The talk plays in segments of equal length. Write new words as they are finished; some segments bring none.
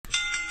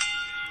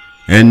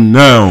And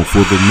now for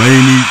the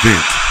main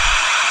event,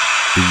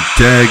 the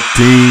tag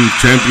team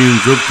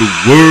champions of the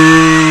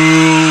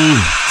world,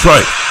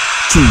 Trife,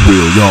 True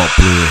Will, y'all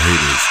player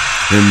haters,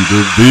 and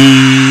the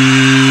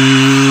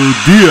Bill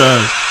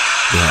Diaz,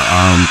 the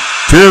I'm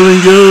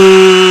Telling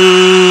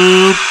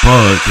You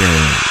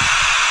podcast.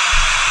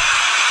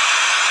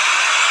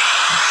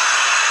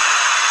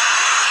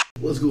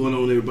 What's going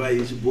on, everybody?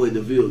 It's your boy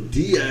DeVille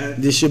D.I.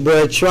 This your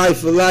boy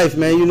Trife for life,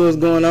 man. You know what's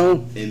going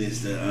on? And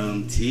it's the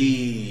Telling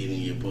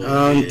You boy.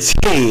 I'm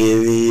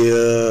telling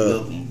you.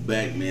 Welcome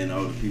back, man.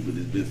 All the people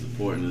that's been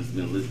supporting us,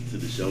 been listening to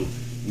the show.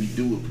 We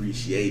do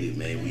appreciate it,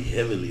 man. We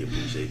heavily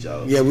appreciate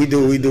y'all. Yeah, we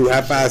do. We do.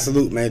 High five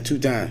salute, man. 2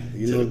 times.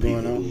 You know what's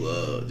going on?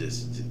 Who,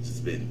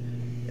 just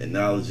been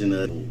acknowledging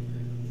us,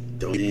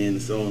 donating,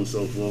 and so on and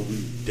so forth. We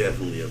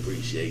definitely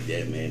appreciate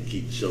that, man.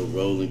 Keep the show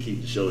rolling.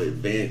 Keep the show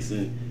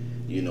advancing.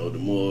 You know, the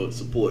more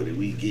support that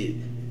we get,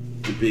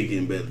 the bigger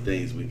and better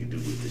things we can do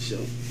with the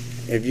show.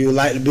 If you would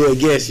like to be a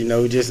guest, you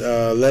know, just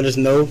let us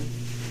know.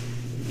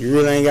 You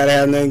really ain't got to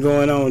have nothing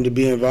going on to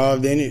be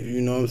involved in it.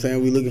 You know what I'm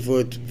saying? We're looking for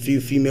a few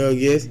female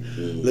guests.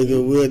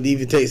 Mm-hmm. We'll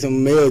even take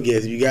some male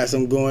guests. If you got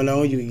something going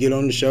on, you can get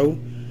on the show.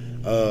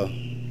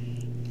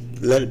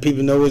 Let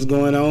people know what's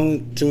going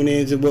on. Tune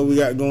in to what we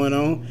got going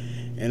on.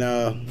 And,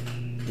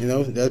 you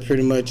know, that's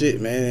pretty much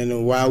it, man.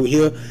 And while we're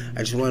here, I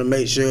just want to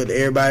make sure that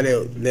everybody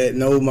that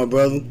knows my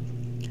brother,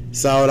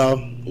 Sawed Off,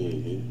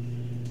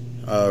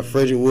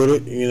 Frederick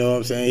Woodard, you know what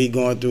I'm saying? He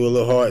going through a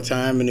little hard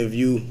time. And if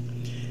you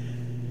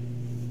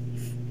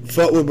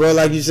fuck with bro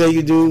like you say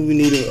you do, we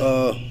need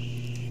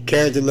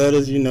character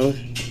letters, you know,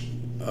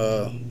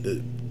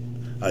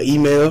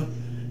 email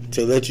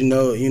to let you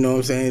know what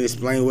I'm saying,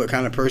 explain what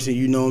kind of person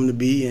you know him to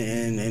be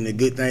and the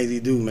good things he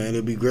do, man.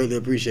 It'll be greatly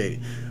appreciated.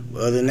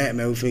 But other than that,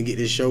 man, we finna get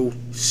this show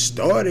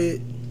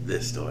started.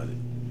 Let's start it.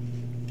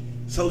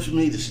 Social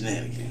media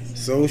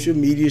shenanigans. Social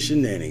media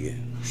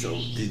shenanigans. So,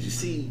 did you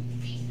see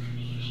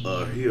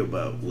or hear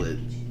about what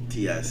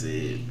T.I.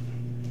 said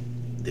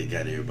that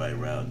got everybody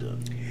riled up?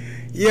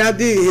 Yeah, I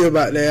did hear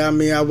about that. I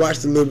mean, I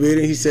watched a little bit,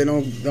 and he said,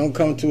 "Don't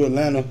come to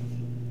Atlanta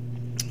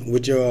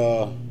with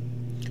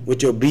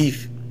your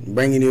beef,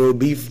 bringing your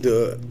beef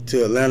to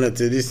Atlanta,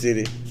 to this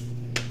city."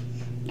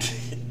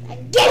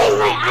 Get in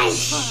my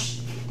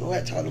ice. Go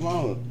ahead, talk to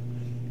mama.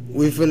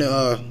 We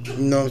finna,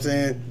 you know what I'm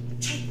saying?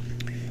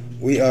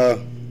 We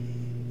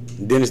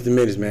Dennis the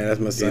Menace, man. That's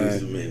my son. Dennis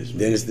the Menace, man.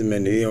 Dennis the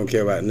Menace. He don't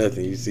care about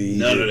nothing. You see?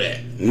 None of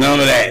that. None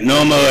of that.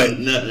 No more.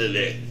 None of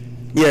that.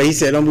 Yeah, he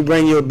said, don't be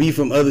bringing your beef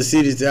from other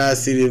cities to our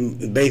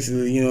city.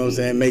 Basically, you know what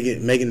I'm saying,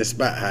 making the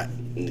spot hot.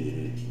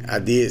 Mm-hmm. I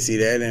did see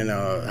that, and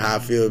how I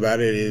feel about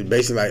it is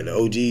basically like the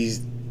OGs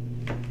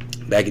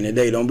back in the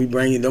day. Don't be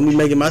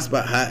making my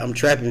spot hot. I'm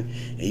trapping,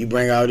 and you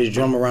bring all this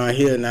drama around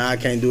here. Now I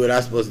can't do what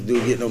I'm supposed to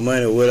do, get no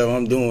money or whatever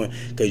I'm doing,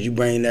 because you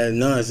bring that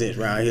nonsense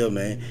around here,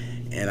 man.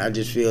 And I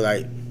just feel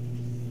like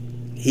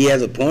he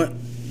has a point,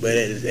 but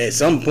at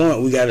some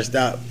point we got to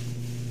stop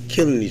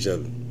killing each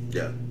other.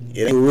 Yeah.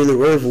 It ain't really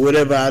worth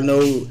whatever. I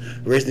know.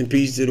 Rest in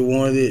peace to the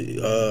one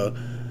that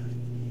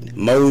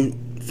Mo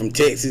from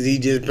Texas. He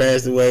just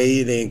passed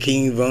away. Then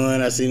King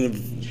Von. I seen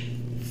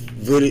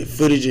the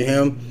footage of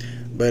him,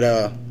 but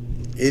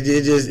it's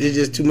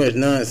just too much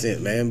nonsense,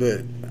 man.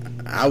 But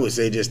I would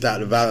say just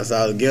stop the violence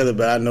altogether.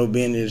 But I know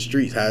being in the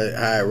streets how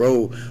it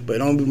roll. But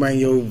don't be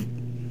bringing your.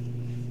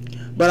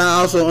 But I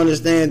also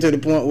understand to the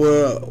point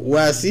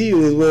where I see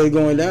you is where it's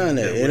going down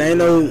at. It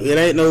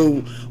ain't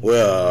no.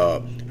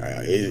 Well.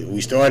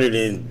 We started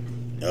in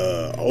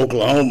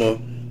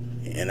Oklahoma,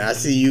 and I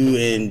see you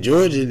in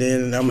Georgia,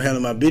 then I'm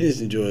handling my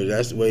business in Georgia.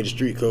 That's the way the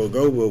street code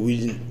go, but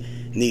we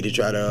need to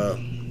try to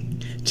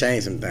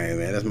change some things,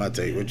 man. That's my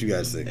take. What you got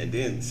to say? And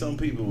then some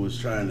people was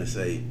trying to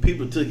say,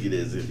 people took it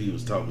as if he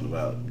was talking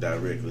about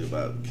directly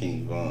about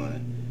King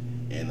Von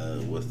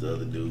and what's the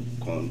other dude?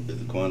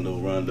 Is it Quando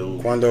Rondo?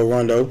 Quando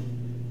Rondo.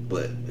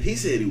 But he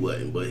said he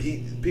wasn't, but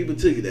people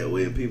took it that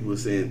way, and people were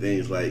saying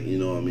things like, you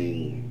know what I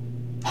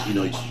mean, you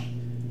know,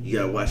 you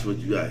gotta watch what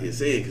you out here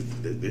saying,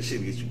 because that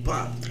shit gets you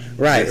popped.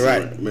 Right.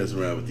 Messing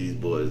around with these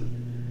boys.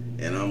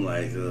 And I'm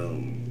like,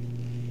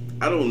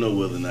 I don't know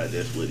whether or not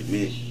that's what he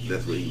meant.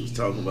 That's what he was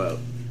talking about.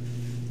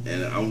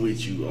 And I'm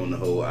with you on the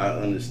whole. I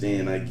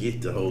understand. I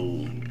get the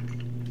whole,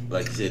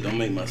 like you said, don't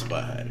make my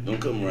spot hot.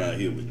 Don't come around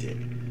here with that.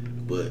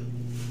 But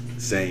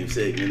same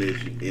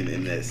segment,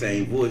 in that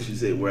same voice you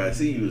said, where I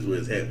see you is where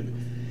it's happening.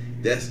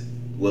 That's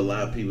what a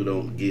lot of people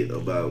don't get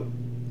about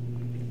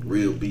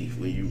real beef.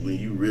 When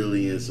you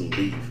really in some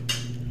beef,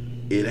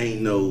 it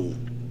ain't no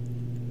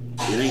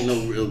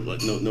real,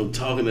 like, no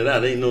talking it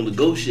out. Ain't no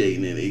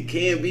negotiating in it. It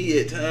can be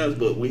at times,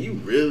 but when you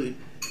really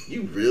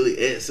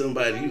at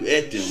somebody, you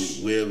at them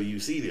wherever you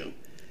see them.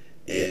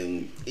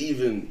 And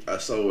even I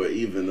saw where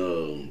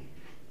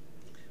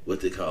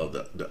what they call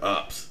the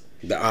ops.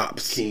 The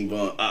ops. King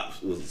Von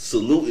Ops was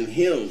saluting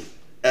him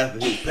after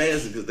his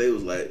passing, because they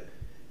was like,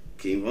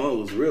 King Von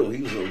was real.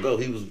 He was gonna go.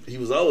 He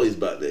was always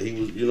about that. He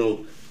was, you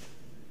know,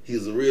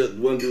 he's a real.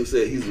 One dude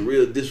said he's a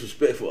real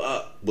disrespectful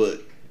op,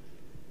 but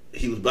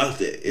he was about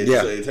that. And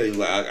yeah. So he was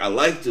like, I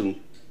liked him,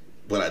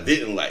 but I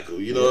didn't like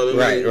him. You know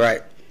what I mean?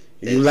 Right.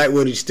 You like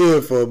what he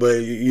stood for,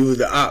 but you was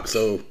the op.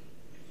 So,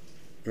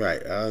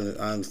 right, I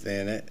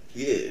understand that.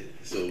 Yeah.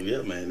 So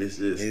yeah, man, it's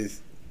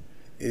just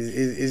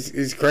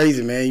it's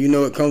crazy, man. You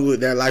know, it comes with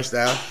that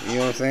lifestyle. You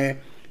know what I'm saying?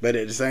 But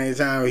at the same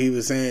time, he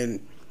was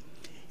saying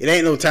it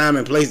ain't no time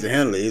and place to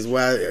handle it. It's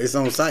why it's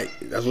on site.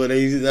 That's what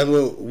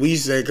we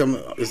say.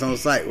 It's on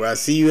site. Where I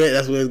see you at,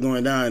 that's where it's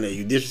going down. There,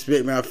 you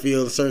disrespect me, I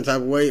feel a certain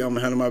type of way. I'm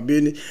gonna handle my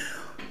business.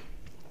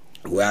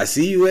 Where I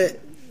see you at,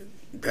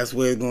 that's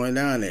where it's going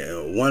down there.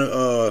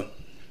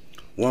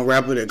 One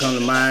rapper that come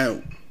to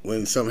mind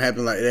when something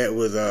happened like that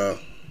was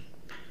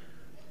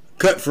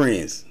Cut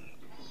Friends,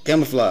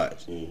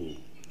 Camouflage. Mm-hmm.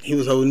 He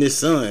was holding his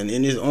son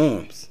in his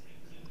arms.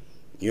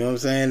 You know what I'm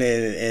saying?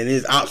 And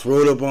his ops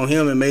rolled up on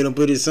him and made him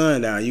put his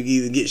son down. You can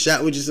either get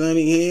shot with your son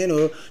in your hand,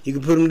 or you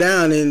can put him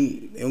down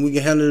and we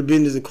can handle the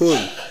business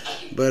accordingly.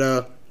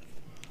 But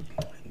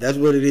that's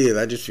what it is.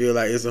 I just feel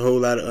like it's a whole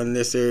lot of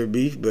unnecessary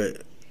beef.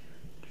 But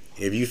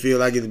if you feel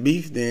like it's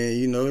beef, then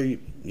you know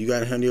you got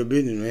to handle your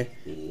business, man.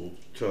 Mm-hmm.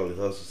 Charlie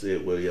Hustle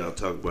said, "What y'all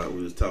talk about?"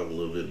 We was talking a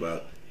little bit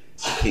about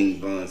the King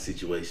Von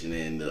situation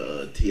and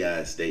the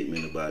T.I.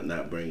 statement about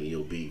not bringing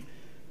your beef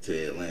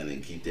to Atlanta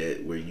and keep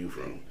that where you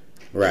from.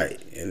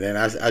 Right, and then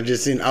I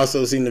just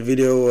also seen the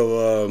video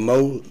of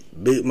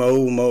Big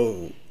Mo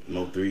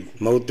 3.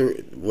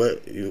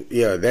 What?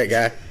 Yeah, that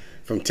guy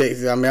from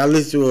Texas. I mean, I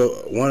listened to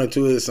one or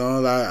two of his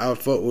songs. I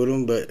fuck with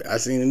him, but I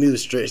seen him, he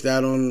was stretched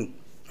out on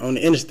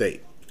the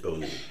interstate. Oh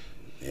yeah.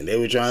 And they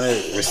were trying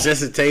to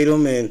resuscitate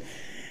him, and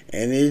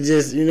it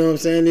just, you know what I'm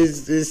saying?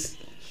 It's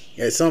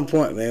at some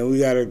point, man, we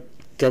gotta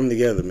come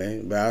together,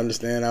 man. But I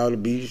understand all the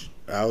beef,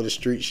 all the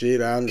street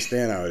shit. I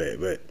understand all that,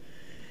 but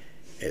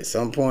at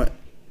some point,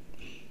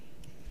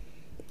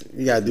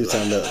 you gotta do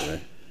something else,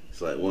 man.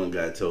 It's like one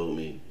guy told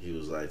me, he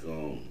was like,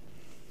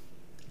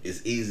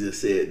 it's easier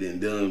said than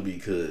done,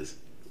 because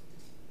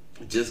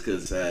just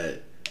cause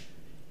I'm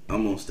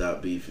gonna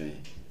stop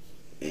beefing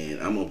and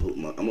I'm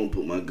gonna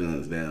put my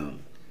guns down,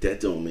 that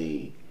don't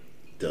mean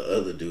the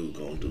other dude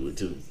gonna do it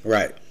too.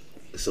 Right.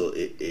 So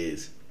it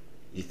is,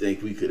 you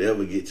think we could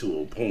ever get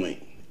to a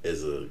point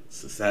as a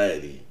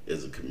society,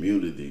 as a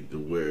community, to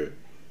where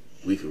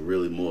we could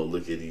really more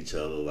look at each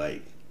other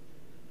like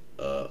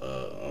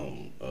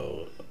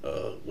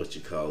what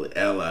you call it,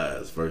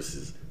 allies,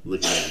 versus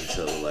looking at each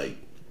other like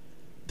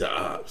the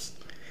ops?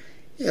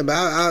 Yeah, but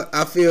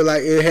I feel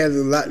like it has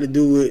a lot to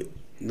do with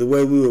the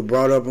way we were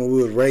brought up and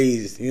we were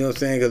raised. You know what I'm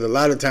saying? Because a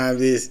lot of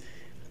times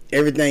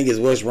everything is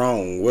what's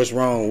wrong,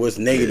 what's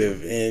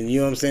negative, and you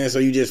know what I'm saying? So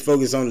you just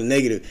focus on the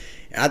negative.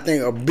 I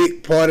think a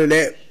big part of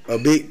that, a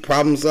big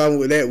problem solving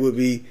with that would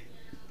be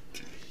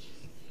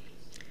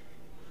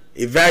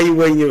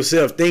evaluating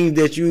yourself. Things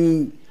that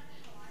you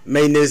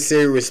may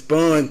necessarily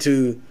respond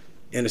to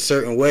in a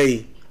certain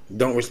way,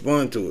 don't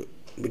respond to it,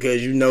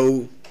 because you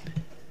know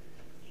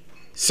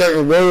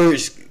certain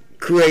words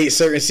create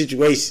certain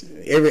situations.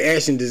 Every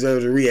action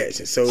deserves a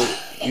reaction, so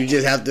you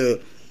just have to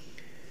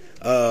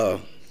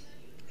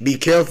be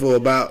careful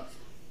about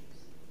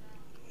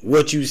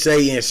what you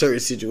say in certain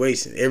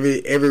situations.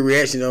 Every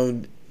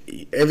reaction,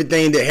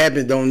 everything that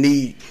happens don't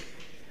need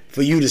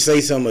for you to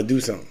say something or do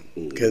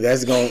something, because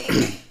that's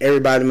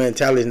everybody's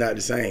mentality is not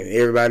the same.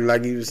 Everybody,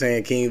 like you were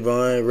saying, King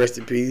Von, rest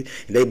in peace,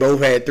 and they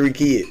both had 3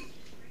 kids.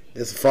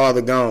 That's a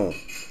father gone,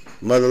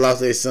 mother lost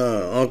their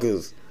son,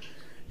 uncles.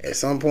 At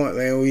some point,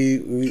 man,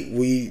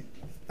 we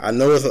I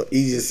know it's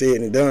easier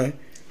said than done.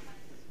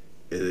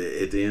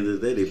 At the end of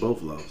the day, they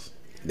both lost.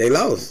 They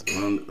lost.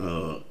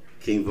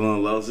 King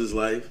Von lost his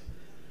life.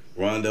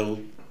 Rondo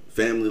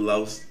family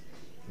lost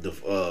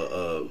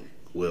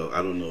well, I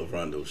don't know if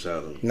Rondo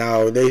shot him.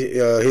 No,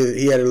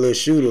 he had a little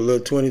shooter, a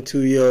little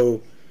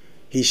 22-year-old.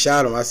 He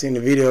shot him. I seen the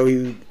video.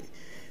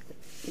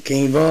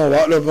 King Von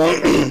walked up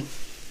on him,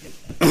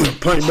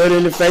 punched Buddy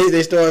in the face.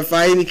 They started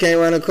fighting. He came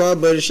around the car.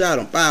 Buddy shot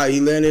him. Pow! He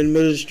landed in the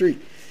middle of the street.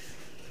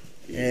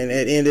 And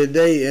at the end of the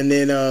day, and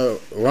then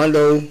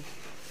Rondo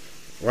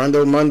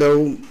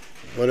Mondo,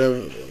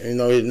 whatever you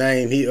know his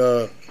name, he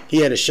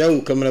had a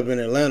show coming up in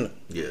Atlanta.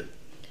 Yeah.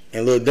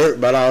 And Lil Durk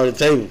bought all the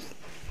tables,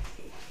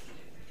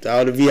 to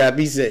all the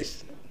VIP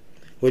sections.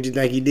 What you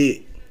think he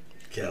did?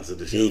 Canceled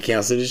the show. He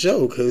canceled the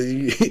show because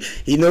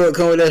he know it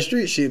come with that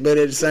street shit. But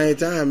at the same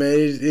time, man,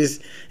 it's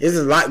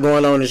a lot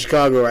going on in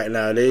Chicago right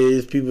now.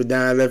 There's people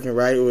dying left and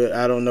right.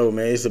 I don't know,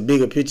 man. It's a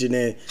bigger picture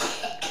than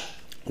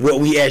what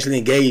we actually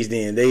engaged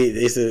in.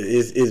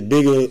 It's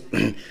bigger.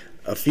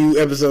 A few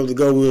episodes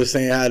ago, we were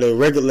saying how the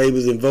record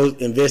labels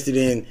invested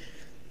in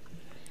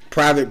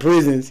private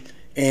prisons,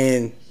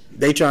 and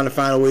they trying to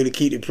find a way to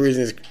keep the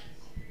prisons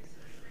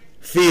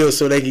filled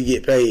so they can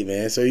get paid,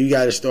 man. So you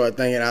got to start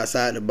thinking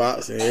outside the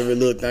box, and every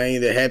little thing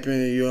that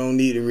happens, you don't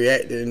need to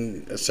react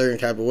in a certain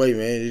type of way,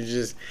 man. It's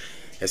just,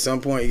 at some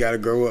point, you got to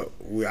grow up.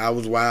 I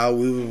was wild.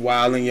 We was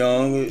wild and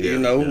young. Yeah, you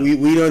know, yeah.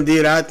 we done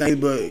did our thing,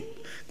 but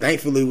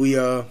thankfully we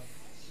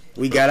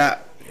got out.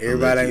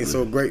 Everybody ain't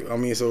so great. I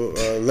mean, so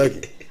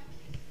lucky.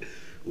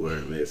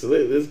 Word, man. So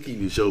let's keep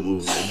the show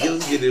moving.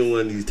 Let's get in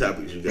one of these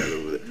topics you got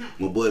over there.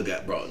 My boy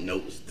brought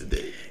notes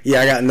today.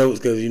 Yeah, I got notes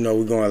because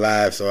we're going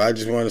live. So I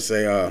just want to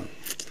say,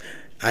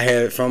 I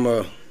had it from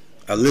a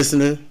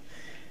listener.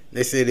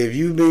 They said, if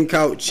you've been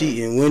caught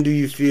cheating, when do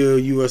you feel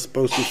you are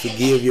supposed to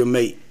forgive your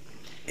mate?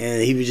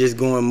 And he was just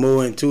going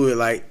more into it,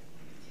 like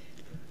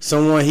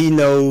someone he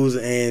knows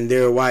and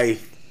their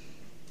wife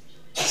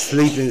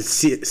sleep in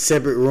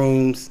separate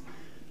rooms,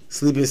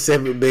 sleep in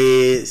separate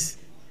beds.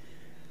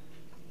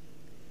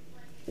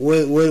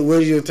 What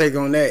is your take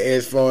on that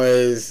as far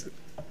as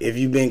if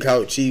you've been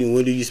caught cheating,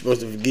 when are you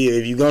supposed to forgive?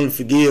 If you're going to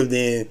forgive,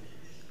 then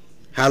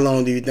how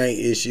long do you think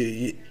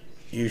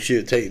you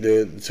should take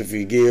to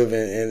forgive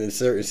in a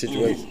certain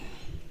situation?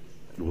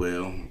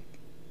 Well,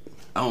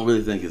 I don't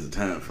really think it's a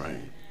time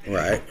frame.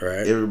 Right.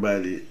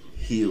 Everybody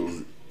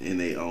heals in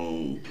their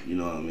own,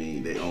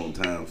 their own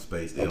time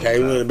space.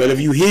 Okay, but if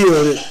you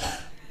heal,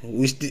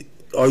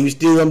 are you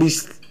still gonna be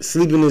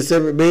sleeping in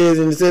separate beds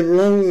in the separate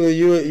rooms, or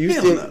you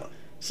still? No.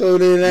 So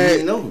then you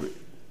ain't over it.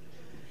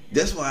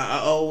 That's why I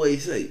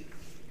always say,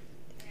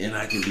 and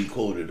I can be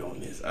quoted on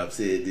this. I've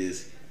said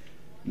this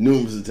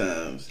numerous of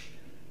times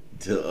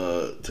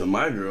to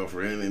my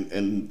girlfriend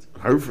and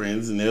her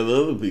friends and the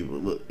other people.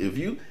 Look,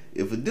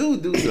 if a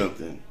dude do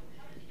something,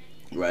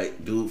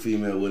 right, dude,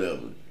 female,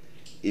 whatever,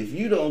 if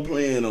you don't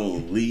plan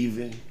on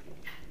leaving,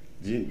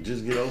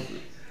 just get over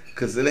it.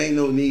 Because there ain't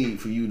no need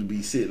for you to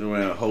be sitting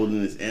around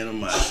holding this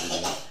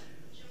animosity,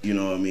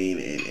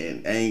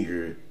 and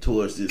anger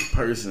towards this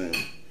person,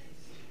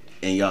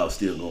 and y'all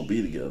still gonna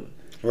be together.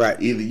 Right.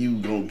 Either you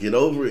gonna get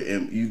over it,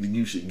 and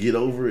you should get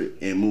over it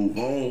and move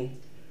on,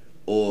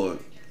 or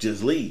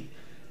just leave.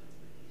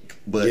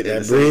 But get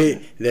that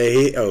bread, that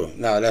hit. Oh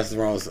no, that's the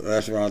wrong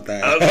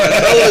thing.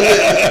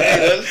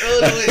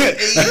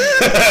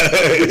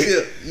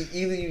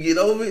 Either you get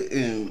over it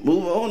and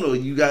move on, or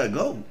you gotta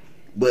go.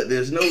 But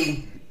there's no.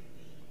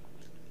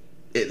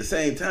 At the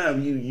same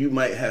time, you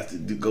might have to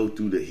go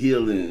through the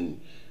healing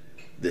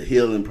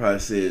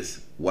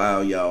process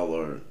while y'all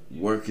are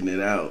working it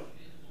out.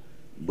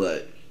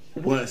 But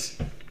once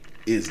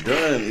it's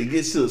done, it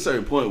gets to a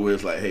certain point where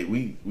it's like, hey,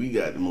 we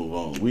got to move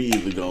on. We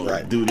either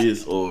gonna do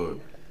this or.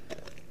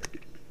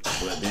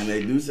 But then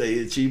they do say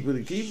it's cheaper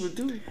to keep it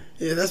too.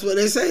 Yeah, that's what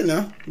they say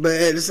now. But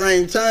at the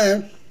same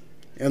time,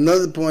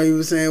 another point he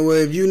was saying, well,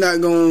 if you're not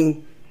gonna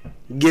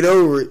get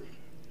over it,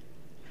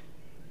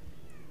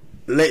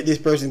 let this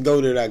person go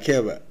that I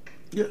care about.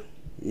 Yeah.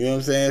 You know what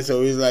I'm saying?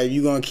 So it's like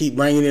you gonna keep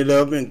bringing it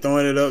up and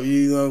throwing it up.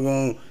 You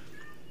gonna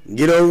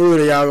get over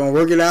it, or y'all gonna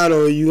work it out,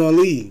 or you gonna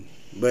leave.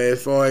 But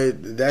as far as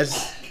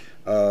that's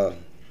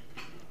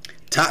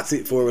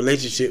toxic for a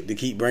relationship to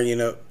keep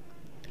bringing up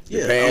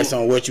the past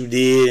on what you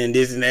did and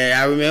this and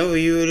that. I remember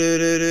you.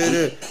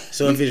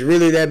 So if it's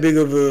really that big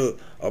of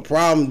a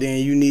problem,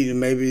 then you need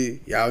to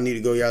y'all need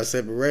to go y'all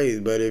separate ways.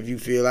 But if you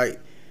feel like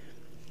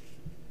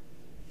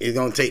it's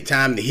gonna take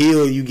time to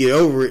heal, you get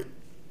over it.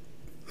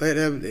 Let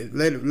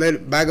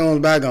it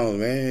bygones,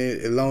 man.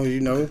 As long as you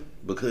know.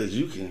 Because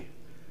you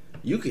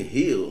can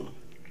heal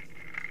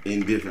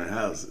in different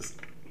houses.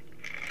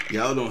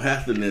 Y'all don't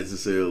have to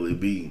necessarily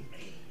be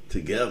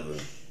together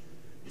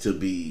to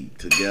be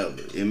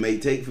together. It may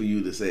take for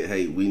you to say,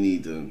 hey,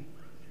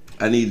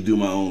 I need to do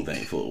my own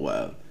thing for a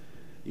while.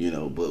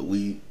 But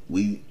we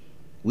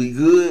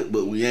good,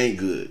 but we ain't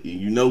good.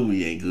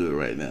 We ain't good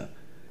right now.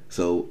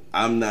 So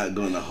I'm not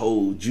gonna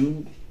hold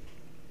you.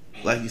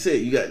 Like you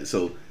said,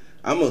 so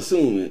I'm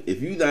assuming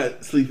if you're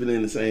not sleeping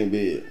in the same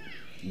bed,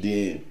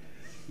 then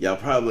you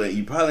probably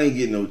ain't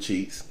getting no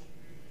cheeks.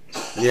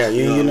 Yeah,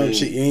 you ain't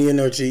getting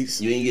no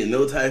cheeks. You ain't getting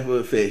no type of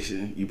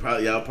affection.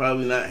 Y'all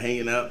probably not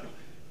hanging out,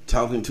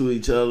 talking to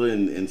each other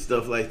and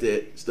stuff like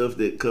that. Stuff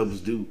that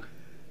couples do.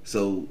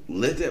 So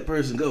let that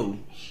person go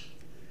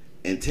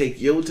and take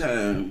your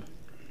time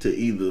to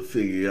either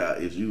figure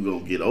out if you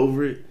gonna get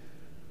over it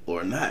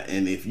or not.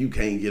 And if you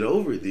can't get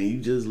over it, then you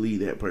just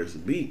leave that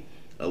person be.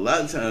 A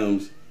lot of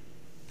times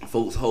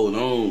folks hold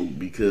on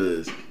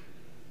because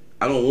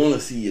I don't want to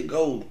see you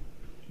go,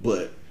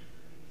 but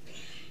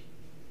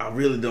I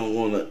really don't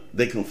want to.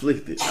 They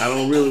conflicted. I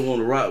don't really want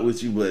to rock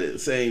with you, but at the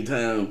same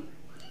time,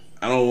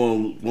 I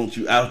don't want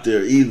you out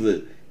there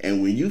either.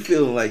 And when you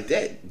feeling like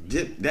that,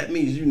 that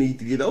means you need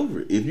to get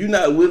over it. If you're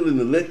not willing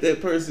to let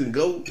that person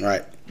go,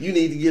 right, you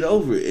need to get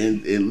over it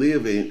and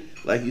live. And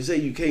like you say,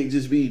 you can't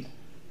just be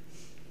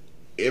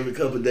every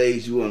couple of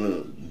days you want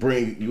to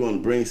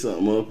bring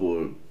something up,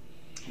 or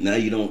now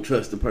you don't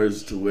trust the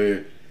person to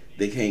where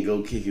they can't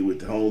go kick it with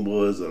the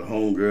homeboys or the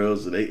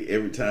homegirls, or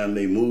every time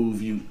they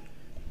move you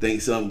think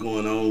something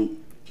going on.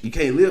 You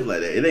can't live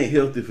like that. It ain't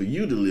healthy for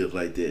you to live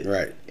like that.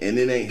 Right. And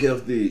it ain't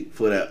healthy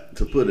for that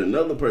to put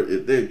another person,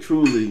 if they're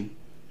truly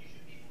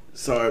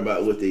sorry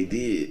about what they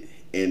did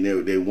and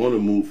they want to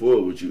move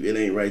forward with you, it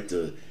ain't right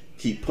to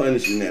keep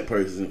punishing that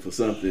person for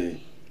something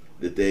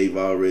that they've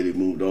already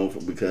moved on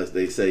from, because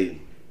they say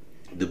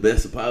the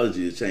best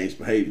apology is change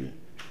behavior.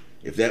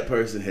 If that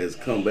person has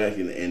come back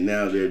and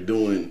now they're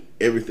doing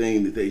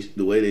everything that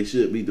the way they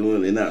should be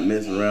doing, they're not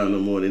messing around no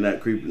more, they're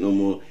not creeping no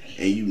more,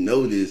 and you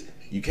know this,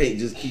 you can't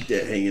just keep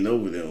that hanging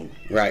over them,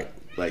 right,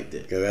 like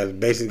that. Because that's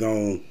basically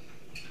going to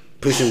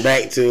pushing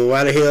back to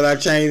why the hell I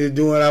changed to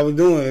doing what I was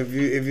doing if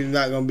you're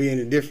not gonna be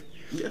any different.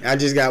 Yeah. I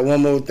just got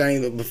one more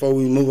thing before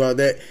we move out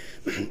that.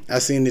 I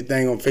seen the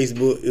thing on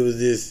Facebook. It was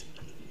this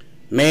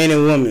man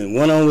and woman.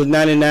 One on was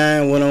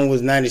 99, one on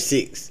was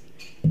 96,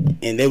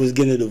 and they was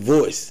getting a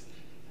divorce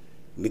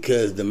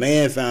because the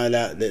man found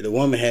out that the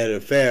woman had an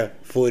affair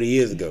 40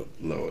 years ago.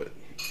 Lord.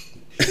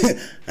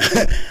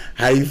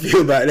 How you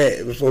feel about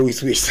that before we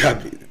switch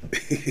topics?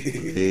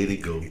 There they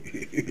go.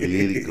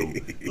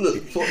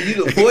 Look, 40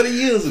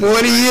 years ago.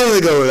 40 years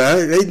ago,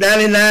 right? They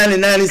 99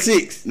 and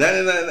 96.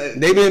 99.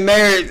 They been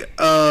married,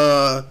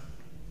 I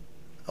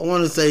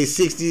want to say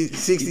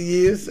 60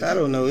 years. I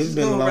don't know. It's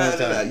been a long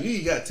time. You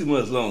ain't got too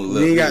much longer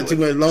left. You ain't got too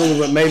much longer,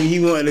 but maybe he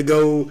wanted to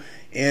go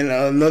in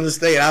another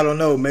state. I don't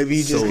know. Maybe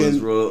he just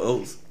couldn't. Royal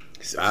Oaks.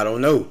 I don't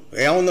know.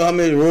 I don't know how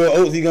many Royal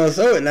Oaks he gonna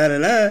sell at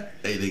 99.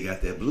 Hey, they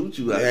got that Blue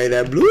Chew out. Hey,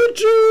 that Blue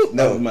Chew.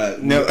 No,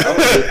 no.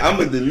 I'm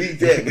gonna delete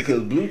that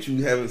because Blue Chew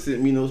haven't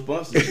sent me no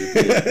sponsorship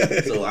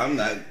yet. So I'm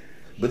not.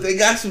 But they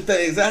got some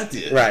things out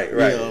there. Right. You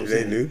know what I'm They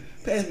saying? do.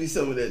 Pass me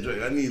some of that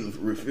drink. I need to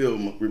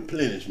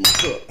replenish my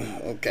cup.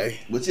 Okay.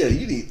 But yeah,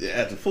 you need to,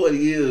 after 40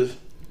 years,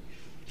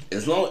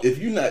 if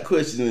you're not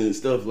questioning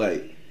stuff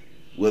like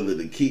whether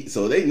the kid.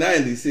 So they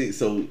 96.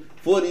 So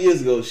 40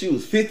 years ago, she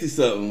was 50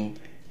 something.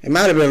 It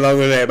might have been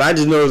longer than that, but I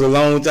just know it was a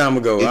long time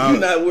ago. If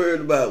you're not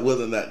worried about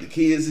whether or not the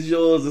kids is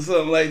yours or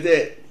something like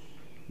that,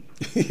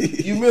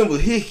 you remember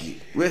Hickey,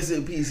 rest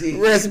in peace Hickey.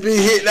 Recipe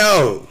Hit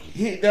Dog.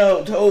 Hit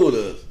Dog told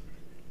us.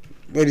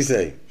 What'd he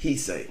say? He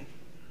say,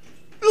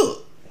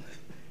 look,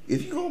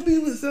 if you're going to be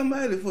with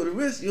somebody for the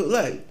rest of your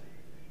life,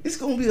 it's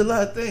going to be a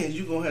lot of things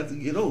you're going to have to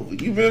get over.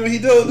 You remember he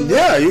told us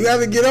Yeah, you got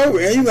to get over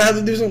it. And you have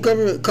to do some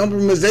compromise.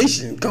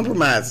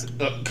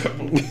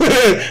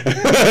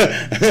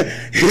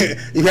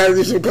 You got to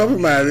do some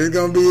compromise. It's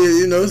going to be,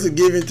 it's a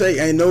give and take.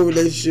 Ain't no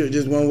relationship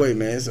just one way,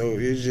 man. So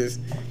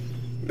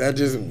that's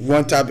just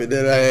one topic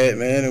that I had,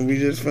 man. And we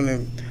just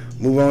finna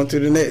move on to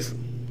the next.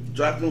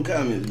 Drop them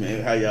comments,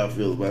 man, how y'all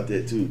feel about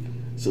that, too,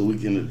 so we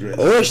can address it.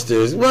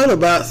 Oysters? What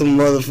about some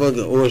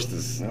motherfucking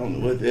oysters? I don't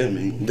know what that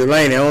means.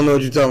 Delaney, I don't know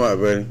what you're talking about,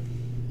 buddy.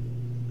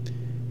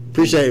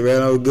 Appreciate it,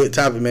 man. That was a good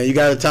topic, man. You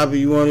got a topic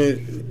you want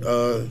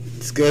to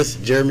discuss?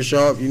 Jeremy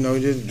Sharp,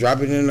 just drop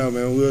it in there,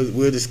 man.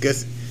 We'll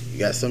discuss it. You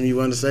got something you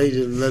want to say?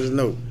 Just let us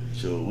know.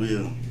 Sure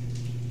will.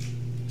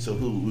 So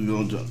who we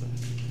gonna drop?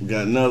 We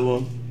got another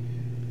one?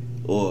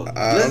 Or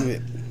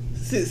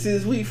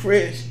since we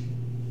fresh,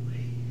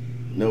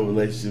 no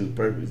relationship is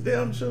perfect.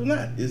 Damn sure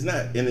not. It's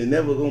not, and it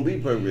never gonna be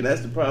perfect.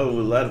 That's the problem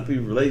with a lot of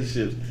people's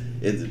relationships.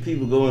 Is that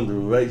people go into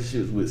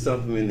relationships with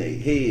something in their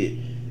head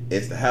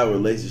as to how a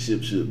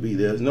relationship should be.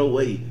 There's no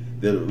way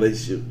that a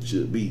relationship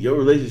should be. Your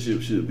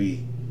relationship should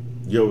be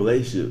your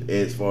relationship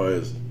as far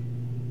as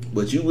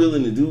what you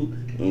willing to do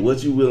and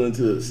what you willing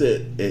to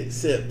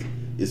accept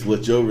is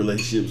what your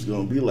relationship is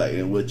gonna be like,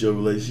 and what your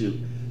relationship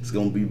is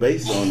gonna be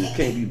based on. It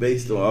can't be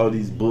based on all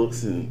these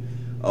books and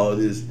all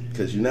this,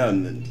 because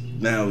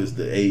now is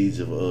the age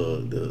of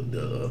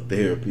the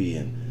therapy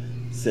and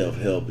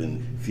self-help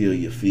and feel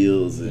your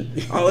feels and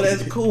all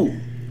that's cool.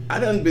 I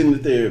done been to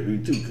therapy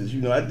too, because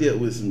I dealt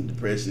with some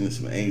depression and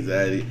some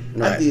anxiety.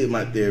 Right. I did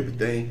my therapy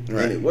thing,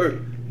 right, and it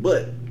worked.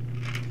 But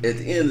at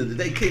the end of the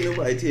day, can't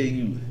nobody tell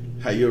you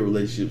how your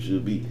relationship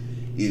should be.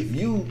 If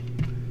you,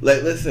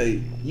 like, let's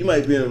say you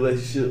might be in a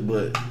relationship,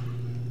 but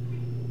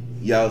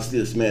y'all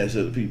still smash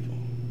other people.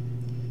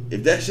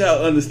 If that's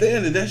y'all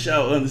understanding, that's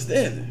y'all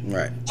understanding.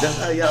 Right. That's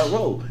how y'all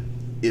roll.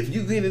 If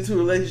you get into a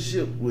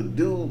relationship with a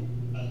dude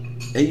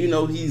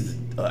and he's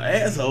an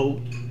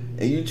asshole,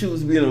 and you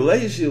choose to be in a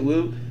relationship with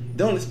him,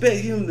 don't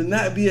expect him to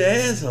not be an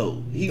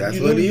asshole. That's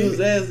what he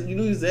is. You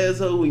knew he was an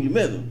asshole when you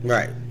met him.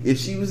 Right. If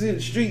she was in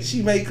the streets,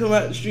 she may come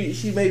out the streets.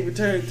 She may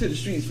return to the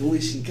streets from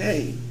which she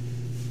came.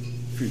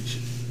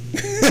 Future.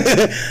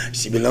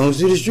 She belongs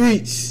to the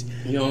streets.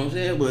 You know what I'm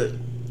saying? But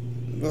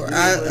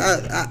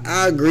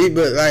I agree,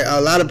 but like a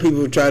lot of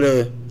people try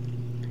to,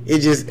 it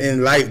just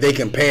in life they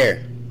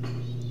compare.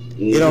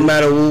 It don't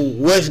matter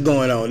what's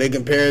going on. They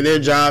compare their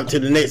job to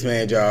the next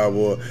man's job,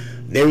 or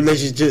their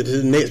relationship to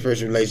the next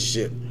person's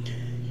relationship.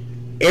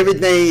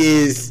 Everything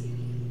is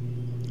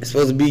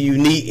supposed to be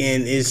unique,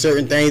 and it's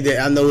certain things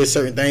that I know it's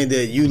certain things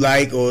that you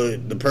like, or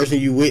the person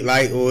you with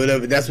like, or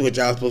whatever. That's what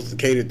y'all supposed to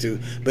cater to.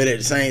 But at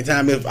the same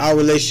time, if our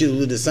relationships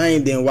were the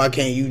same, then why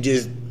can't you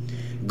just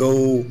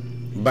go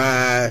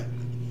buy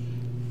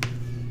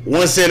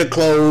one set of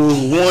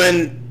clothes,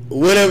 one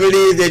whatever it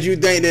is that you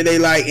think that they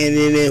like, and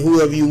then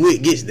whoever you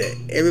with gets that.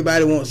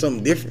 Everybody wants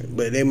something different,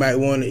 but they might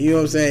want it, you know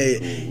what I'm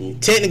saying? Mm-hmm.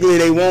 Technically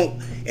they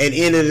won't, at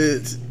the end of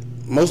the,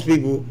 most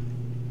people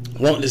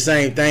want the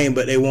same thing,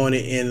 but they want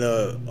it in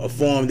a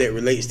form that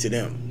relates to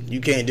them.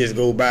 You can't just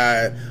go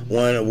buy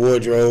one a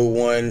wardrobe,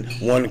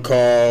 one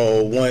car,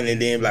 or one,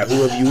 and then like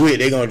whoever you with,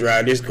 they gonna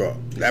drive this car.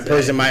 That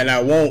person might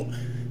not want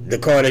the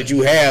car that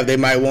you have. They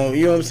might want,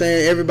 you know what I'm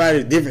saying?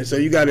 Everybody's different, so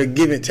you gotta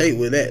give and take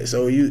with that.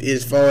 So you,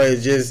 as far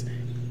as just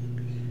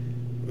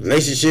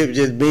relationship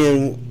just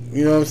being,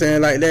 you know what I'm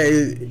saying, like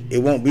that, it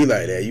won't be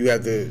like that. You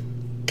have to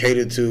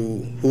cater to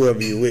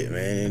whoever you with,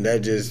 man. And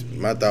that's just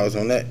my thoughts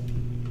on that.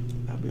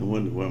 I've been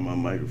wondering why my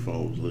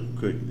microphone was looking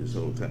crooked this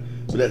whole time.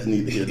 So that's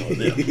neither here nor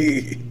there.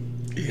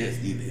 That's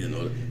neither here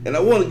nor there. And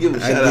I want to give a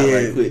shout out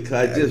right quick,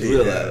 because I just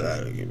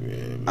realized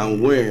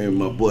I'm wearing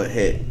my boy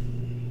hat.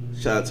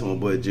 Shout out to my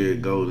boy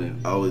Jared Golden.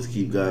 Always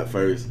Keep God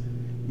First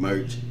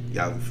merch.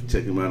 Y'all can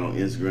check him out on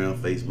Instagram,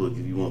 Facebook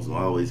if you want some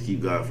Always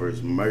Keep God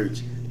First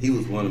merch. He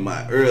was one of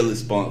my early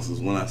sponsors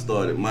when I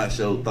started my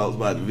show, Thoughts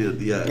by DeVille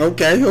D.I.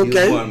 Okay. He was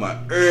one of my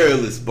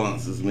early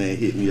sponsors, man.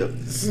 Hit me up.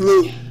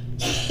 Salute.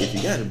 If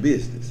you got a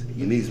business,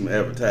 you need some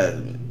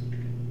advertisement.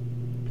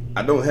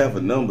 I don't have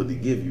a number to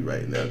give you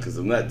right now because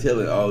I'm not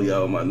telling all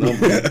y'all my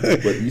number.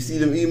 But you see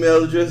them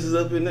email addresses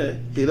up in there?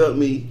 Hit up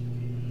me.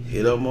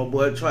 Hit up my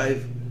boy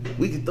Trife.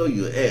 We can throw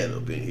you an ad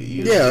up in here.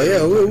 You know?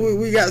 Yeah.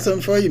 We got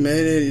something for you,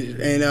 man.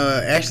 And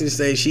actually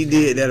say she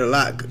did that a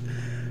lot,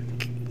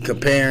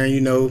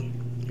 comparing,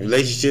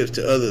 relationships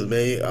to others,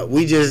 man.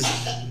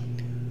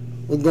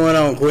 What's going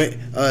on, Quint?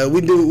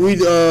 We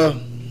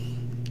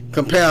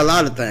compare a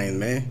lot of things,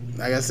 man.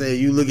 Like I said,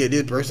 you look at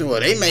this person, well,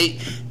 they make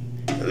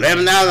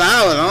 $11 an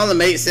hour and I only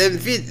make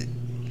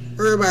 $7.50.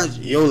 Worry about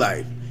your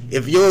life.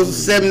 If you're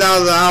 $7 an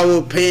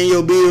hour paying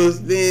your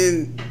bills,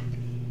 then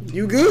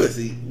you good.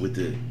 See,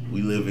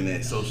 we live in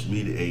that social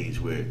media age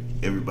where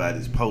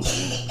everybody's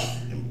posting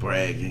and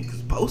bragging,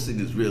 because posting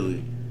is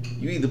really,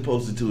 you either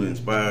posting to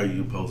inspire or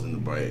you posting to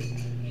brag.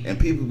 And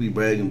people be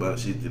bragging about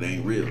shit that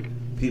ain't real.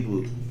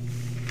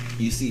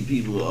 You see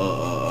people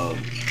on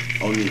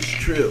this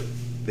trip,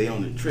 they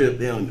on the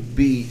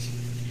beach,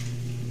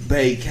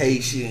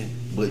 vacation,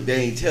 but they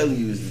ain't telling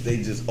you is that they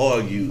just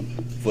argued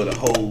for the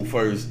whole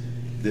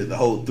the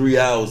whole 3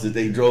 hours that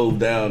they drove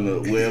down to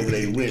wherever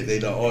they went. They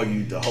done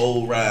argued the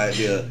whole ride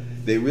there.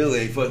 They really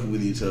ain't fucking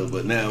with each other,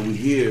 but now we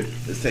here,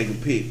 let's take a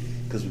pic,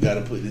 because we got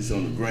to put this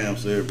on the gram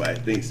so everybody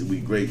thinks that we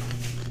great.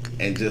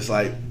 And just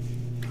like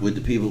with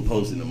the people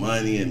posting the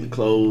money and the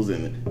clothes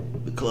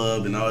and the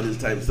club and all this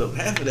type of stuff,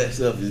 half of that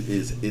stuff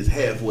is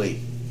halfway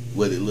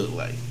what it look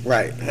like.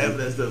 Right. Half of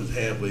that stuff is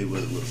halfway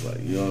what it looks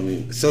like. You know what I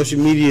mean? Social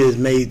media is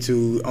made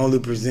to only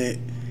present,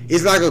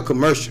 it's like a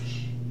commercial.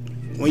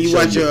 When you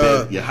watch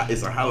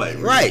it's a highlight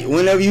reel. Right.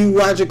 Whenever you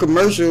watch a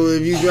commercial,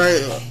 if you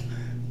drink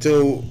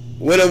to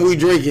whatever we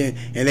drinking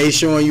and they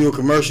showing you a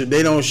commercial,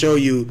 they don't show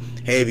you,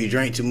 hey, if you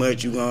drink too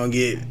much, you gonna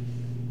get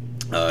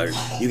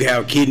you can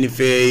have kidney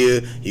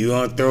failure, you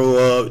gonna throw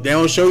up. They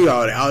don't show you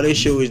all that. All they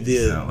show is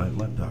the Sound like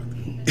my doctor.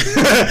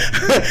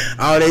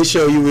 all they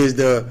show you is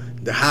the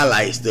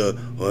highlights,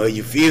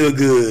 you feel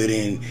good,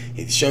 and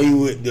show you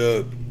what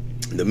the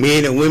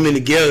men and women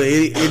together.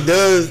 It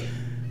does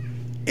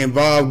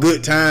involve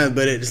good times,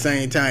 but at the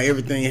same time,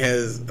 everything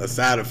has a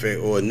side effect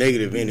or a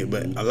negative in it.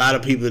 But a lot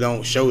of people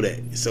don't show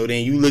that. So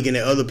then you looking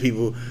at other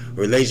people,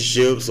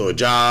 relationships or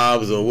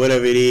jobs or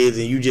whatever it is,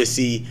 and you just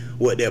see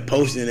what they're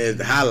posting as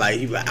the highlight.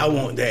 You like, I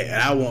want that, and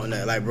I want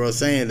that. Like bro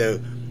saying that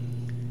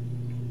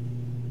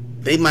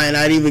they might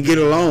not even get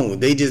along.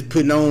 They just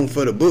putting on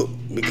for the book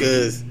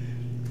because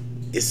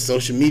it's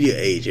social media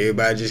age.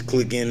 Everybody just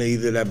click in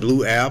either that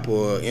blue app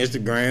or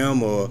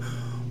Instagram or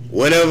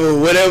whatever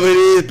it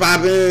is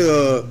popping,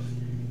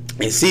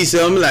 and see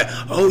something like,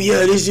 oh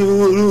yeah, this is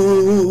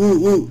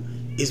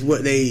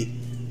what they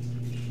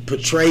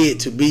portray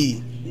it to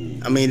be.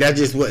 I mean, that's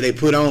just what they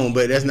put on,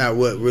 but that's not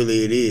what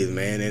really it is,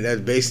 man. And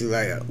that's basically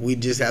like we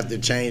just have to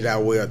change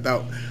our way of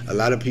thought. A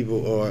lot of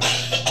people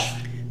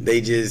they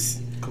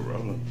just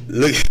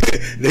look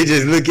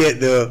at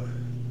the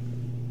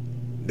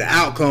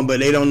outcome, but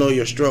they don't know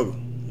your struggle.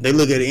 They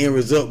look at the end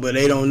result, but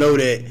they don't know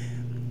that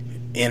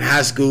in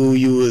high school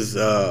you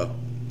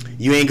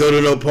ain't go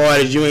to no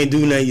parties, you ain't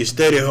do nothing, you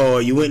studied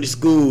hard, you went to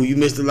school, you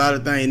missed a lot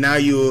of things. Now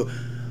you're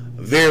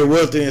very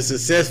wealthy and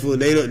successful.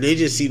 They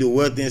just see the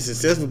wealthy and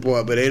successful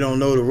part, but they don't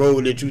know the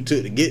road that you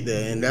took to get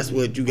there. And that's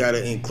what you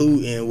gotta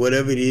include in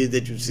whatever it is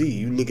that you see.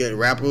 You look at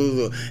rappers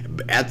or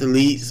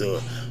athletes or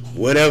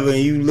whatever, and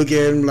you look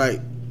at them like,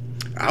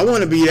 I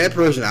want to be that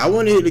person. I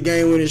want to hit the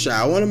game winning shot.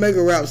 I want to make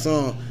a rap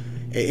song.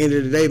 At the end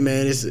of the day,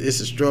 man, it's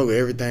a struggle.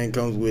 Everything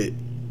comes with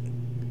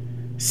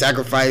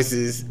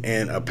sacrifices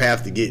and a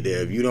path to get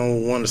there. If you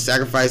don't want to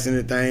sacrifice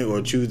anything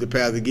or choose the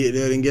path to get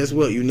there, then guess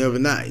what? You never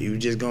not. You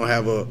just gonna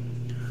have a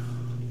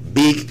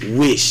big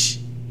wish.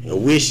 A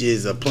wish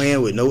is a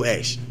plan with no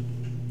action.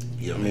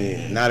 Yeah,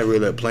 man. Not a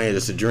real plan.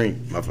 It's a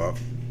dream. My fault.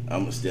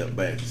 I'm gonna step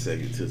back a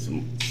second to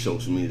some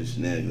social media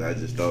shenanigans I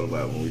just thought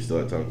about when we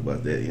started talking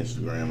about that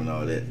Instagram and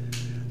all that.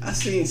 I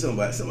seen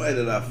somebody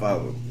that I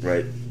follow,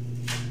 right?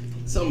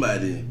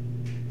 Somebody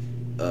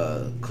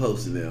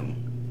close to them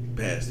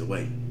passed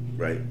away,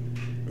 right?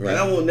 And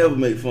I won't never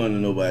make fun of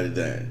nobody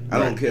dying. I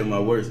don't care my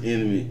worst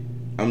enemy.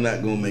 I'm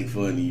not gonna make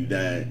fun of you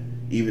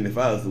dying, even if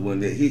I was the one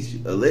that hit you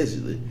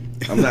allegedly.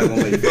 I'm not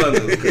gonna make fun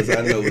of it because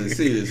I know it's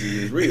serious and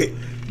it's real.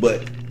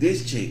 But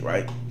this chick,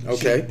 right?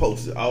 Okay. She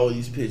posted all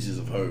these pictures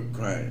of her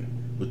crying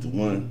with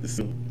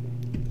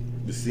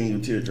the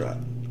single teardrop.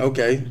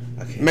 Okay.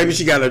 Maybe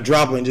she got a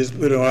dropper and just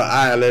put it on her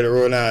eye and let it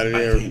roll out. I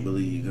can't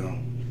believe you gone.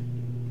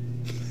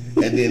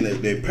 and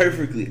then they're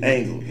perfectly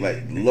angled,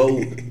 like low.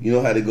 You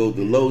know how they go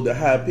the low to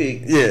high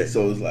pick? Yeah.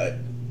 So it's like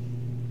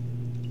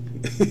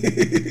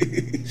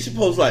she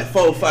posts like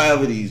 4 or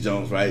 5 of these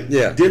Jones, right?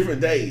 Yeah.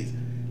 Different days,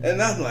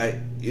 and I'm like,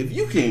 if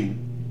you can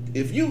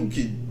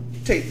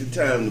take the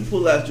time to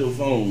pull out your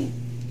phone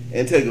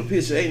and take a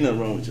picture, ain't nothing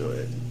wrong with your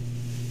ass.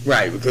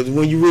 Right, because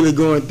when you really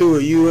going through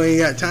it, you ain't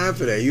got time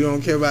for that. You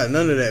don't care about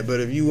none of that. But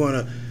if you want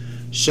to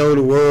show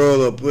the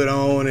world or put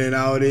on and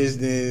all this,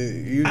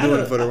 then you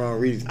doing it for the wrong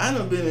reason. I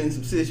done been in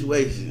some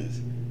situations,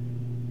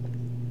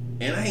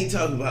 and I ain't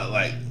talking about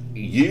like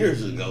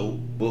years ago,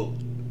 but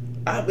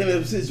I've been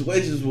in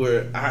situations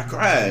where I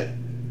cried,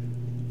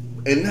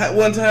 and not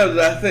one time did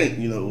I think,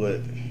 you know what?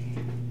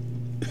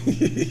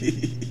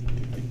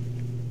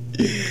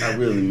 I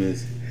really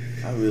miss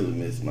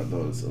my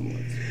daughter so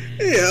much.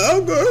 Yeah,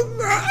 I'm going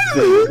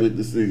With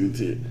the single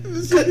tip.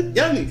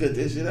 Y'all need to cut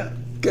that shit out.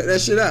 Cut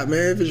that shit out,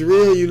 man. If it's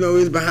real, you know,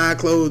 it's behind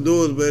closed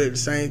doors, but at the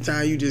same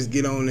time, you just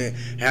get on there,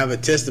 have a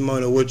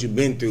testimony of what you've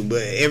been through.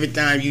 But every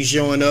time you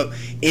showing up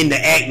in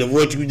the act of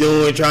what you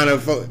doing, trying to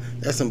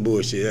that's some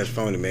bullshit. That's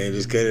phony, man.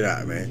 Just cut it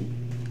out, man.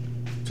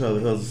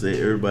 Charlie Hustle said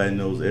everybody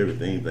knows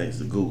everything thanks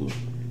to Google.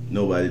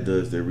 Nobody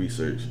does their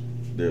research.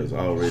 There's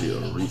already a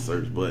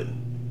research button.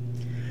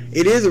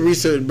 It is a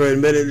research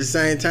button, but at the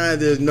same time,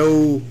 there's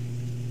no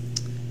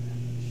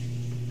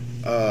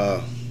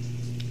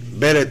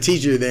better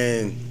teacher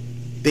than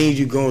things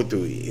you're going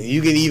through.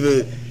 You can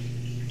even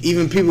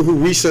people who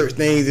research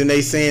things and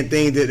they saying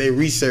things that they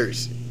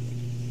research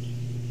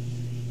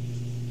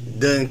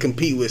doesn't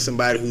compete with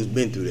somebody who's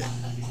been through that.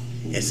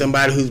 And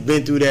somebody who's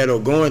been through that or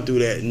going through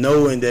that,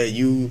 knowing that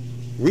you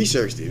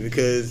researched it,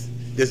 because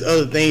there's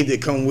other things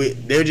that come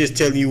with. They're just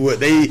telling you what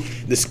they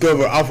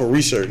discover off of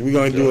research. We're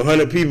going to do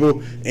 100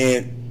 people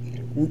and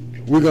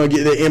we're going to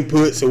get their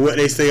inputs or what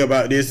they say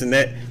about this and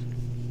that.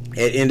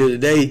 At the end of the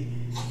day,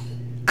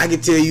 I can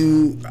tell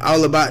you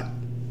all about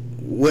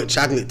what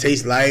chocolate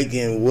tastes like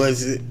and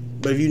what's it,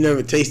 but if you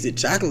never tasted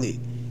chocolate,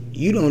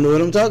 you don't know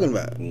what I'm talking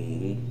about.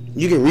 Mm-hmm.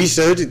 You can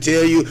research and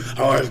tell you,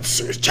 oh,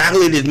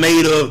 chocolate is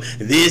made of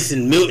this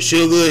and milk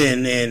sugar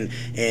and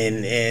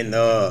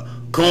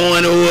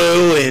corn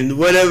oil and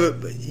whatever,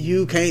 but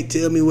you can't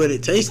tell me what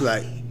it tastes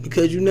like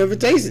because you never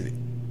tasted it.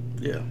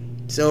 Yeah.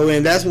 So,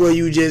 and that's where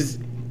you just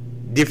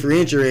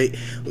differentiate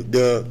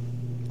the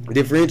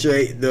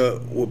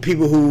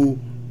people who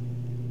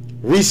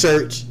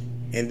research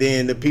and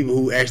then the people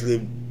who actually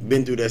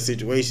been through that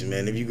situation,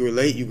 man. If you can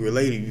relate, you can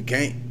relate. If you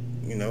can't,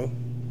 you know.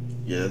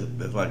 Yeah,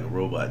 that's like a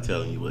robot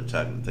telling you what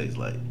chocolate tastes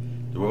like.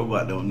 The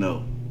robot don't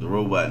know. The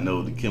robot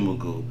know the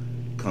chemical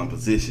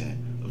composition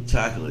of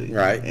chocolate.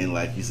 Right. And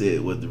like you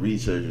said, what the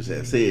researchers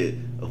have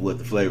said of what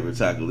the flavor of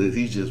chocolate is,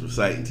 he's just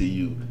reciting to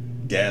you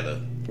data.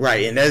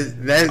 Right, and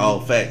that's all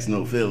facts,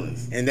 no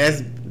feelings. And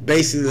that's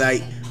basically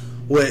like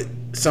what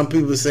some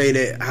people say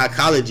that how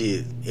college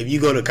is. If you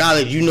go to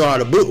college, you know how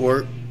the book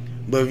work.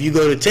 But if you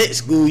go to tech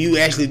school, you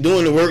actually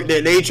doing the work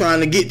that they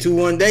trying to get to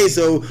one day.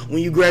 So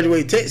when you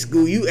graduate tech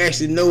school, you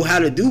actually know how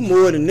to do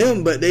more than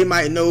them, but they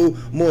might know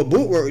more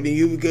book work than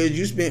you because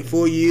you spent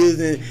 4 years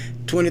and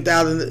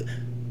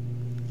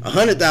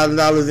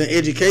 $100,000 in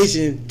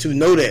education to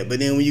know that. But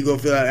then when you go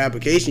fill out an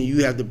application,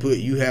 you have to put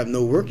you have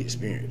no work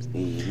experience.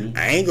 Mm-hmm.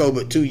 I ain't go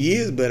but 2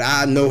 years, but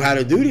I know how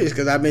to do this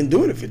because I've been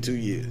doing it for 2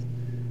 years.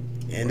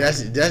 And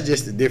that's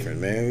just the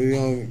difference, man. We're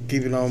gonna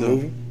keep it on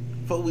moving.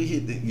 Before we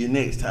hit your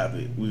next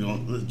topic,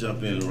 let's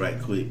jump in right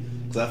quick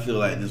because I feel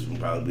like this will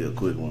probably be a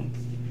quick one.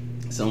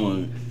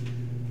 Someone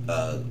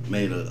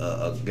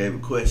gave a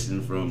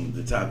question from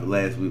the topic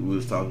last week. We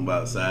was talking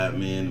about side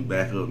men and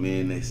backup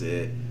men. They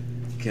said,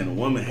 "Can a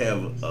woman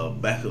have a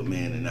backup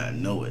man and not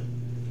know it?"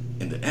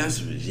 And the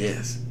answer is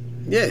yes.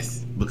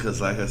 Yes.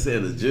 Because, like I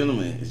said, a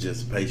gentleman is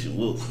just a patient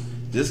wolf.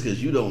 Just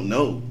because you don't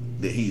know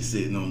that he's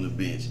sitting on the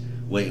bench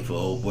waiting for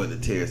old boy to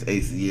tear his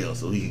ACL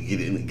so he can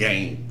get in the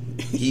game.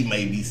 He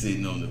may be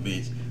sitting on the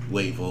bench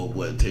waiting for old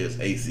boy to tear his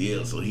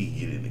ACL so he can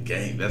get in the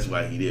game. That's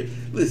why he there.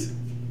 Listen,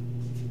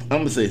 I'm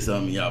gonna say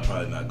something y'all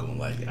probably not gonna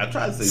like it. I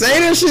try to say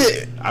that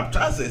shit. I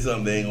try to say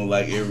something they ain't gonna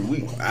like every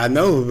week. I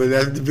know, but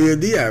that's the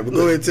BLDI. But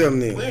go ahead and tell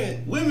me.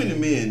 Women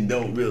and men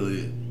don't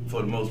really,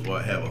 for the most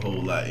part, have a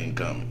whole lot in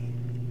common.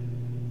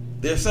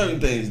 There are certain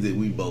things that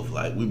we both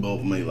like. We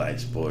both may like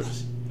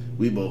sports.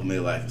 We both may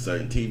like a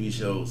certain TV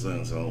show,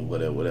 certain song,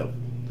 whatever.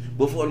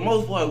 But for the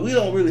most part, we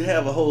don't really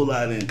have a whole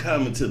lot in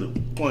common to the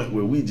point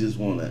where we just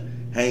want to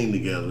hang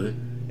together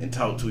and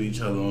talk to each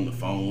other on the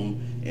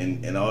phone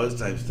and all this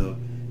type of stuff.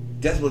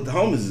 That's what the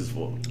homies is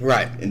for.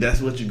 Right. And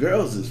that's what your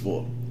girls is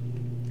for.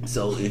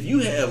 So if you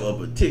have a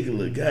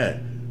particular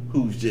guy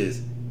who's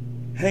just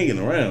hanging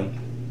around,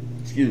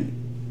 excuse me,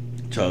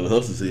 Charlie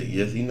Hustle said,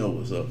 yes, he knows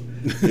what's up.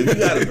 If you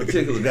got a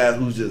particular guy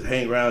who's just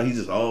hanging around, he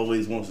just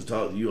always wants to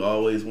talk to you,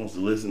 always wants to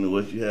listen to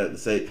what you have to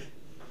say,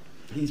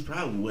 he's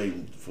probably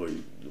waiting for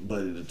your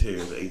buddy to tear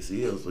his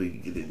ACL so he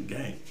can get in the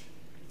game.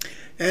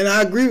 And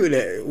I agree with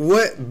that.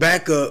 What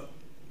backup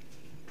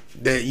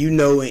that you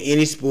know in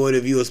any sport,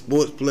 if you're a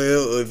sports player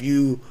or if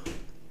you,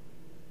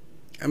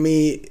 I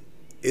mean,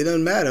 it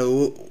doesn't matter.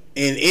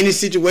 in any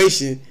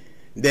situation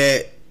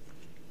that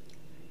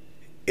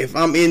if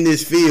I'm in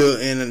this field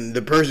and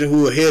the person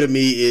who ahead of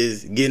me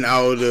is getting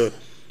all the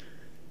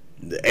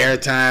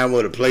airtime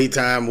or the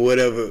playtime or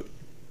whatever,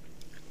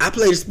 I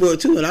play the sport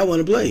too and I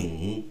want to play.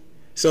 Mm-hmm.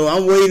 So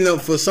I'm waiting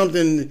up for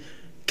something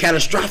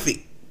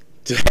catastrophic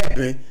to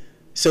happen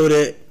so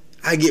that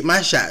I get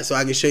my shot so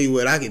I can show you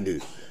what I can do.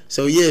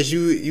 So yes,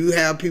 you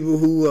have people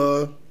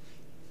who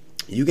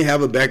you can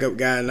have a backup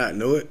guy and not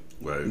know it.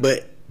 Right.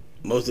 But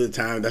most of the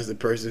time that's the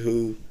person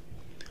who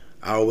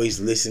always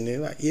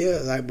listening like, yeah,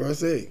 like bro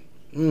said.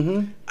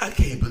 Mm-hmm. I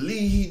can't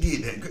believe he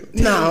did that.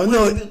 No,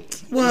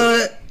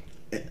 what?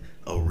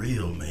 A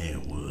real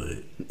man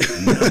would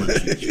never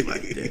treat you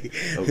like that.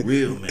 A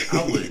real man.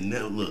 I would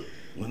never look.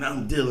 When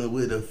I'm dealing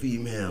with a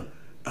female,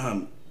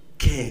 I'm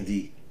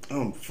candy,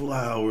 I'm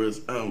flowers,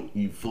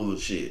 you full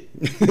of shit.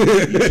 You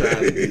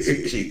trying to get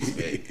some cheeks,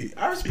 man.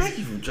 I respect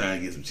you for trying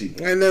to get some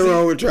cheeks. Ain't nothing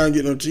wrong with trying to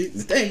get no cheeks.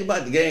 The thing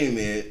about the game,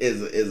 man,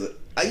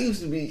 I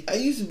used to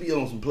be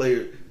on some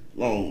player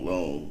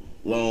long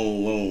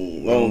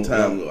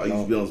time ago. I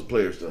used to be on some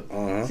player stuff.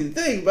 Uh-huh. See,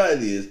 the thing about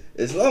it is,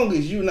 as long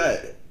as you're not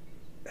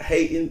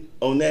hating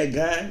on that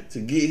guy to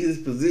get his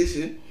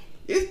position,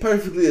 it's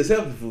perfectly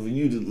acceptable for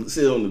you to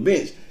sit on the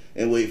bench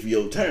and wait for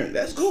your turn.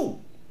 That's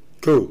cool.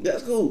 Cool.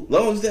 That's cool.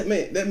 Long as that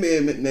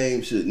man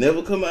name should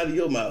never come out of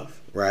your mouth.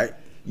 Right.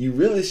 You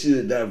really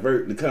should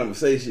divert the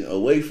conversation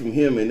away from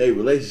him and their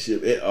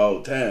relationship at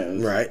all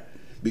times. Right.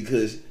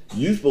 Because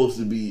you supposed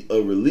to be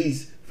a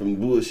release from the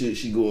bullshit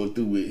she going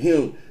through with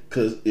him.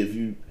 Because if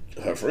you,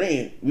 her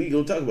friend, we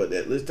gonna talk about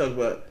that. Let's talk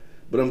about.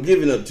 But I'm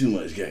giving up too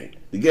much game.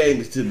 The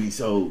game is to be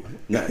sold,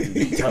 not to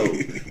be told.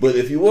 But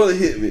if you want to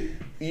hit me,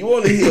 you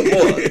want to hear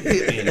more, hit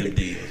me in the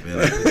DMs, man.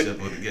 I'll put you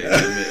up on the game,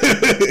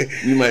 man.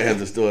 You might have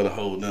to start a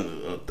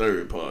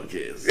third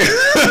podcast. You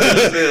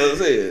know what I'm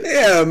saying?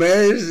 Yeah,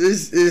 man.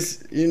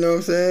 It's you know what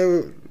I'm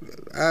saying?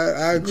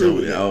 I agree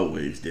with Jody that.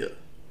 always there.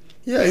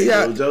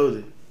 Yeah,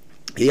 Jody.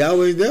 he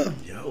always there.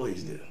 He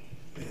always there.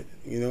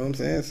 You know what I'm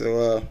saying?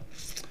 So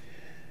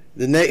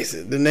the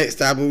next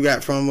topic we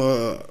got from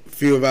a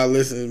few of our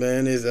listeners,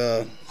 man, is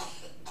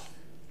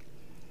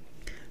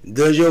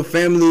does your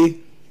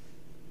family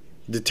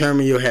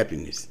determine your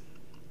happiness?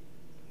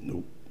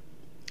 Nope.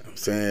 I'm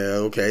saying,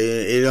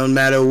 okay, it don't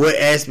matter what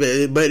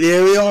aspect, but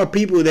there are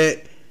people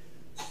that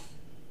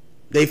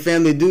they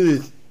family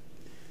do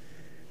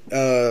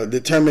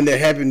determine their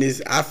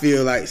happiness. I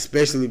feel like,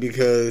 especially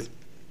because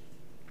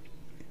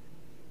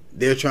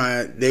they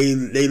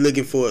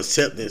looking for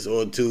acceptance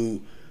or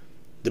to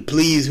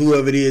please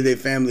whoever it is their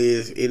family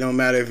is. It don't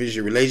matter if it's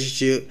your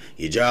relationship,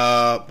 your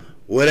job,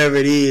 whatever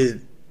it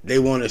is, they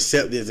want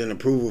acceptance and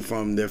approval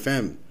from their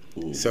family.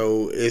 Ooh.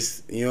 So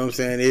it's, you know what I'm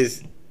saying,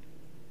 it's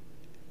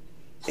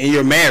in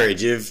your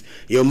marriage. If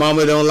your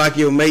mama don't like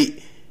your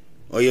mate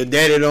or your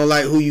daddy don't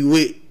like who you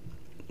with,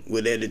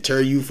 would that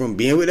deter you from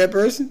being with that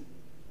person?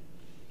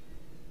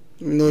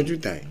 Let me know what you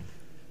think.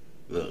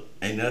 Look,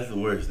 ain't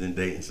nothing worse than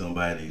dating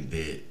somebody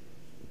that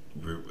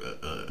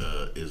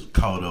is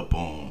caught up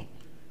on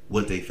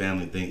what their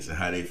family thinks and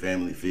how their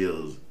family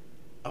feels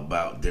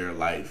about their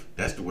life.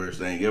 That's the worst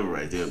thing ever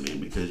right there, man,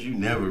 because you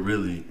never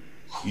really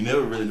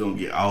gonna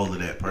get all of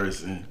that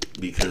person,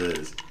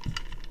 because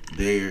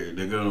they're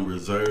gonna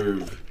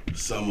reserve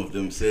some of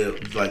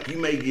themselves. Like, you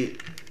may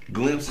get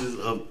glimpses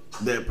of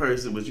that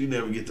person, but you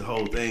never get the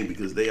whole thing,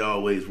 because they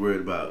always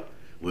worried about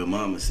what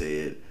mama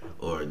said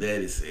or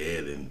daddy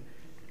said. And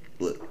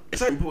look, at a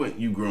certain point,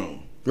 you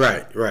grown.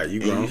 Right, you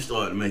And grown. you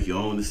start to make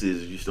your own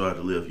decisions. You start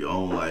to live your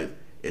own life.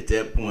 At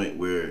that point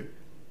where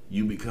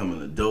you become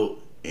an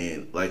adult,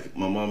 and like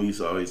my mama used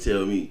to always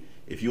tell me,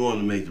 if you want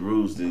to make the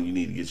rules, then you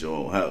need to get your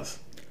own house.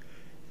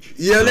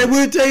 Yeah, they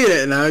will tell you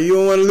that. Now, you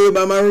don't want to live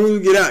by my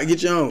rules, get out and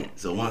get your own.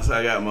 So once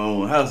I got my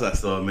own house, I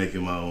started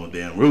making my own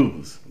damn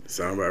rules.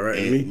 Sound about right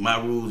to And me.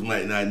 my rules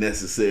might not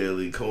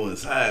necessarily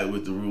coincide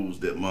with the rules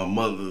that my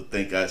mother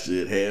think I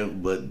should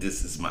have, but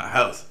this is my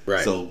house.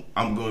 Right. So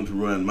I'm going to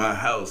run my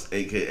house,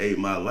 aka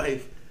my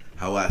life,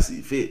 how I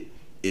see fit.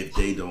 If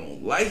they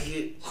don't like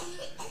it,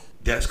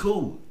 that's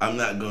cool. I'm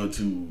not going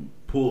to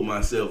pull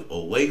myself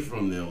away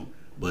from them,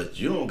 but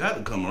you don't got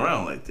to come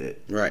around like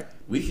that. Right.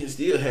 We can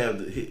still have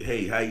the,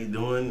 hey, how you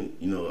doing?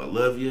 You know, I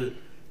love you.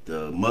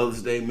 The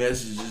Mother's Day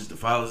messages, the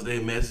Father's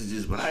Day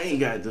messages, but I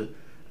ain't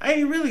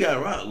really got to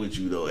rock with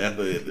you though.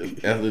 After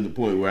the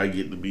point where I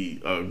get to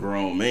be a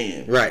grown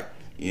man, Right.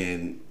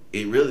 And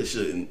it really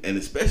shouldn't. And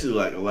especially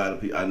like a lot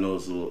of people I know,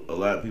 so a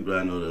lot of people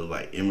I know that are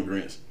like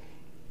immigrants,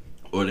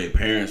 or their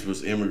parents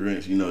was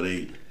immigrants. You know,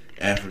 they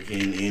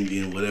African,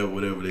 Indian,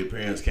 whatever. Their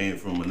parents came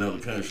from another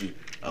country.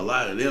 A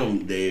lot of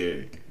them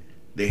their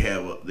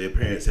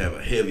parents have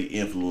a heavy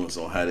influence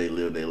on how they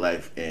live their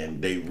life,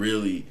 and they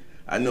really.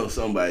 I know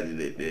somebody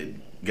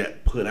that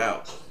got put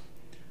out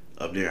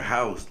of their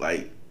house,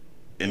 like,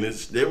 and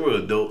they were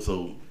adults,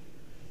 so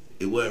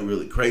it wasn't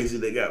really crazy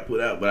they got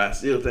put out, but I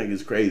still think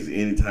it's crazy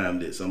anytime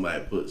that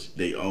somebody puts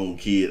their own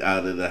kid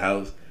out of the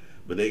house,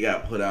 but they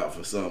got put out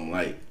for something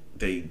like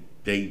they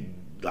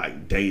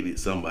like dated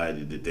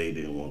somebody that they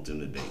didn't want them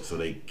to date, so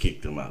they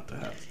kicked them out the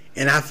house.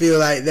 And I feel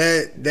like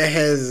that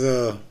has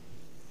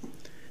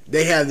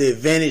they have the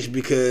advantage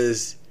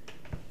because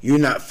you're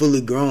not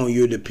fully grown.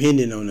 You're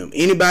dependent on them.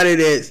 Anybody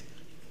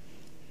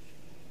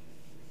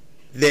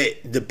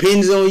that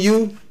depends on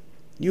you,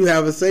 you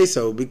have a say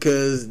so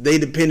because they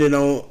depended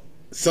on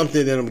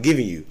something that I'm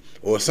giving you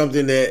or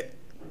something that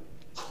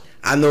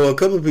I know a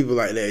couple of people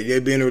like that. They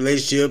be in a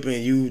relationship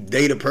and you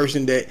date a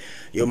person that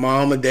your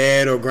mom or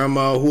dad or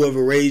grandma or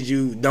whoever raised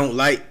you don't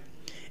like,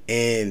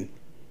 and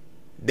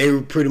they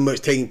were pretty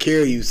much taking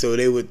care of you, so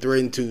they would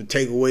threaten to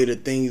take away the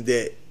things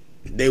that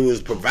they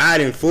was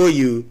providing for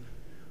you.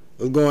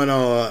 What's going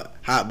on,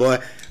 hot boy?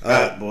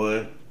 Hot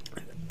boy.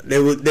 They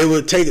would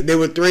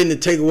threaten to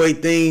take away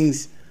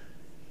things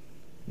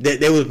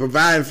that they was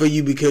providing for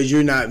you because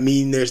you're not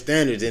meeting their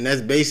standards, and that's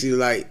basically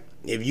like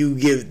if you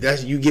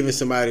giving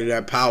somebody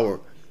that power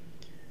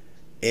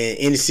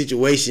in a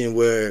situation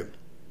where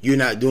you're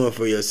not doing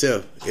for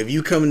yourself. If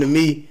you coming to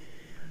me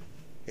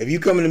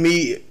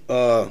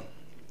to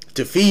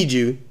feed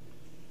you,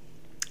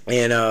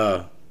 and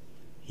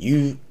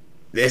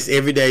that's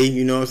every day,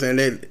 you know what I'm saying?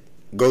 That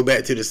go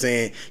back to the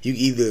saying, you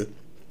either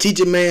teach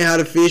a man how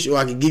to fish or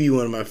I can give you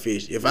one of my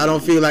fish. If I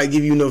don't feel like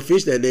giving you no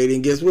fish that day,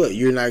 then guess what?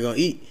 You're not gonna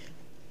eat.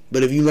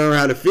 But if you learn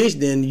how to fish,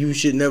 then you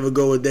should never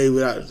go a day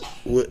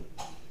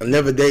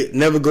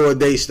never go a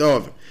day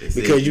starving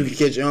because you can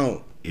catch your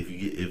own. If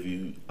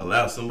you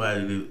allow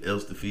somebody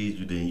else to feed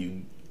you,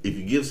 then if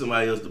you give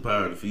somebody else the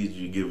power to feed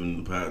you, you give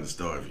them the power to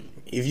starve you.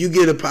 If you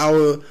get the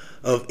power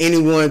of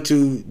anyone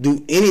to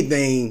do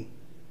anything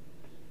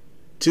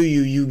to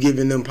you, you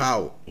giving them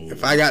power. Mm-hmm.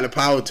 If I got the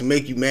power to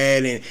make you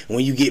mad, and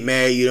when you get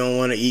mad, you don't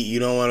want to eat, you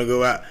don't want to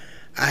go out,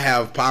 I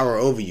have power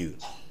over you.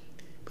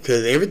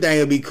 Because everything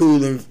will be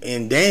cool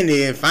and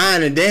dandy and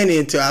fine and dandy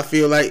until I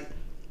feel like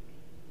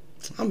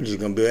I'm just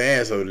going to be an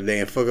asshole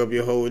today and fuck up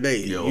your whole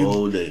day.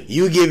 Whole day.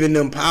 You giving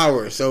them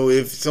power. So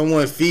if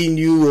someone's feeding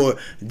you or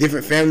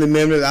different family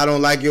members, I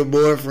don't like your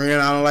boyfriend,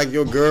 I don't like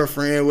your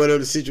girlfriend, whatever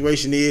the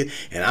situation is,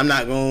 and I'm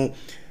not going to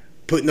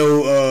put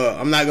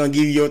I'm not going to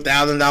give you your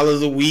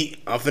 $1,000 a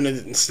week. I'm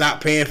finna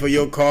stop paying for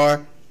your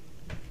car.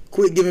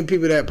 Quit giving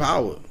people that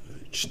power.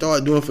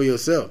 Start doing for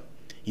yourself.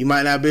 You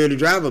might not be able to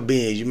drive a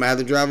Benz. You might have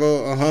to drive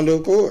a Honda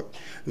Accord.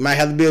 You might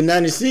have to be a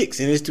 96,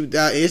 and it's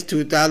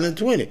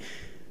 2020.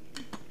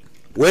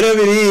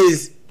 Whatever it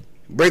is,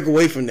 break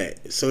away from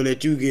that so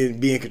that you can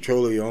be in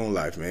control of your own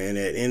life, man.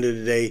 At the end of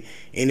the day,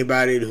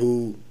 anybody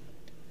who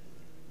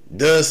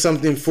does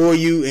something for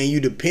you and you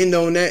depend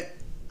on that,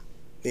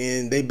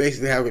 then they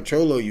basically have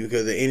control of you,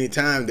 because at any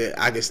time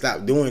that I can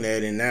stop doing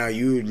that and now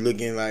you're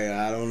looking like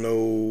I don't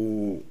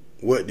know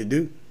what to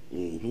do.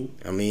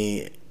 Mm-hmm. I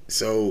mean,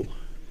 so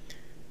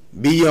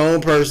be your own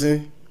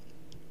person.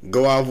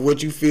 Go off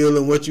what you feel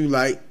and what you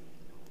like.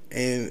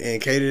 And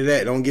cater to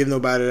that. Don't give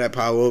nobody that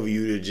power over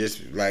you to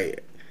just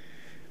like,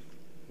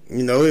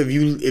 you know, if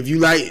you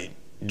like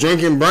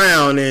drinking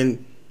brown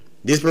and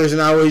this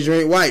person always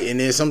drink white, and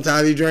then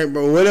sometimes he drink,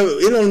 but whatever,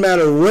 it don't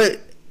matter what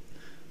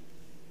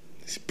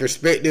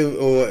perspective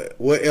or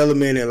what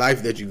element in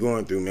life that you're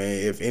going through, man.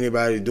 If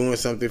anybody's doing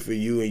something for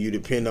you and you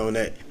depend on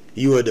that,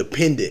 you are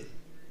dependent.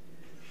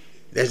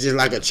 That's just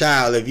like a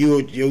child. If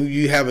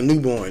you have a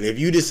newborn, if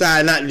you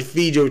decide not to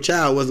feed your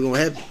child, what's gonna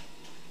happen?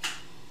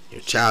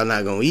 Your child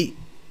not gonna eat.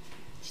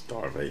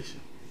 Starvation.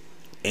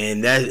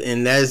 And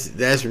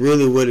that's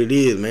really what it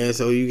is, man.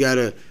 So you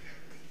gotta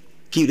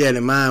keep that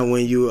in mind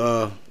when you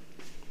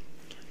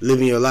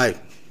living your life.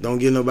 Don't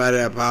give nobody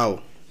that power.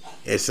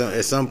 At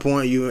some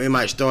point, it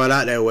might start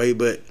out that way,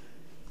 but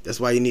that's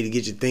why you need to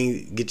get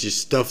your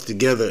stuff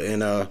together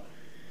and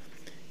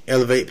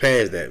elevate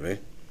past that, man.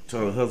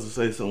 Charlie Hustle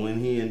say so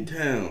when he in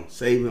town,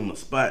 save him a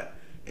spot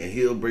and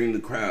he'll bring the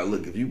crowd.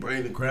 Look, if you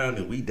bring the crowd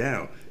and we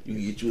down, you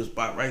can get you a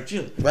spot right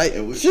here. Right,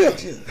 and chill.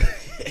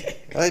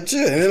 Right,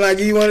 chill. And then I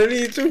give you one of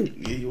these too.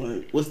 Yeah, you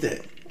want what's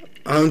that?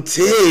 I'm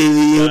telling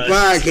you, your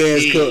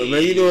podcast cook,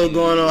 man. You know what's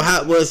going on.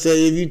 Hot Boy said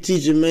if you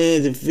teach a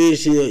man to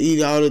fish, he'll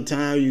eat all the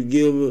time. You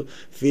give him a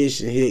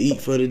fish and he'll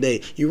eat for the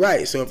day. You're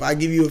right. So if I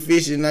give you a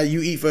fish and now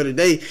you eat for the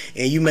day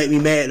and you make me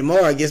mad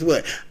tomorrow, guess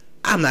what?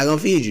 I'm not gonna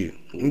feed you.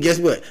 And guess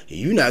what?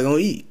 You're not gonna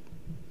eat.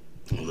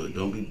 Look,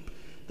 don't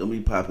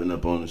be popping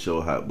up on the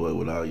show, Hot Boy,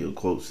 with all your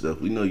quote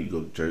stuff. We know you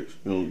go to church.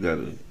 You don't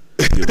gotta give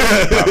but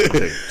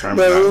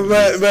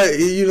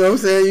you know what I'm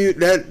saying?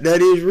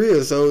 That is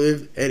real. So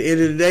if at the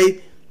end of the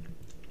day,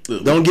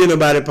 don't give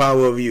nobody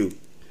power over you.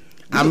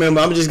 I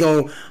remember I'm just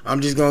gonna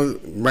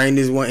bring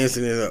this one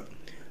incident up.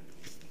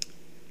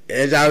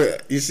 As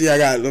you see, I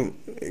got them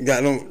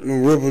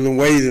ripples and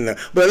waves in there.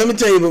 But let me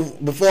tell you,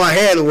 before I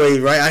had the waves,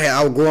 right?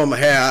 I was growing my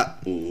hair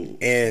out,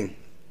 and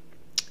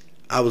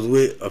I was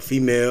with a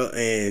female,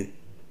 and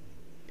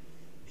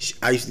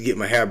I used to get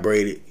my hair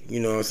braided. You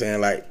know what I'm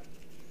saying, like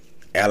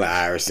Allen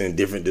Iverson,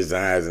 different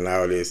designs and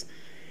all this.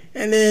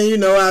 And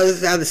then I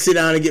just have to sit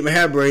down and get my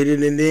hair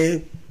braided, and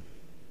then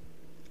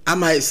I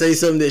might say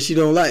something that she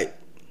don't like.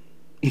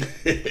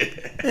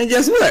 And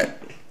guess what?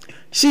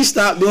 She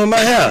stopped doing my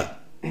hair.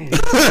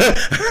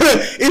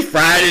 It's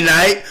Friday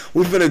night.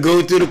 We finna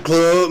go to the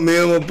club, me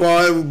and my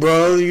boy,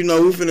 bro. You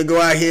know, we finna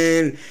go out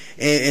here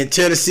and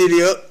tear the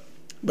city up.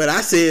 But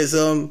I said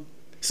something,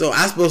 so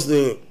I supposed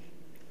to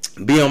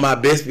be on my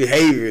best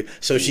behavior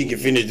so she can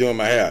finish doing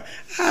my hair.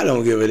 I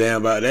don't give a damn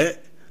about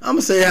that. I'm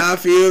gonna say how I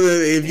feel.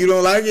 If you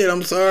don't like it,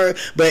 I'm sorry.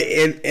 But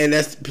in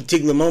that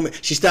particular moment,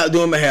 she stopped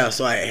doing my hair,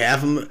 so I had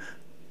half of my,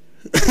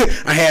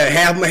 I had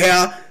half my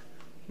hair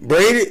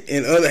braided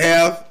and the other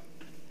half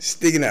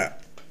sticking out.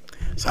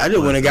 So I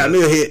just went and got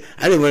me a head.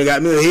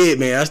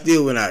 Man. I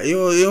still went out. You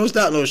don't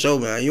stop no show,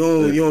 man.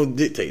 You don't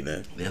dictate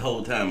that. The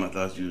whole time I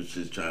thought you was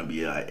just trying to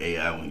be like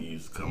AI when you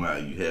used to come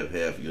out. You have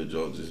half of your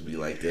jaw just be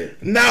like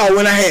that. No,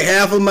 when I had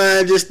half of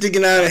mine just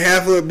sticking out and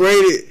half of it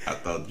braided. I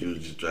thought you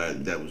was just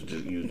trying. That was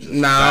just you. Just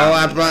no,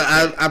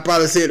 I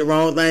probably said the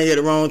wrong thing at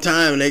the wrong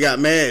time, and they got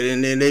mad,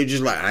 and then they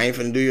just like, I ain't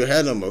finna do your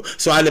hair no more.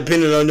 So I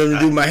depended on them to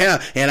do my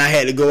hair, and I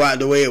had to go out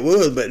the way it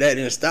was, but that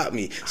didn't stop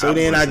me. So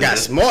then I got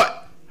smart.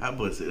 Hot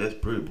boy said that's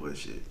pretty boy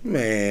shit.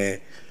 Man.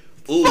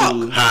 Ooh.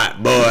 Fuck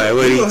hot boy.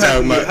 What are you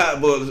talking about?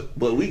 Hot boys,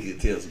 but we could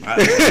tell some hot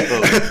boy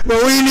stories.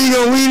 But we ain't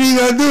even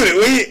gonna do that.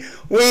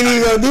 We ain't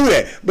even gonna do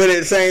that. But at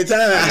the same time,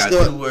 I got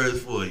 2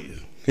 words for you.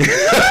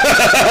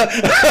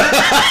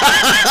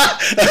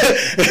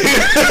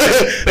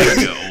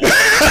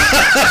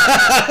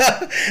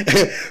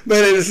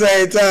 But at the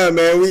same time,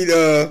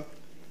 man,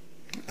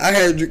 I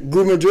had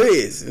grew my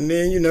dreads, and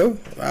then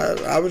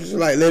I was just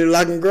like let it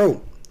lock and grow.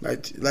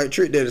 Like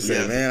Trick Daddy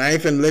said, man, I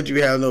ain't finna let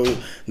you have no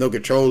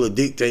control or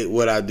dictate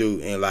what I do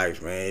in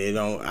life, man.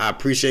 I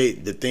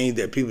appreciate the things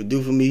that people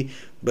do for me,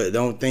 but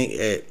don't think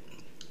at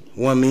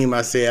one meme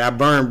I said I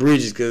burn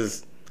bridges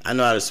because I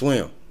know how to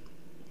swim.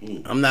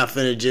 I'm not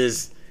finna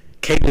just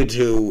cater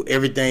to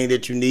everything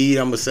that you need.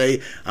 I'm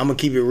gonna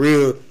keep it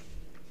real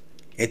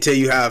and tell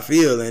you how I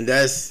feel, and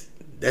that's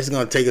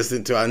gonna take us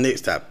into our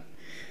next topic.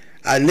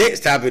 Our next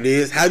topic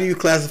is, how do you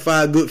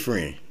classify a good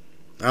friend?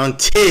 I'm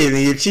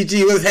telling you,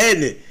 Chi-Chi, what's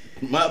happening?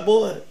 My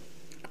boy.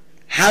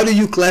 How do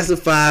you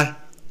classify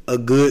a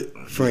good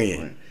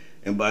friend?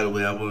 And by the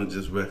way, I want to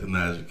just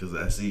recognize you because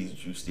I see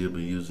that you still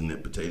been using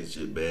that potato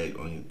chip bag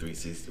on your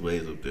 360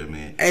 ways up there,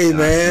 man. Hey, and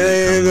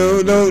man,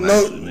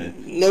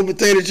 no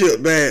potato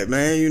chip bag,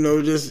 man.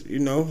 Just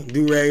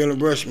do rag on the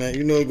brush, man.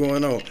 You know what's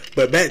going on.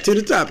 But back to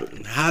the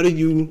topic. How do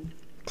you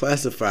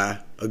classify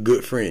a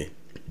good friend?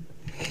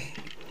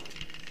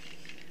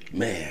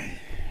 Man,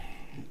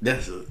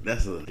 that's a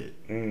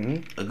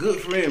a good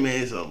friend,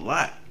 man. It's a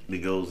lot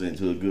that goes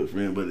into a good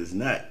friend, but it's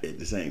not at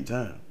the same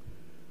time.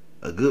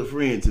 A good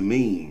friend to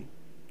me,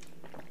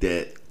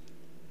 that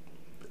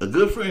a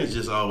good friend is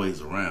just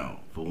always around,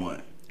 for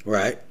one.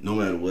 Right. No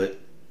matter what,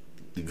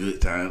 the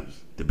good times,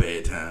 the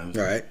bad times,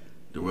 right,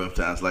 the rough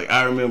times. Like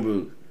I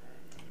remember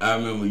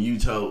you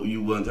told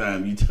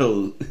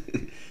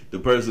the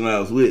person I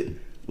was with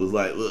was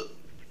like, look,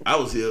 I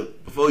was here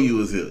before you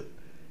was here.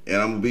 And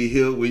I'm gonna be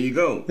here when you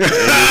go. And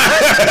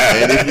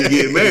if you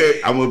get married,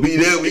 I'm gonna be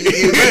there when you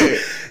get married.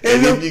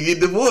 And if you get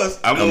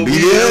divorced, I'm gonna be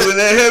there when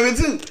that happens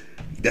too.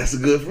 That's a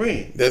good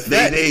friend.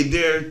 They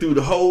there through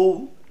the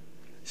whole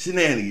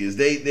shenanigans.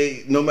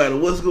 They no matter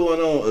what's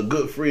going on, a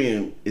good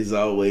friend is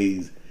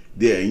always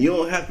there. And you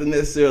don't have to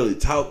necessarily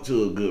talk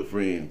to a good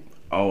friend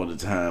all the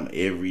time,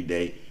 every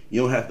day.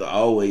 You don't have to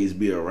always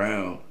be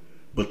around,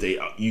 but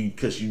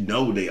because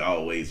they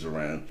always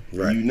around.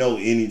 Right.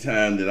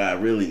 Anytime that I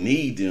really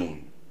need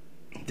them,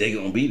 they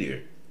gonna be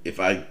there. If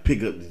I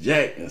pick up the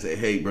jack and say,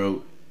 hey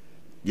bro,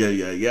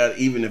 yeah,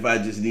 even if I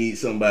just need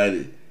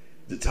somebody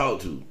to talk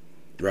to.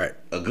 Right.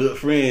 A good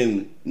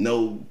friend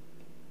know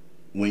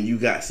when you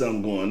got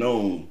something going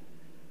on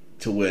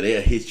to where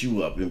they'll hit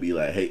you up and be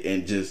like, hey,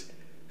 and just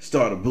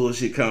start a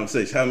bullshit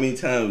conversation. How many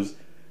times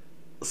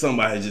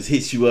somebody just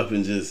hits you up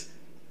and just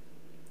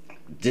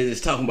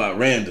talking about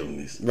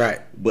randomness.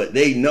 Right. But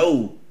they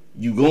know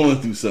you going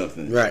through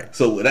something. Right.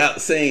 So without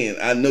saying,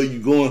 I know you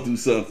going through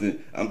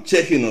something, I'm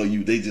checking on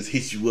you, they just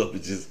hit you up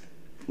and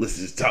let's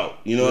just talk.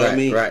 You know what I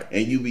mean? Right.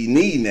 And you be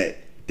needing that.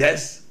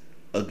 That's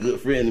a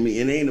good friend to me.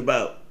 It ain't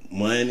about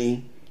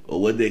money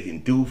or what they can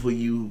do for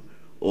you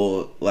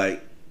or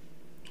like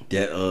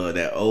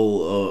that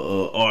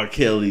old R.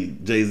 Kelly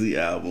Jay-Z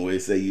album where they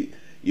say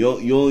you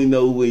only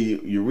know when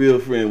your real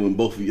friend when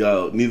both of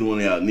y'all, neither one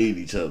of y'all need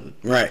each other.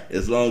 Right.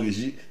 As long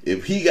as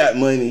if he got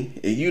money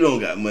and you don't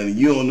got money,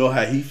 you don't know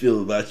how he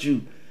feels about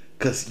you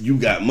because you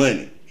got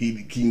money.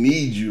 He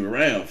needs you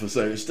around for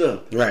certain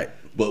stuff. Right.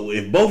 But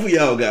if both of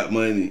y'all got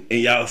money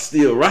and y'all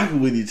still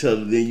rocking with each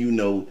other,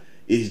 then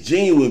it's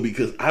genuine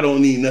because I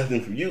don't need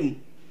nothing from you.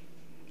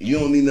 You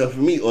don't need nothing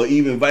from me, or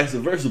even vice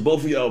versa.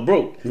 Both of y'all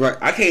broke. Right.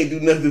 I can't do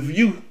nothing for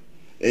you,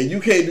 and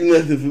you can't do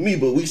nothing for me,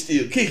 but we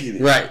still kicking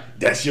it. Right.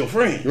 That's your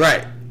friend.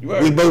 Right.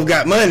 We both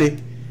got money.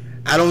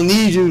 I don't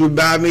need you to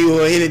buy me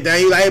or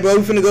anything. You like, hey, bro,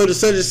 we finna go to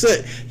such and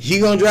such.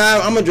 You gonna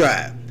drive? I'm gonna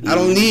drive. I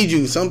don't need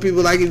you. Some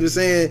people, like he was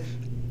saying,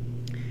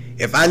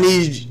 if I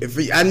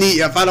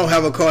don't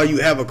have a car, you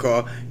have a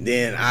car,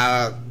 then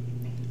I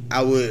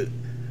would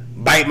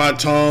bite my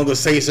tongue or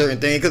say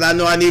certain things because I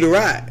know I need a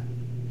ride.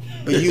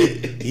 but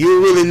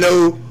you really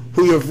know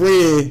who your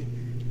friend.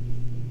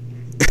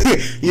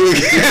 you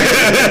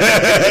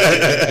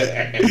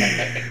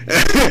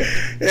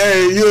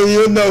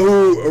know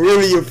who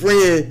really your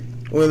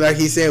friend. Well, like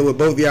he said, with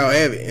both of y'all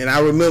have it. And I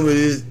remember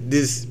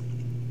this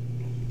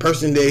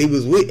person that he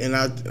was with, and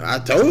I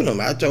told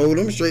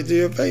him straight to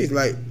your face,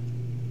 like,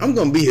 I'm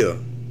gonna be here.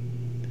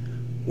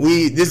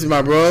 This is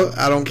my bro.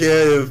 I don't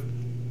care if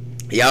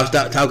y'all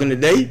stop talking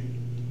today.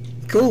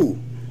 Cool.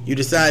 You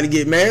decide to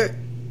get married,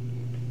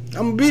 I'm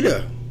gonna be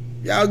there.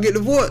 Y'all get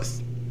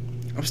divorced,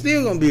 I'm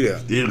still gonna be there.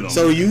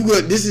 So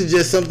this is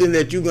just something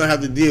that you're gonna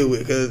have to deal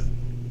with, because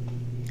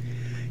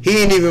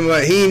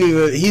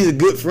he's a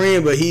good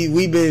friend, but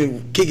we've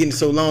been kicking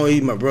so long.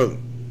 He's my brother.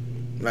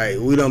 Like,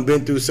 we done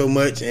been through so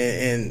much,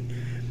 and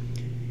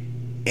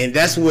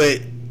that's what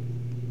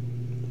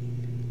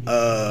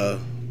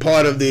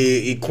part of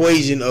the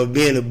equation of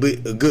being a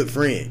good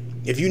friend.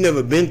 If you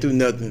never been through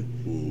nothing,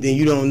 then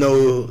you don't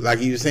know,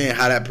 like you were saying,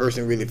 how that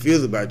person really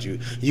feels about you.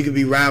 You could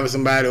be riding with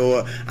somebody,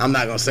 or I'm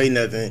not gonna say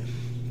nothing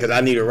because I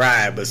need a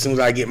ride, but as soon as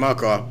I get my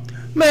car,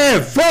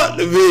 man, fuck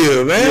the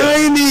bill, man.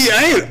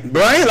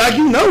 Yeah. I ain't like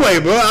you no way,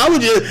 bro.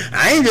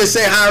 I ain't just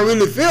say how I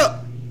really felt,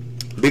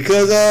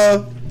 because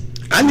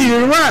I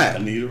needed a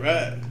ride.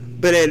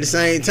 But at the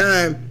same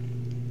time,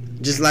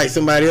 just like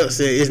somebody else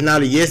said, it's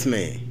not a yes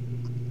man.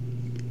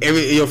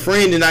 Your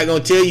friend is not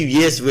gonna tell you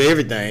yes for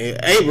everything.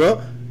 Hey,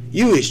 bro,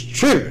 you is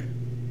tripping.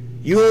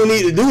 You don't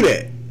need to do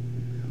that,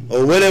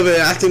 or whatever.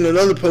 I seen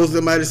another post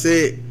that might have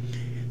said,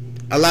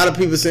 a lot of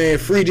people saying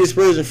free this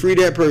person, free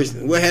that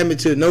person. What happened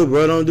to no,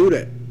 bro? Don't do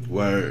that.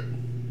 Word.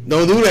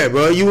 Don't do that,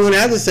 bro. You wouldn't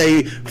have to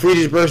say free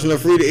this person or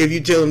free if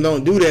you tell them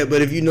don't do that.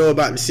 But if you know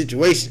about the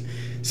situation,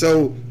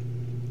 so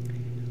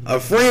a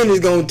friend is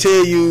gonna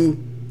tell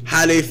you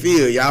how they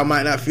feel. Y'all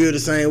might not feel the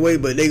same way,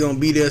 but they gonna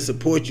be there to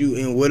support you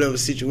in whatever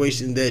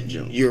situation that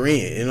you're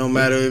in. It don't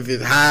matter if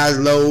it's highs,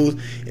 lows.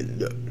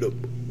 The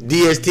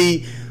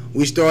DST,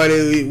 we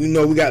started.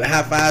 We got the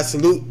high five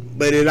salute,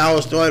 but it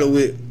all started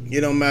with, it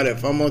don't matter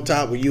if I'm on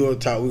top or you on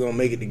top, we're gonna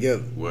make it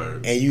together.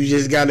 Word. And you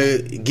just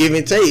gotta give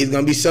and take. It's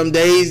gonna be some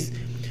days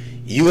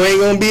you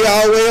ain't gonna be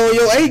all the way on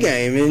your A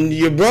game, and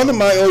your brother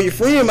might or your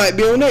friend might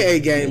be on their A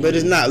game, but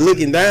it's not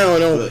looking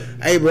down on,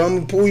 hey bro, I'm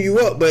gonna pull you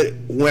up. But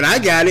when I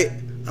got it,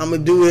 I'm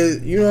gonna do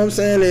it. You know what I'm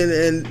saying?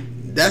 And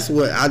that's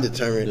what I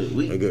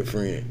determine a good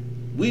friend.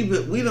 We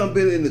done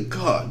been in the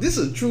car. This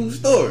is a true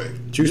story.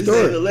 True this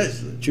story. Ain't a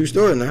lesson. True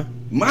story now.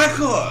 My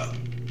car.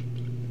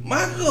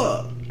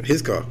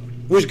 His car.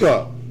 Which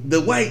car?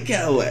 The white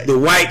Cadillac. The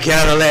white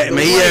Cadillac,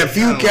 man. He had a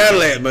few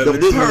Cadillacs, but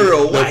the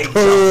pearl white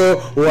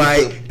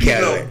Cadillac.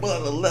 Peanut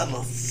butter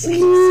leather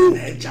seats in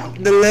that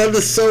joint. The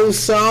leather so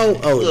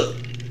soft. Oh, look,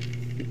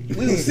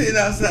 we was sitting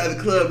outside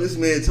the club. This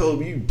man told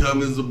me, "You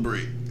dumb as a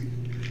brick."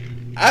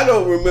 I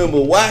don't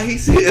remember why he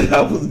said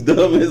I was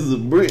dumb as a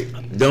brick.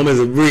 Dumb as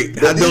a brick.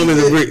 How dumb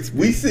as a brick?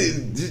 We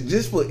sitting,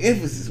 just for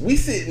emphasis, we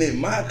sitting in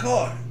my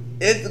car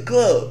at the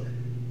club.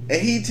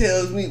 And he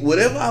tells me,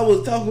 whatever I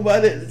was talking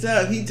about at the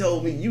time, he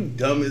told me, you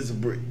dumb as a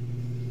brick.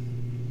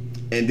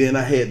 And then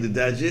I had to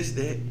digest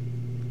that.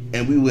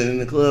 And we went in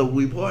the club,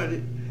 we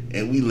partied.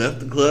 And we left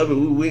the club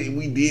and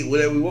we did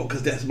whatever we want,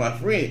 because that's my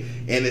friend.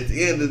 And at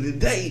the end of the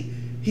day,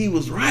 he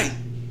was right.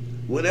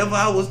 Whatever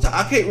I was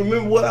I can't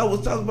remember what I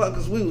was talking about,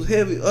 because we was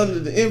heavy under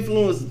the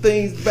influence of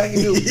things back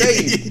in those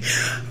days.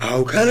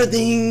 All kind of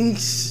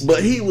things.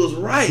 But he was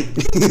right.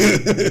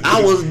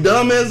 I was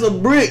dumb as a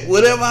brick,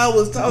 whatever I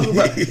was talking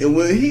about. And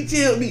when he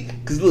tell me,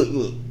 because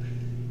look,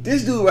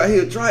 this dude right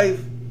here,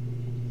 Trife,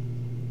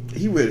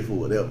 he ready for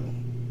whatever.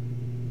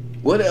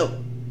 Whatever.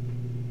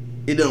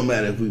 It don't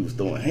matter if we was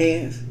throwing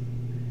hands.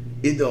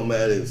 It don't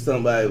matter if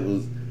somebody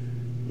was,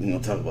 we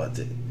gonna talk about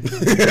that.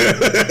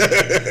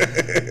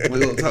 We're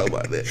gonna talk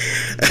about that.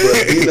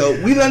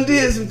 But we done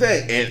did some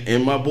things.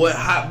 And my boy,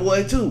 Hot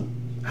Boy too.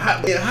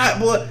 Hot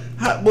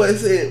Boy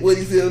said, what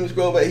he said, let me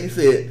scroll back, he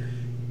said,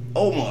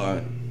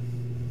 Omar,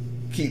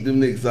 keep them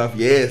niggas off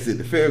your ass at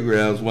the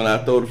fairgrounds when I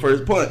throw the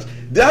first punch.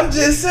 I'm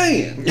just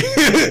saying.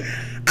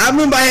 I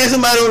remember I had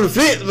somebody on the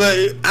fence,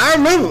 but I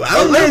remember.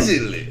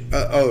 Allegedly.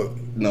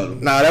 No,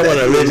 that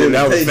wasn't allegedly,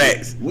 that was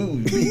facts.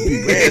 We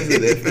passed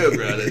at that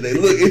fairground that day.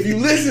 Look, if you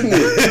listen to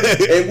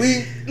it, and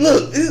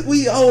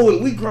we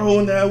old, we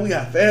grown now, we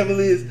got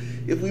families.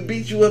 If we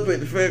beat you up at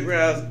the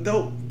fairgrounds,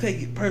 don't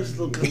take it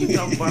personal, because we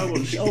talking about it on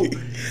the show.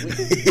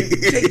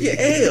 Take your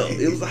L.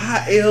 It was a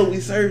hot L, we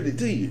served it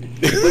to you.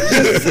 But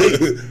just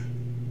say,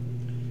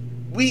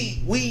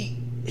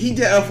 he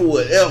down for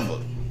whatever.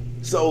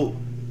 So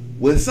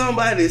when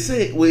somebody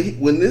say,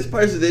 when this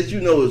person that you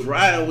know is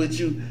riding with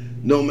you,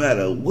 no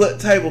matter what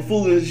type of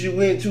foolishness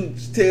you into,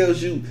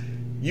 tells you,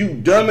 you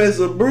dumb as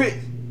a brick,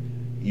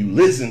 you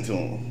listen to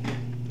him.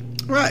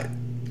 Right.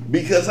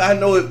 Because I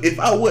know if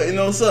I wasn't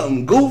on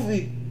something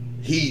goofy,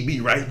 he'd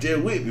be right there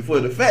with me. For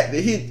the fact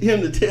that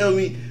him to tell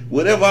me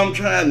whatever I'm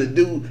trying to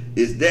do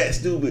is that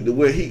stupid to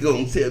where he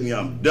gonna tell me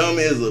I'm dumb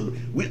as a...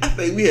 I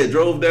think we had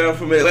drove down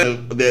from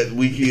Atlanta that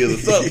weekend or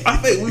something. I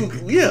think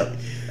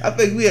I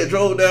think we had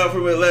drove down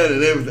from Atlanta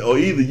and everything, or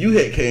either you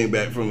had came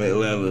back from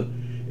Atlanta,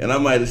 and I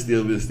might have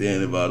still been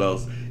staying in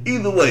Valdosta.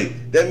 Either way,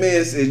 that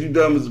man says you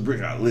dumb as a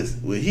brick. I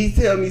listen. When he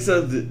tell me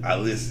something, I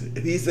listen.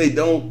 If he say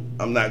don't,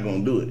 I'm not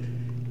gonna do it.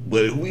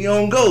 But if we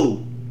on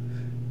go,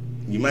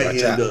 you might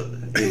end up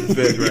in the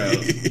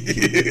fairgrounds.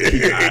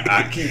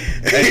 I keep.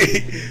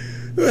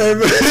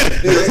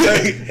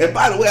 And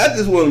by the way, I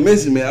just want to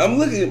mention, man, I'm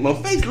looking at my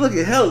face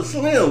looking hella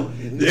slim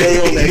today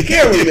on that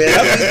camera,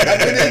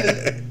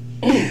 man.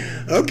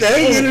 I've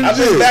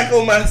been back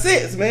on my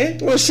sets, man.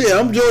 Well, shit,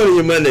 I'm joining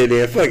you Monday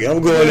then. Fuck it,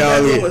 I'm going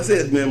out here. On my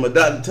sets, man. My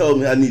doctor told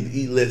me I need to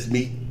eat less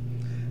meat.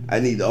 I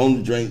need to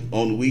only drink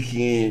on the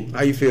weekend.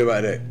 How you feel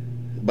about that?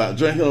 About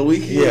drinking on the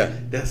weekend? Yeah.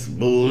 That's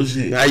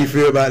bullshit. How you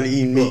feel about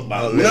eating meat?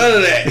 About none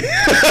of that.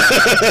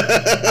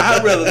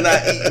 I'd rather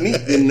not eat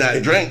meat than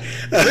not drink.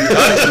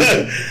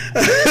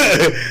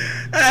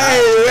 Hey,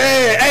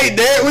 man. Hey,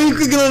 Dad, when you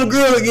cooking on the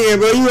grill again,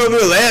 bro? You over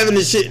here laughing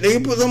and shit.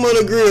 Nigga, put some on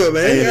the grill,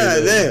 man.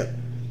 God damn.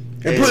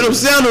 And put them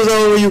sandals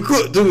on when you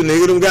cook, too,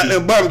 nigga. Them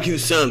goddamn barbecue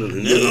sandals,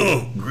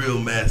 nigga. Grill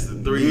Master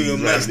 3.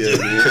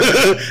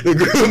 The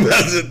Grill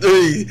Master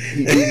 3.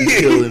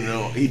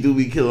 He do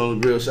be killing on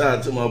the grill. Shout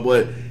out to my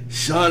boy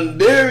Sean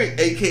Derrick,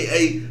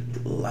 a.k.a.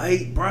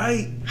 Light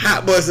Bright.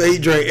 Hot boy say he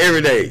drink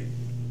every day.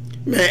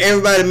 Man,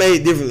 everybody made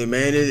it differently,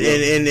 man.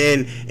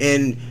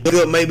 And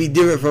makeup may be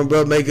different from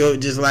bro makeup,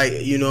 just like,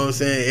 you know what I'm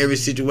saying, every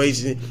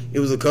situation. It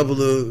was a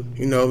couple of,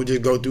 you know, we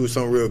just go through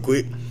something real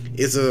quick.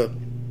 It's a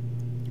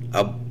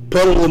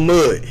puddle of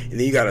mud, and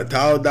then you got a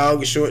tall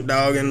dog, a short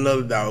dog, and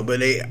another dog. But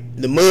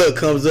the mud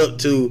comes up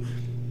to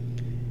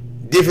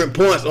different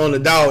points on the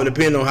dog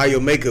depending on how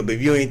your makeup.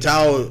 If you ain't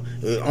tall,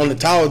 on the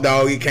tall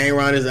dog, it came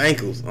around his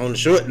ankles. On the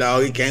short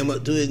dog, it came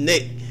up to his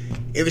neck.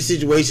 Every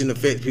situation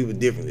affects people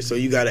differently, so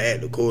you got to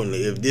act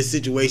accordingly. If this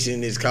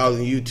situation is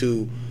causing you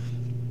to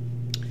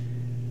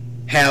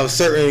have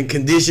certain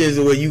conditions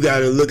where you got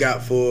to look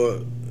out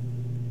for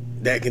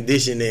that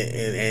condition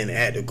and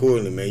act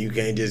accordingly, man. You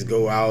can't just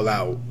go all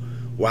out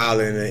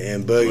wilding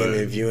and bugging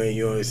if you ain't,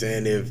 you know what I'm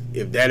saying?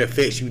 If that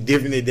affects you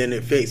differently than it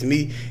affects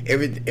me,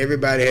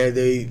 everybody has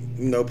their, you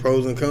know,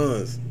 pros and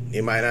cons.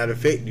 It might not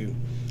affect you.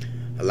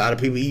 A lot of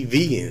people eat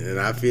vegan, and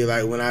I feel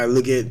like when I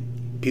look at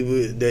people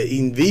that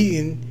eating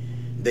vegan,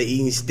 they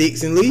eating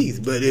sticks and leaves.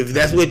 But if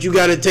that's what you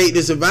got to take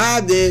to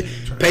survive, then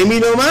pay me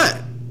no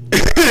mind.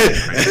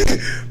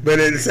 But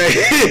at the same,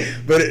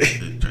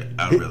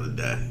 I'd rather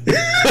die.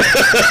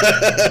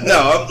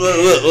 No,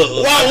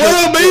 look.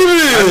 What,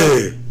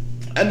 baby?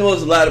 I know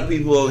there's a lot of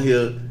people on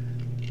here,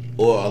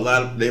 or a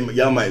lot of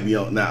y'all might be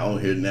not on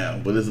here now,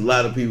 but there's a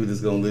lot of people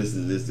that's gonna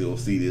listen to this, that's gonna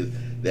see this,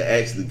 that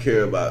actually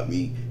care about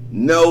me.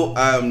 No,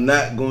 I'm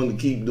not going to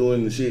keep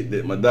doing the shit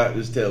that my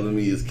doctor's telling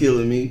me is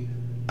killing me.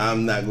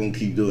 I'm not gonna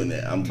keep doing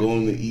that. I'm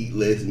going to eat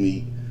less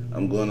meat.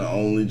 I'm going to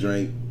only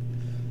drink.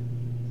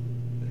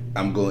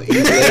 I'm going to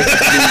eat less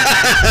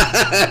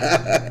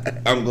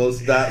meat. I'm going to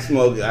stop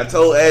smoking. I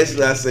told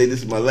Ashley, I say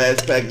this is my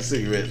last pack of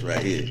cigarettes right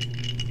here.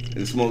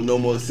 And smoke no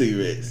more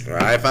cigarettes. All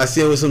right, if I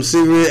see him with some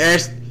cigarette,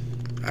 Ashley,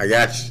 I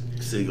got you.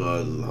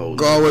 Cigars is a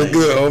whole always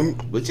good,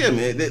 homie. But yeah,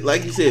 man,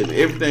 like you said, man,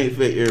 everything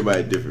affect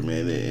everybody different,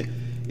 man. And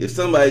if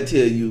somebody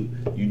tell you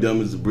dumb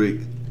as a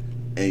brick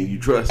and you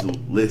trust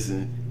them,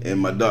 listen. And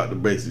my doctor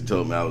basically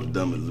told me I was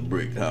dumb as a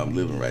brick, how I'm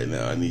living right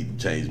now. I need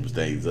to change some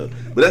things up.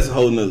 But that's a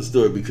whole nother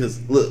story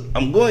because, look,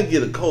 I'm going to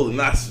get a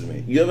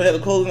colonoscopy. You ever had a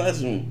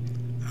colonoscopy?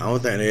 I don't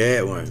think they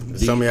had one.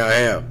 Some of y'all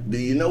have. Do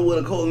you know what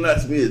a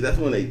colonoscopy is? That's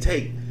when they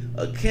take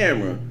a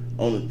camera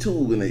on a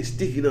tube and they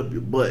stick it up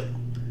your butt.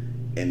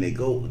 And they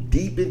go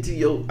deep into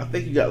your, I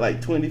think you got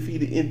like 20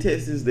 feet of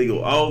intestines. They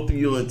go all through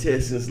your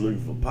intestines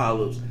looking for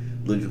polyps,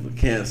 looking for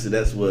cancer.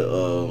 That's what,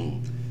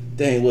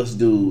 what's the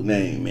dude's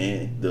name,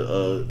 man?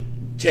 The,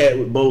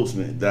 Chadwick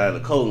Boseman died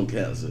of colon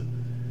cancer.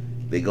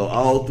 They go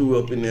all through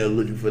up in there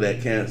looking for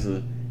that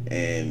cancer,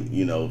 and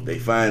you know if they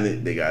find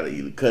it, they gotta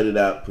either cut it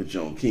out, put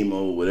you on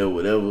chemo,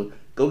 whatever.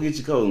 Go get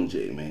your colon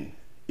checked, man.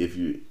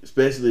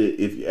 Especially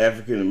if you're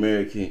African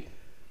American,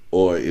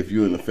 or if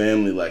you're in a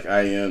family like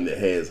I am that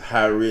has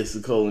high risk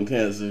of colon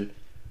cancer,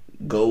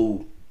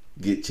 go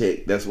get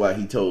checked. That's why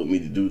he told me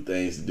to do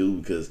things to do,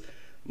 because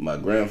my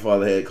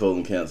grandfather had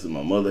colon cancer,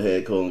 my mother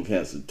had colon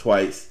cancer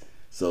twice.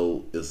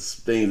 So it's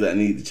things I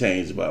need to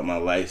change about my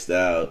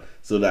lifestyle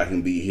so that I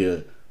can be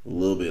here a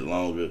little bit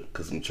longer,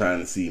 because I'm trying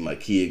to see my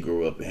kid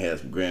grow up and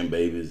have some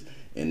grandbabies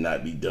and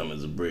not be dumb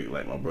as a brick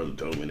like my brother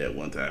told me that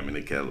one time in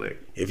the Cadillac.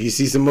 If you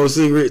see some more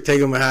cigarettes,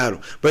 take them and hide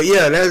them. But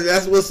yeah,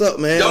 that's what's up,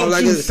 man. Don't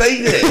you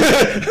say that.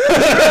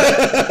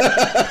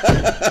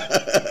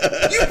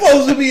 You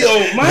supposed to be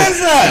on my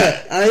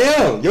side. I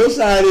am. Your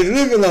side is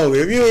living longer.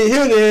 If you ain't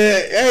here,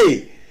 then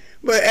hey.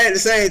 But at the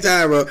same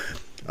time, bro,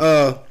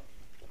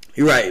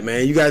 you're right,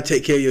 man. You gotta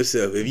take care of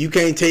yourself. If you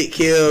can't take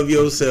care of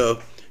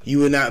yourself, you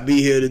will not be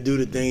here to do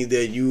the things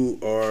that you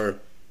are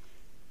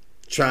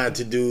trying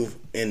to do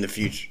in the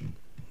future.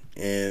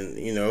 And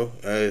you know,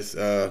 it's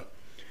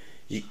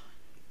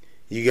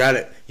you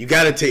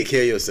gotta take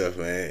care of yourself,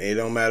 man. It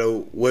don't matter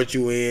what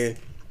you in,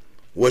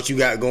 what you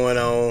got going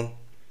on.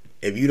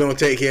 if you don't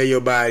take care of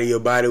your body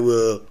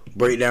will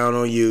break down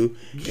on you,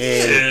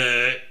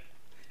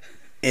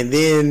 and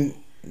then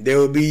there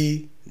will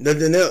be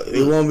nothing else.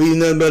 It won't be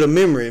nothing but a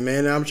memory,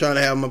 man. I'm trying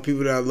to have my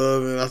people that I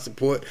love and I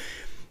support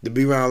to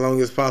be around as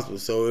long as possible.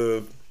 So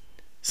if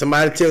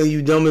somebody telling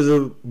you dumb as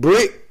a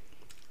brick,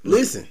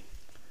 listen.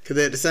 Because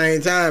at the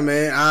same time,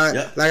 man,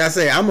 like I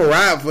say, I'm a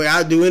ride for it.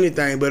 I'll do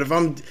anything. But if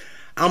I'm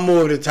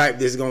more of the type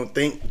that's going to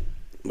think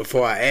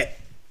before I act.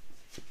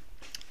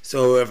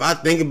 So if I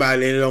think about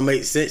it and it don't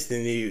make sense,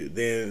 then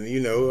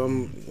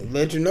I'm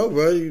let you know,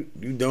 bro,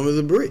 you dumb as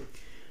a brick.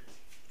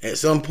 At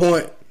some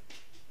point,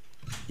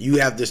 you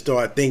have to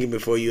start thinking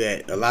before you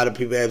act. A lot of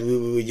people, as we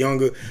were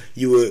younger,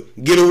 you would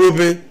get a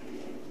whooping,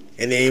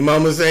 and then your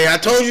mama say, I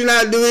told you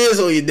not to do this,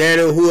 or your dad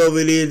or whoever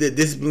it is that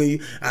discipline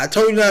you, I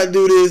told you not to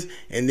do this,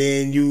 and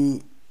then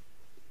you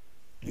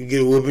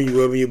get a whooping,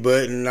 you rubbing your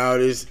butt and all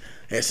this.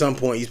 At some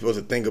point, you're supposed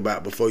to think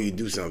about before you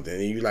do something.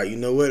 And you're like, you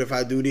know what, if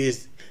I do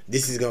this,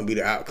 this is going to be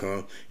the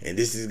outcome, and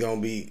this is going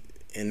to be,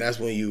 and that's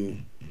when you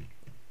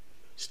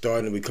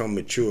starting to become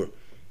mature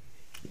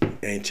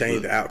and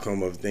change the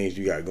outcome of things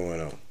you got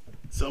going on.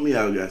 Some of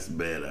y'all got some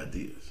bad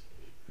ideas.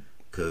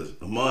 Because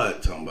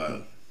Ahmad talking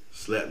about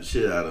slap the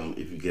shit out of him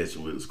if you catch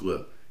him with a square.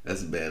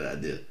 That's a bad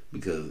idea.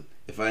 Because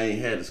if I ain't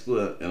had a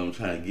square and I'm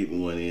trying to get me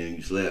one in and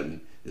you slap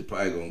me, it's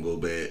probably going to go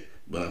bad,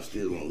 but I'm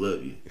still going to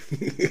love you.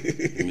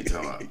 Let me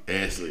talk about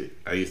Ashley.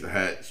 I used to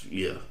hide,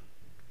 yeah.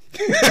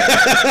 How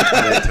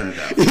that turned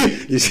out for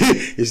me. You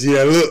see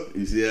that look?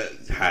 You see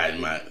that? Hiding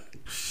my...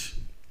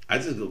 I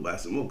just go buy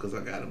some more because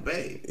I got a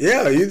bag.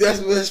 Yeah,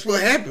 that's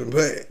what happened.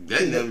 But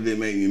that never did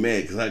make me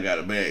mad because I got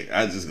a bag.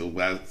 I just go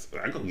buy.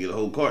 I go get a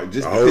whole cart.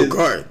 Just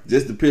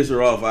to piss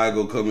her off. I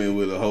go come in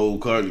with a whole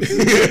cart.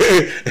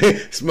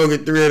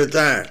 Smoking 3 at a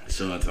time.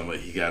 Sean talking about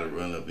he got to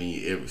run up in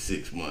you every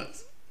 6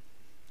 months.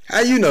 How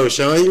you know,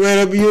 Sean? He ran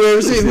up in you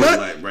every 6 months.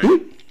 Like, right.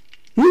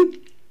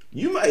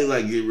 You might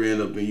like get ran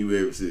up in you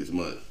every 6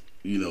 months,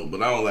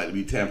 but I don't like to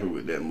be tampered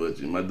with that much.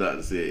 And my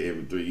doctor said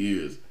every 3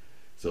 years.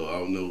 So I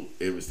don't know,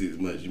 every 6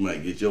 months you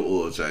might get your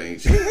oil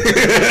changed. Let's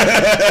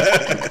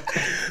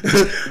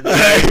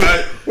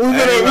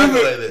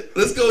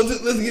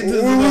get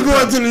to we're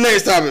going to the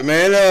next topic,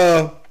 man.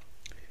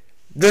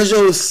 Does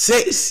your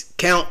sex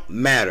count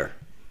matter?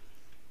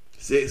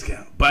 Sex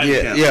count,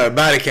 body count. Yeah,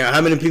 body count. How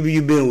many people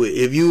you been with?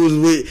 If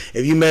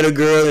you met a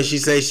girl and she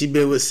say she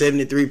been with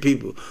 73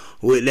 people,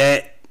 with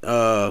that,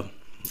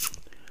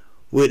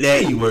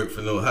 you work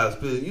for no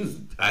hospital, you was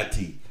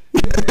IT.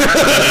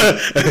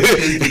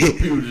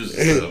 Computers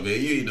and stuff,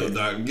 man. You ain't no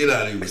doctor. Get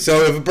out of here.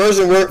 So if a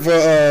person work for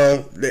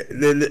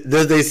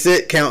does they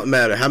set count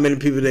matter? How many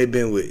people they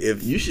been with?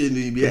 If you shouldn't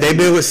even be. If they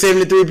been with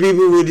 73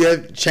 people, would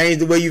that change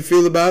the way you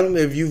feel about them?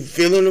 If you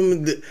feeling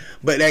them,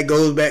 but that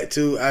goes back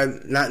to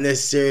not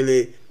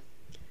necessarily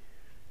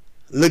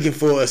looking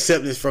for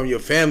acceptance from your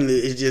family.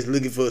 It's just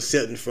looking for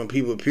acceptance from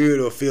people,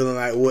 period, or feeling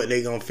like what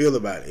they gonna feel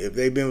about it. If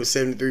they been with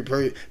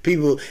 73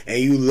 people and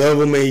you love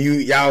them and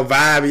y'all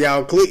vibe and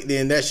y'all click,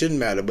 then that shouldn't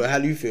matter. But how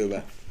do you feel about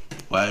it?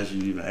 Why did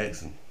you even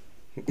ask them?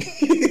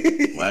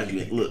 Why did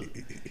you look?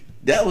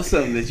 That was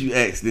something that you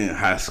asked in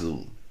high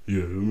school.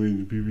 Yeah, I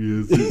mean the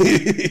PBS.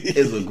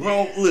 It's a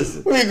grown.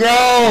 Listen, we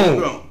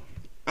grown.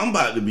 I'm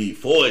about to be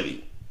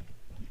 40.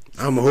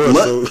 I'm a whore.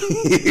 So.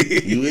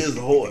 You is a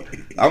whore.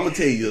 I'm gonna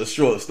tell you a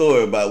short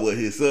story about what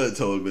his son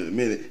told me in a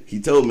minute. He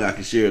told me I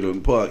could share it on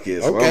the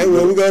podcast. Okay,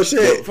 well we gonna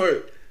share it.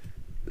 First,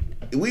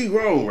 we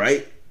grown,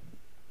 right?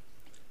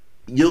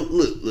 Look,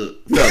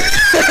 no.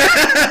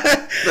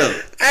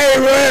 Hey,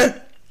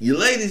 man. Your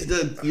ladies.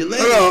 Hold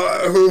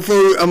on,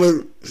 before I'm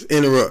gonna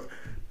interrupt.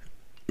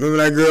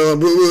 Remember that girl on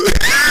Brookwood?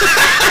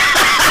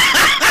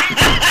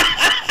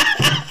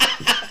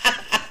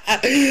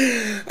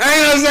 I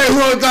ain't gonna say who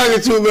I'm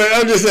talking to, but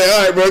I'm just saying,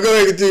 all right, bro, go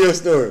ahead and tell your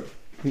story.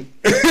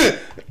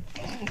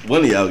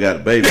 One of y'all got a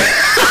baby. I'm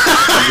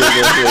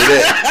just gonna say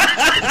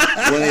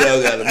that. One of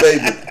y'all got a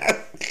baby.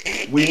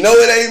 We know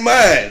it ain't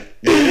mine,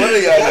 but one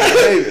of y'all got a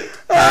baby.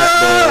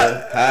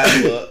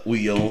 Hot boy,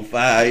 we on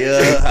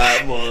fire.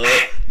 Hot boy,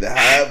 the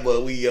hot boy,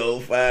 we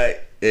on fire.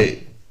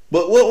 Hey,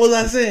 but what was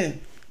I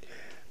saying?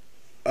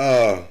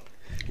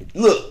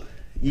 Look,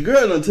 your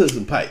girl done took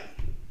some pipe.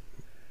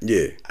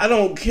 Yeah. I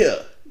don't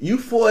care. You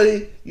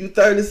 40, you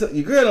 30 something.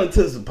 Your girl done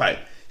took some pipe.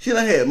 She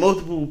done had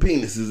multiple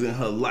penises in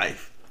her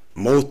life.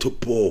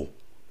 Multiple.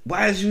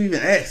 Why did you even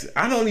ask?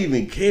 I don't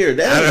even care.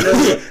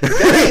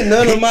 That ain't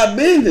none of my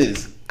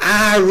business.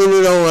 I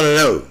really don't want to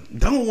know.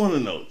 Don't want to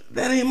know.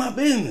 That ain't my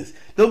business.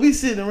 Don't be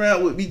sitting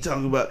around with me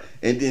talking about.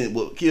 And then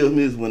what kills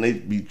me is when they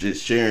be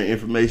just sharing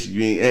information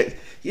you ain't asked.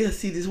 Yeah,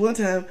 see, this one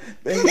time,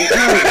 baby, these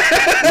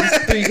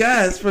 3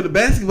 guys for the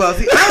basketball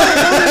team.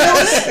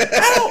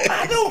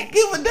 I don't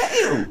give a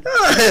damn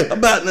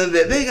about none of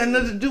that. They ain't got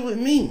nothing to do with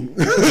me.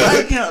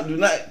 My account do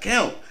not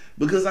count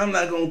because I'm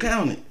not gonna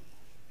count it.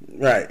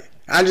 Right.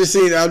 I just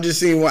seen. I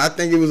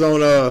think it was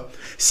on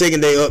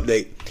Second Day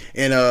Update,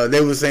 and they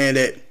were saying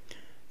that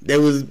they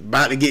was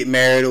about to get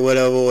married or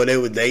whatever, or they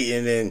were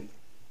dating, and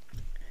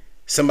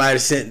somebody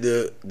sent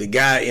the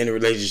guy in the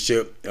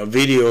relationship a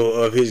video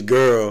of his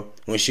girl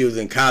when she was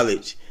in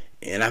college,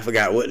 and I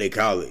forgot what they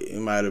call it. It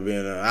might have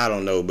been I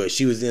don't know, but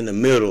she was in the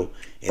middle,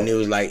 and there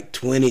was like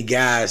 20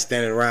 guys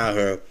standing around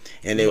her,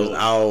 and they was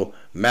all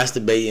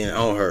masturbating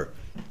on her,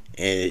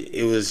 and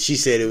it was. She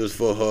said it was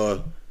for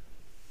her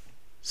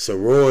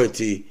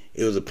sorority.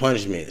 It was a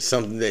punishment,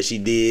 something that she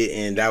did,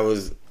 and that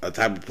was a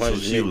type of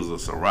punishment. So she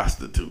was a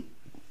prostitute.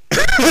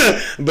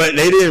 But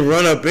they didn't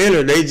run up in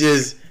her. They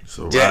just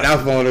jacked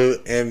off on her,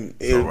 and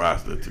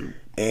prostitute.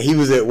 And he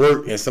was at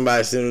work, and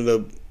somebody sent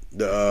him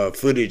the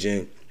footage,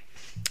 and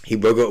he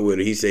broke up with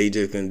her. He said he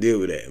just couldn't deal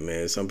with that,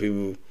 man. Some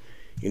people,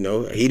 you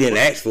know, he didn't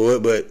ask for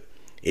it, but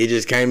it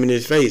just came in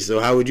his face. So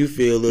how would you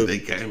feel if they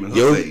came in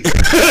her face?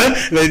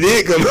 They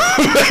did come.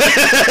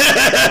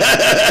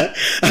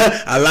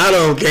 A lot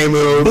of them came in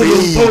her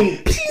face.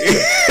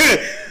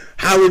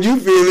 How would you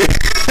feel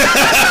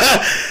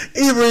if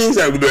he brings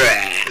up?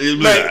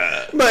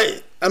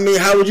 But I mean,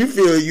 how would you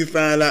feel if you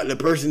find out the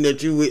person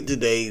that you with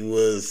today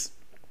was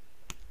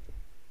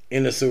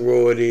in a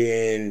sorority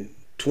and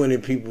 20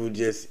 people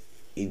just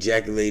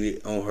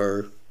ejaculated on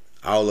her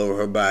all over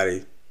her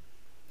body?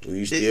 Will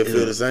you still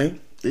feel the same?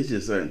 It's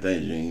just certain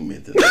things you ain't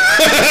meant to know.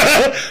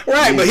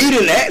 Right, but he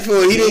didn't ask for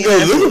it. He didn't go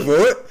looking for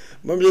it.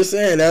 But I'm just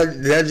saying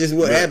that's just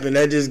what happened.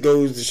 That just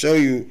goes to show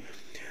you,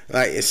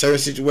 like in certain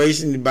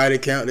situations, the body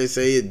count, they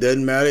say it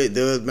doesn't matter. It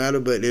does matter.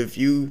 But if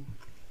you,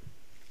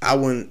 I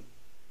wouldn't.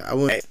 I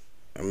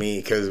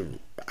mean, because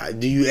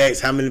do you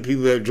ask how many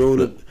people have drove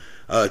the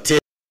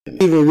test? Do you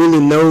even really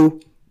know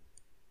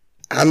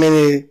how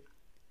many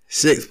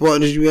sex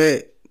partners you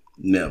had?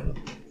 Never.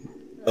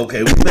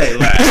 Okay, we back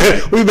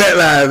live. We back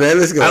live, man.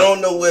 Let's go. I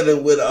don't know where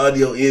the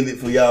audio ended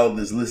for y'all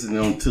that's listening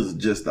on to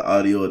just the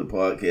audio of the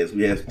podcast.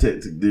 We had some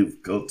technical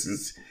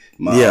difficulties.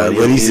 My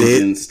audio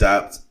engine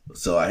stopped,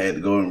 so I had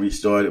to go and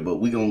restart it. But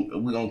we're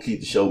gonna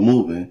keep the show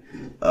moving.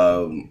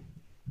 I'm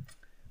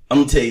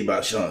gonna tell you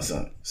about Sean's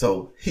son.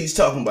 So he's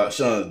talking about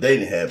Sean's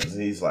dating habits,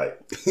 and he's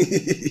like,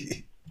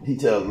 he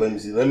tells, let me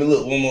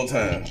look one more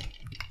time.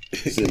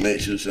 He said, make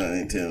sure Sean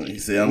ain't telling me. He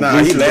said, I'm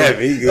Gucci, he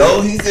laughing. He good.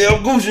 Oh, he said,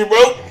 I'm Gucci,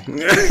 bro.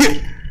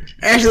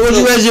 Actually, what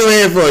you raise your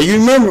hand for? You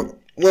remember?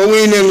 Well,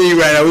 we ain't in you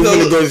right now. We're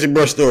going to go to your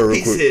brush story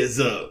real quick. He says,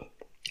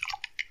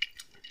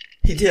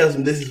 he tells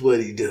him this is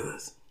what he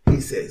does. He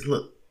says,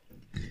 look,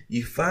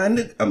 you find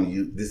it.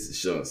 This is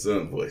Sean's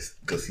son voice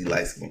because he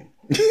likes skin.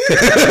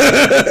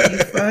 You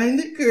find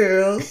a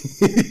girl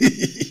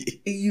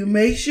and you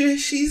make sure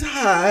she's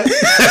hot.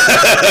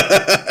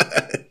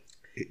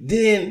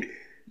 Then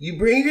you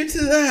bring her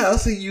to the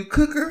house and you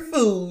cook her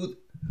food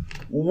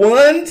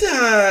one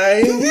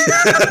time.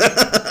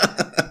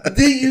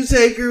 Then you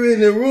take her in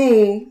the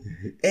room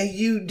and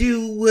you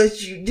do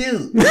what you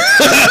do.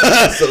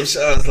 So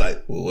Sean's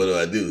like, well, what do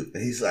I do?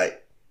 And he's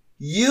like,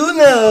 you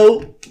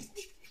know.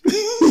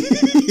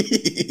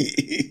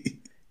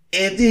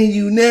 And then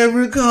you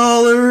never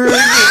call her again.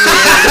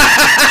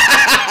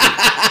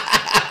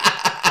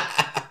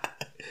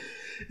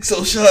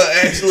 So Sean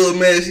asks little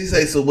man, she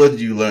says, so what did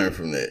you learn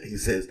from that? He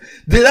says,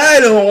 that I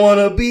don't want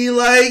to be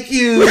like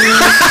you.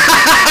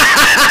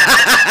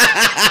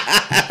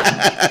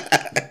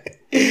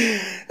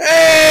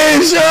 Hey,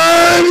 Sean,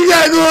 what you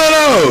got going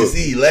on? You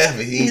see, he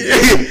laughing. He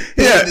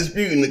ain't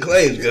disputing the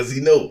claims because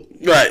he knows.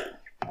 Right.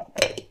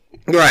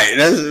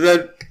 That's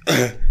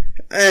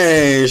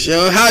hey,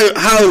 Sean,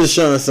 how old is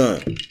Sean's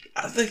son?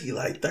 I think he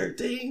like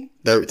 13.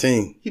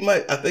 13.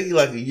 I think he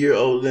like a year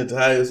older than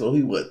Tyler, so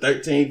he what,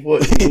 13,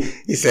 14?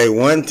 He say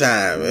one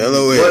time,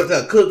 LOL. One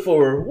time, cook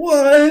for her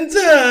one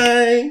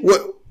time.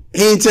 What?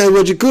 He ain't tell you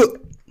what you cook?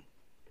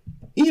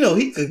 You know,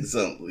 he cooked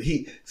something.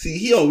 He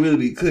don't really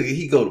be cooking.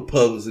 He go to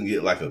Publix and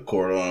get like a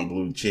cordon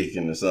bleu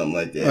chicken or something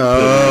like that.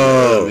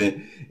 Oh.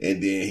 And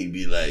then he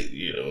be like,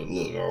 you know,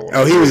 look.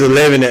 Oh, he was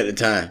 11 at the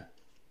time.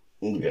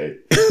 Okay.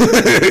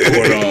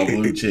 Cordon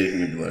bleu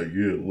chicken and be like,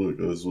 yeah, look,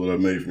 that's what I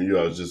made from you.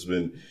 I was just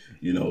been,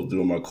 you know,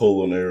 doing my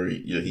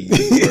culinary. Yeah, he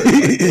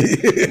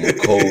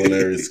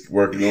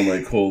working on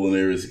my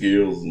culinary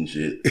skills and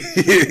shit.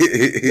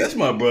 That's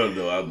my brother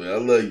though. I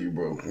love you,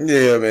 bro.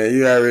 Yeah, man.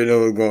 You already know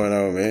what's going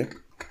on, man.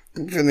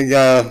 I'm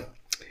finna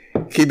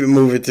keep it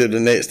moving to the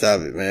next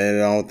topic, man.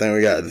 I don't think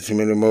we got too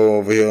many more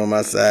over here on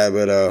my side,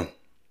 but all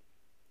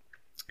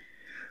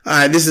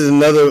right, this is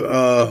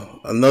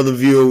another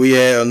viewer we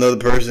had, another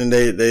person.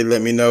 They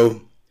let me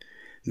know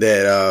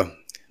that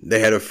they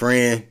had a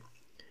friend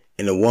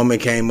and a woman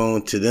came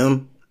on to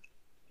them.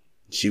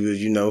 She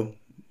was, you know,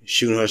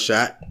 shooting her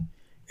shot,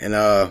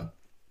 and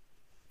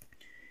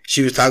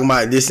she was talking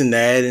about this and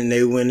that, and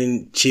they went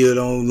and chilled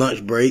on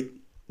lunch break.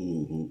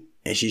 Mm-hmm.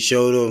 And she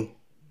showed him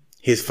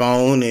his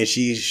phone, and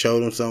she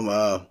showed him some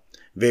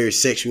very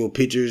sexual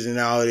pictures and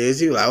all this.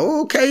 He was like,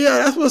 oh, okay, yeah,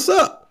 that's what's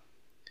up.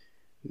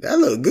 That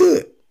looked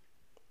good.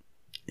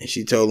 And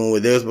she told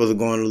him they were supposed to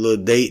go on a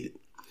little date.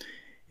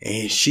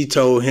 And she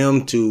told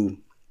him to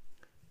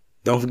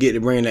don't forget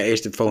to bring that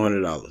extra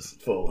 $400.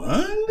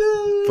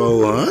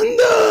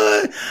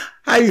 $400?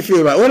 How you feel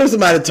about it? What if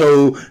somebody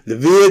told the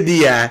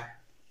VDI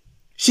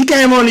She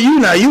came on to you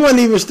now. You wasn't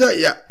even stuck.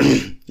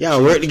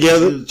 Y'all work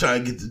together. She was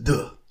trying to get the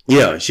duh.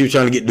 Yeah, she was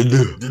trying to get the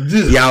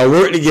duh. Y'all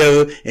worked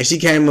together, and she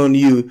came on to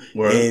you,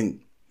 and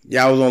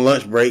y'all was on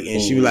lunch break,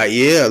 and she was like,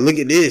 yeah, look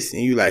at this.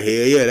 And you like, hell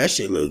yeah, that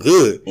shit look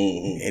good.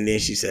 And then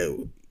she said,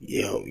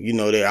 yo, you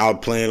know, they all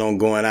planning on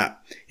going out.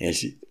 And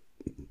she,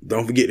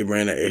 don't forget to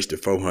bring that extra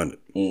 400.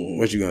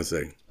 What you gonna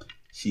say?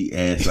 She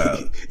asked out.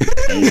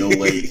 Ain't no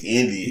way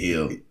Indy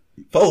here.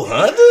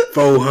 400?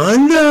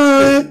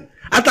 400?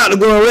 I thought the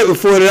going rate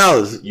was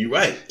 $40. You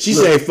right. She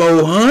said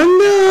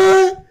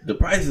 400. The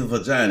price of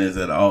vagina is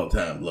at an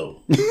all-time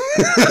low.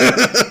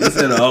 It's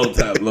at an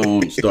all-time low on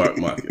the stock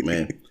market,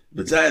 man.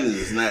 Vagina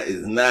is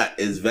not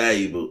as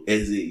valuable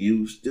as it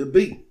used to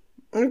be.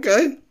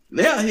 Okay.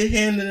 They out here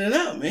handing it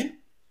out, man.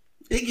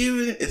 They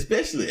giving it,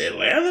 especially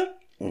Atlanta.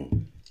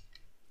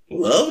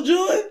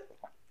 Lovejoy.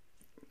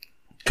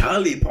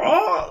 Collie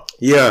Park.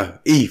 Yeah.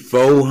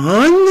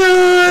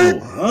 400.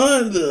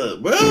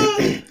 400, bro.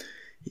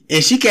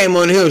 And she came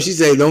on the hill. She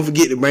said, don't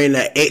forget to bring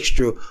that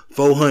extra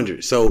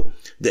 400. So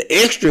the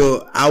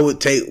extra I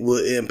would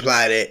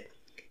imply that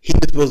he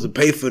was supposed to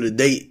pay for the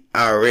date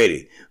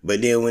already.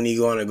 But then when he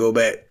going to go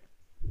back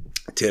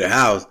to the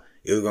house,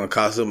 it was going to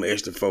cost him an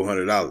extra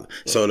 $400.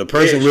 So the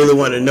person really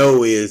want to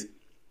know is,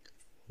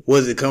 what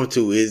does it come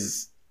to?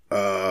 Is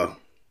the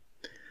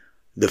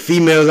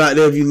females out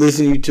there, if you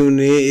listen, you tune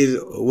in,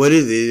 what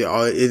is it?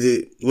 Or is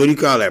it, what do you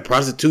call that,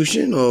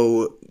 prostitution?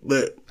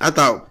 But I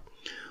thought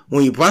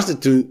when you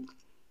prostitute,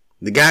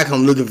 the guy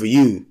come looking for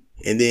you,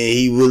 and then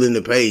he willing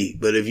to pay.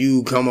 But if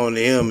you come on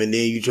to him and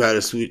then you try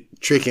to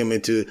trick him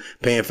into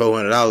paying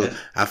 $400,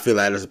 I feel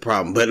like that's a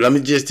problem. But let me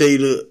just tell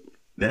you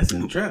that's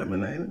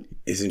entrapment, ain't it?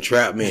 It's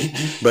entrapment.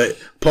 But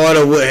part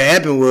of what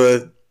happened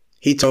was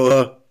he told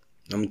her,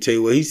 I'm gonna tell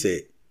you what he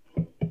said.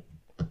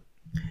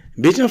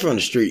 Bitch, I'm from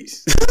the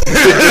streets.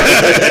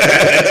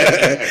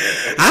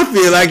 I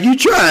feel like you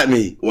tried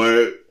me.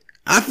 Word.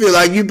 I feel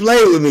like you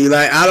played with me.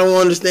 Like, I don't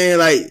understand.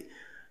 Like,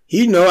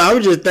 you know, I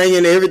was just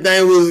thinking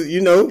everything was, you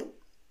know,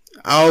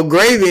 all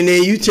gravy, and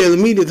then you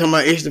telling me to talk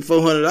about extra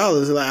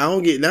 $400. Like, I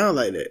don't get down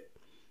like that.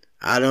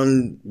 I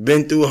done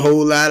been through a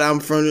whole lot. I'm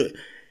from it,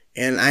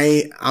 and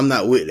I'm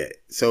not with that.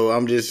 So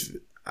I'm just,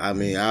 I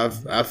mean, I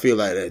feel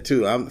like that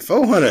too. I'm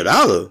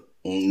 $400.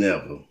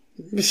 Never.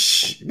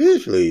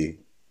 Bitch, please.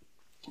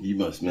 You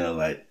must smell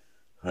like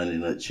Honey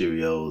Nut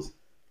Cheerios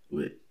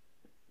with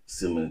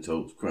Cinnamon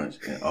Toast Crunch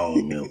and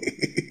almond milk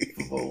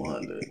for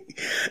 400.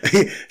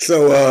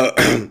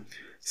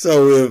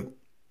 So if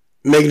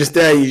Megan Thee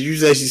Stallion, you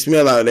say she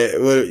smell like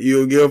that, what,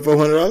 you'll give her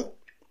 $400?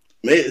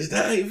 Megan Thee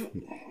Stallion. Megan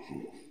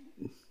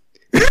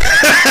Thee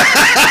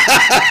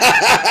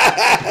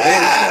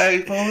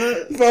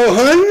Stallion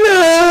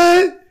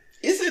 400.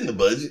 It's in the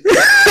budget.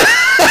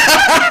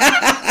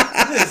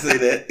 I didn't say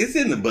that. It's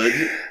in the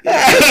budget.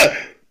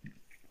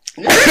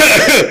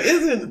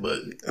 It's in the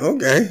budget.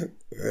 Okay.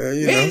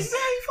 You know.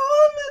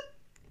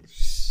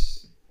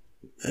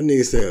 That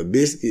nigga said a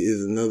biscuit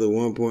is another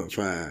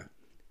 1.5.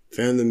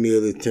 Family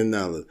meal is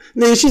 $10.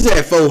 Nigga, she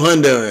said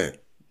 400.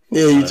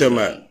 Yeah, you talking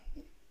about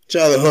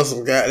Charlie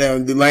Hustle,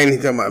 goddamn Delaney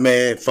talking about,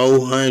 man,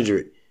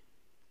 400.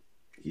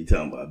 He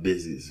talking about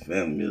biscuits,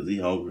 family meals. He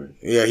hungry.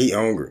 Yeah, he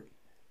hungry.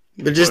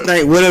 But just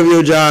think, whatever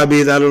your job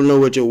is, I don't know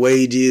what your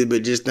wage is,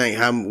 but just think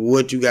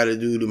what you got to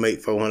do to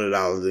make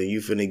 $400, and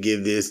you finna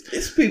give this.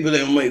 It's people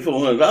that make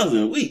 $400 in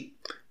a week.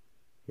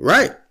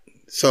 Right.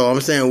 So I'm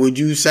saying, would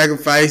you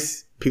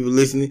sacrifice, people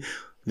listening,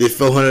 this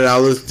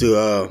 $400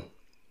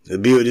 to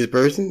be with this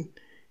person?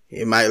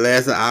 It might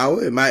last an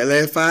hour. It might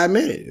last 5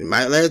 minutes. It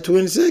might last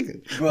 20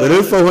 seconds. Bro, but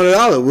if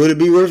 $400, would it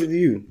be worth it to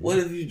you? What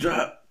if you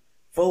drop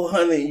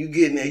 $400 and you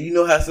get in there? You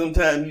know how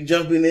sometimes you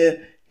jump in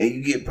there and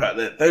you get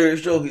probably that third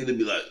stroke, it'll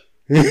be like,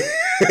 hold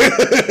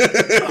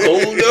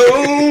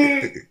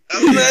on,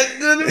 I'm not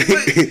gonna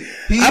pay.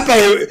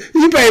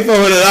 You pay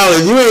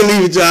 $400. You ain't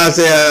leave it till I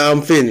say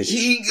I'm finished.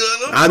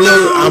 I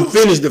know I'm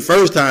finished the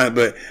first time,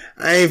 but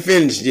I ain't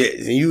finished yet,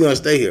 and you gonna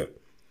stay here.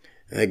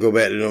 And go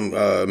back to them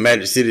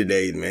Magic City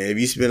days, man. If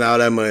you spend all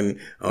that money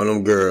on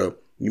them girl,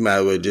 you might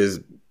as well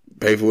just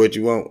pay for what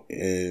you want.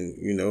 And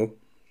you know,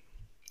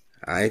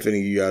 I ain't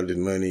finna give you all this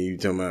money. You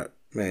talking about,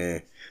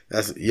 man?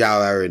 That's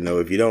y'all already know.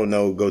 If you don't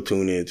know, go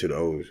tune in to the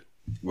O's.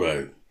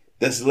 Right.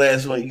 That's the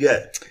last one you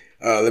got.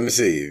 Let me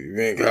see. You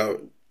been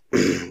caught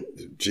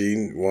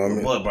cheating,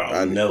 woman. What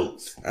about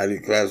notes? How do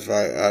you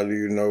classify? How do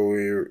you know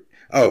when you're?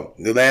 Oh,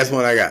 the last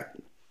one I got.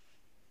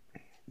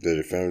 Did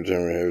the family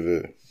gentleman have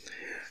that?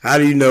 How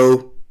do you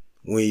know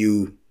when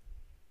you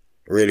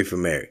ready for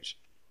marriage?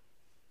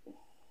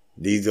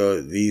 These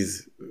are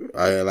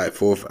like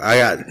 4. I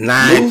got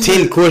 9,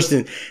 10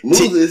 questions.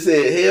 Mosley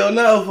said, "Hell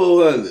no,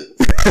 400."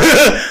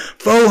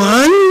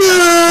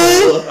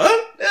 400.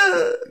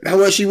 That's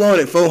what she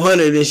wanted,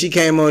 400, and she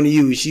came on to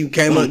you. She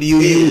came up to you,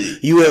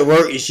 you at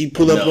work, and she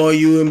pull up on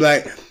you and be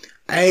like,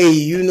 hey,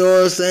 you know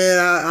what I'm saying?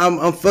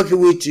 I'm fucking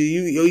with you.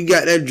 You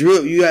got that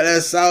drip, you got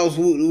that sauce,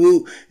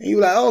 whoop. And you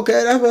like,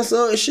 okay, that's what's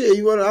up, shit.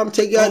 You want? I'm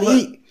take you out to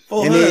eat.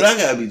 400, I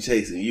gotta be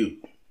chasing you.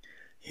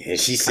 And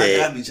she said,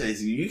 I gotta be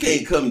chasing you. You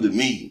can't come to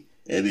me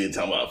And then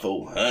talking about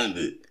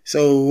 400.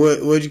 So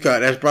what you call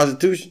it? That's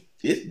prostitution?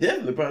 It's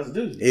definitely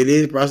prostitution. It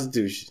is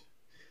prostitution.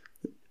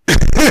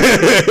 Why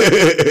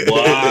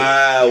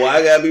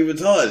I gotta be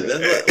retarded?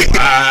 That's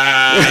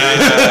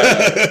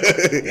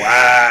what,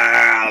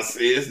 wow,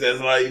 sis, that's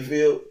how you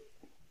feel?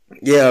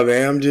 Yeah,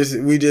 man.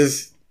 We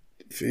just,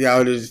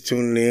 y'all just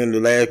tuning in. The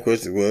last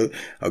question was,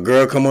 a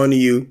girl come on to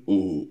you.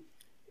 Mm-hmm.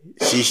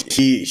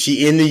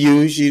 She into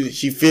you.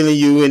 She feeling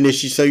you, and then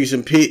she show you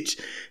some pics,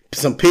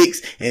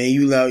 and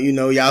you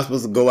y'all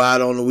supposed to go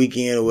out on the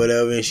weekend or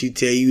whatever, and she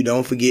tell you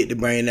don't forget to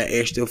bring that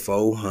extra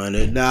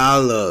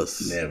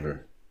 $400.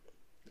 Never.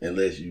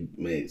 Unless you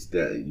you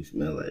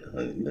smell like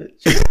honey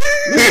nuts. We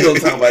don't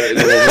talk about that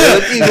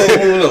anymore. Keep on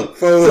moving on.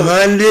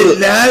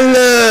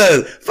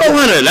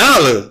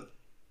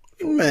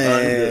 $400.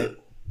 Man.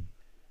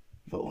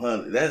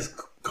 400. That's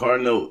car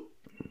note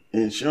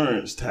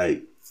insurance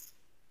type.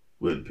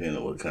 Well, depending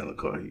on what kind of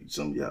car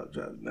some of y'all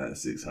drive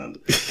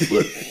 9600.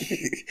 But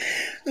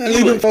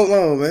leave them folk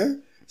alone,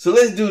 man. So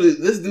let's do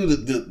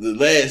the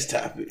last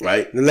topic,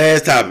 right? The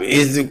last topic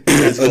is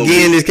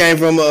this came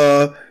from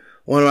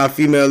one of my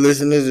female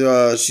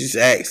listeners. She's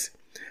asked,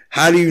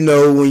 "How do you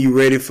know when you're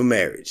ready for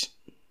marriage?"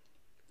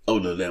 Oh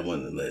no, that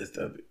wasn't the last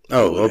topic.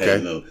 Oh,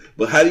 okay.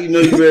 But how do you know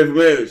you're ready for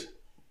marriage?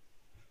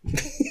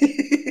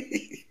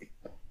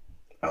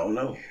 I don't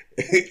know.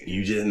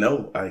 You just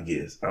know, I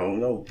guess. I don't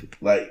know.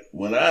 Like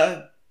when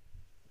I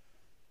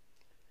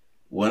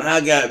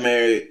got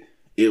married,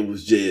 it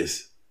was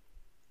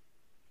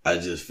I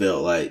just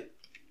felt like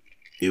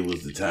it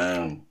was the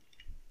time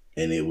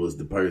and it was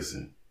the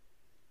person.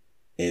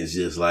 And it's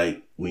just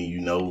like when you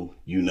know.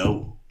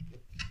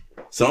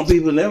 Some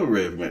people never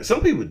ready for marriage.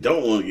 Some people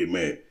don't want to get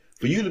married.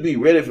 For you to be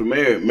ready for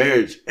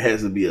marriage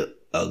has to be a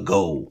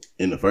goal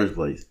in the first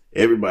place.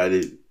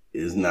 Everybody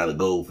is not a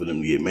goal for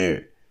them to get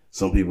married.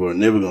 Some people are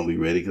never going to be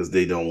ready because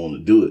they don't want to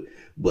do it.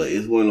 But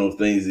it's one of those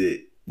things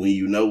that when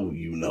you know.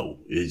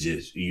 It's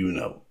just,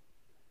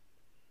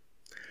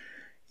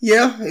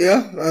 Yeah.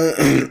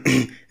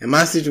 In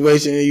my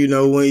situation,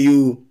 when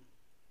you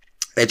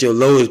at your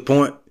lowest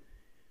point,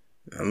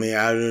 I mean,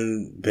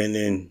 I've been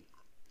in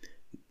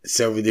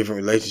several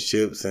different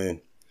relationships, and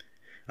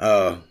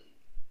I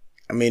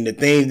mean, the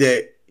things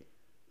that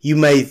you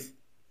may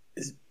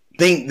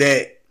think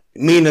that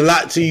mean a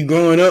lot to you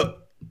growing up,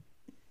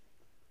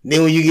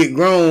 then when you get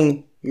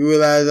grown, you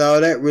realize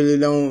all that really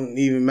don't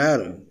even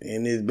matter.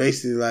 And it's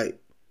basically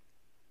like,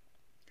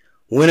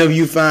 whenever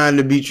you find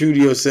to be true to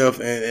yourself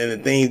and the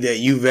things that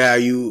you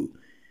value,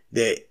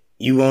 that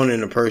you want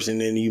in a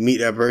person, and you meet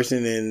that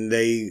person and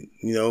they,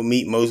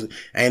 meet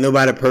ain't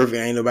nobody perfect,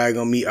 ain't nobody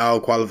gonna meet all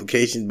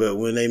qualifications, but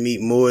when they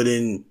meet more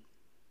than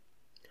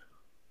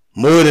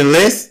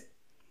less,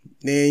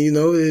 then,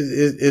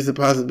 it's a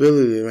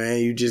possibility, man.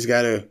 You just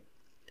gotta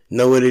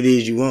know what it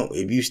is you want.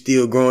 If you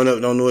still growing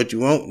up don't know what you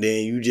want,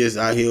 then you just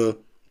out here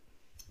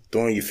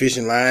throwing your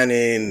fishing line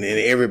and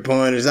every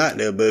pond is out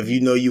there. But if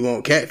you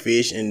want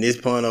catfish and this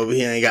pond over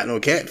here ain't got no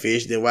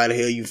catfish, then why the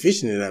hell you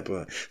fishing in that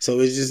pond? So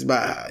it's just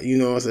about, what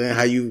I'm saying,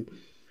 how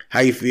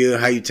you feel,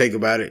 how you take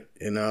about it.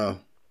 And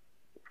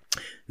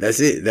that's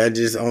it. That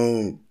just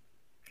on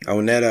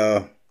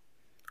that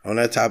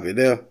topic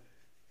there.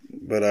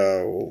 But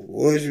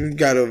what you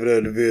got over there,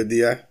 DeVille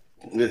D.I.?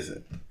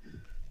 Listen,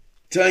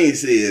 Tanya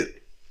said,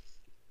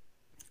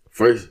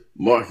 first,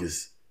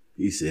 Marcus,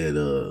 he said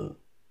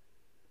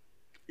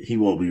he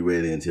won't be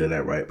ready until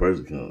that right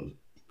person comes.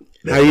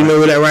 How you know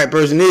who that right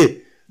person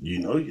is? You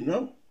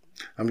know.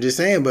 I'm just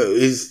saying, but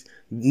it's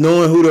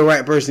knowing who the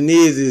right person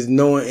is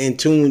knowing in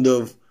tune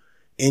with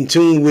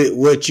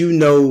what you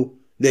know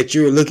that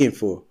you're looking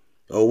for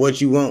or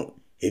what you want.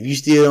 If you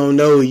still don't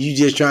know, you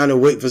just trying to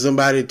wait for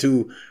somebody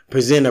to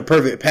present a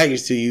perfect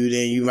package to you,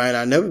 then you might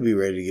not never be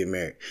ready to get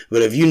married.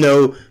 But if you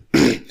know,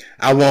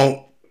 I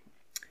want,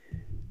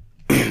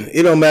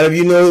 it don't matter if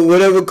you know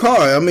whatever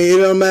car. I mean, it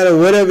don't matter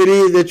whatever it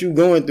is that you're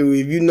going through.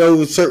 If you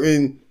know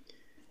certain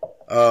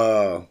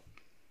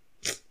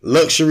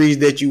luxuries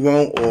that you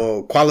want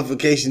or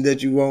qualifications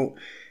that you want,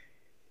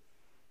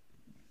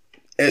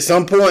 at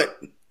some point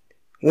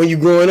when you're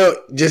growing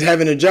up, just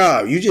having a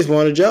job, you just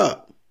want a job.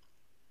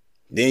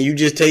 Then you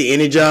just take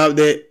any job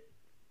that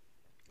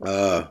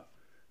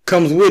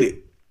comes with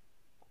it.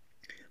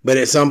 But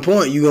at some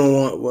point, you're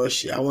going to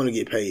want, I want to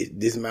get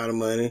paid this amount of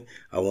money.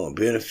 I want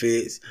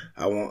benefits.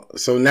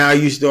 So now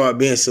you start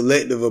being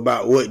selective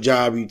about what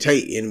job you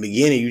take. In the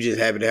beginning, you just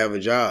happy to have a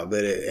job.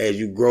 But as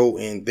you grow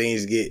and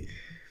things get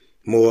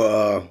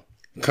more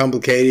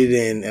complicated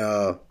and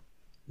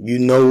you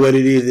know what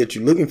it is that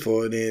you're looking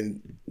for,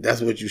 then that's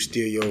what you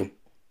steer your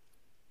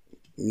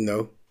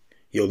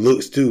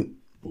looks to.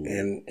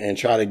 And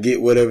try to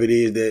get whatever it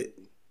is that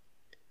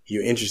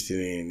you're interested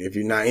in. If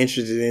you're not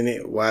interested in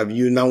it, why do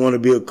you not want to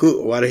be a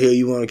cook? Why the hell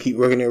you want to keep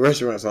working at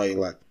restaurants all your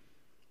life?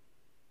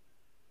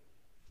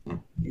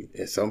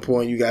 At some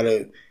point, you got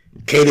to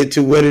cater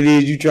to what it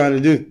is you're trying to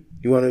do.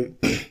 You want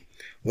to,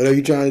 whatever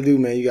you're trying to do,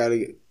 man, you got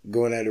to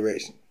go in that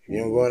direction. If you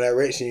don't go in that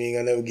direction, you ain't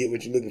going to never get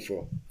what you're looking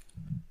for.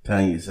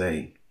 Tanya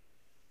say,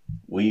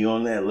 when you're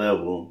on that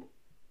level,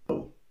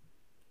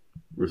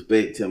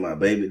 Respect to my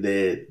baby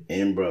dad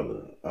and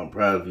brother. I'm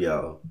proud of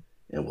y'all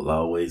and will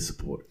always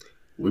support.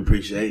 We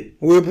appreciate it.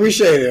 We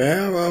appreciate it,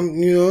 man.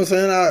 You know what I'm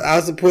saying? I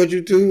support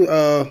you too.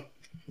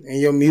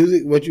 In your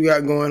music, what you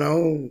got going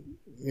on.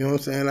 You know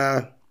what I'm saying?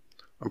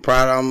 I'm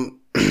proud.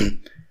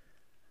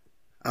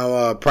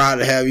 I'm proud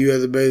to have you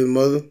as a baby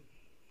mother.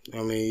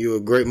 I mean, you're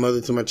a great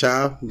mother to my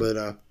child,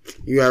 but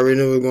you already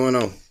know what's going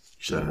on.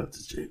 Shout out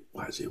to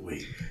YJ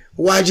Wavy.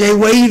 YJ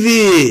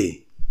Wavy.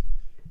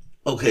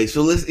 Okay,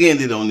 so let's end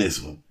it on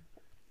this one.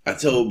 I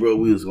told bro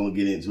we was gonna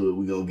get into it.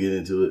 We're gonna get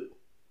into it.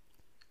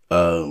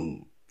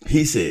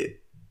 He said,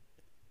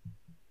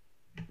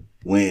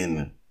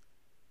 when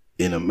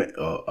in a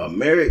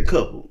married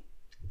couple,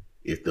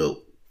 if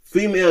the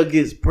female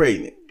gets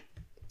pregnant,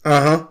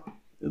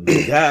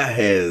 the guy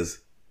has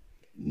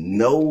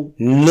none,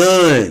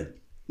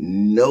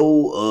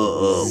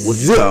 what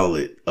you call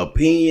it,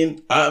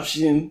 opinion,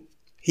 option.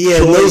 He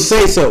has no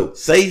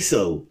say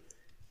so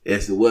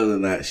as to whether or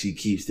not she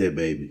keeps that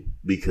baby,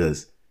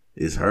 because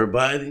it's her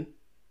body,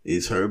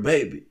 it's her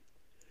baby.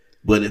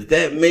 But if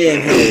that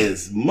man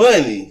has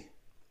money,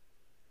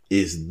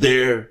 it's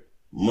their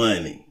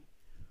money.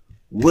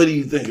 What do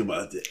you think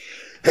about that?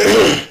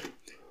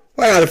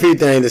 Well, I got a few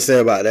things to say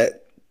about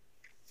that.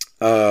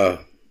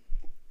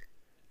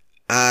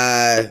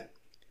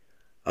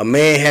 A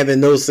man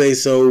having no say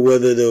so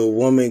whether the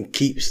woman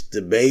keeps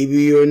the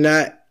baby or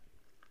not,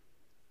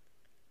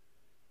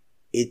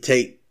 it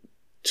take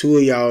two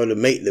of y'all to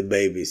make the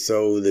baby.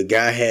 So the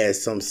guy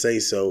has some say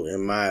so,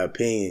 in my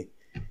opinion.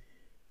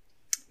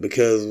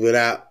 Because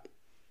without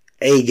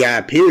a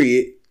guy,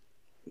 period,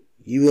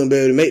 you wouldn't be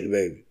able to make the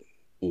baby.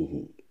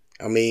 Mm-hmm.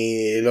 I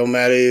mean, it don't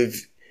matter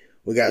if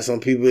we got some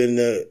people in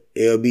the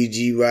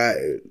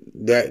LBGY,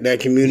 that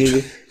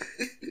community,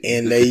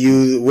 and they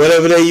use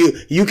whatever they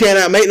use. You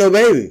cannot make no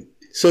baby.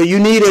 So you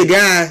need a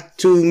guy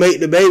to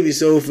make the baby.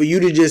 So for you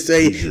to just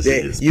say just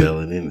that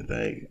spelling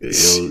anything,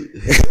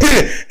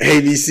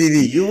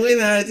 ABCD,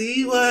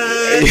 UNIDY.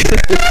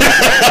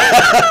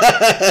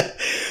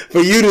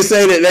 For you to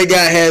say that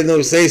guy has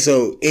no say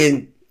so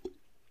in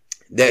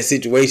that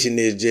situation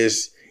is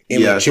just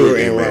immature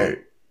and wrong.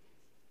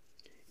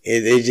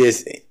 It's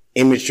just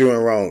immature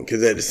and wrong.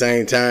 Because at the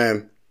same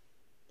time,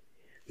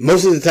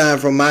 most of the time,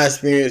 from my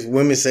experience,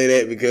 women say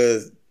that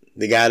because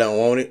the guy don't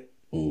want it.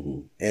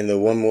 Mm-hmm. And the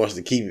woman wants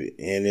to keep it,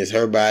 and it's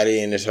her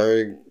body, and it's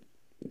her.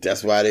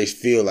 That's why they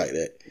feel like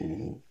that.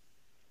 Mm-hmm.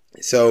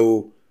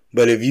 So,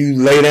 but if you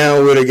lay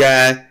down with a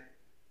guy,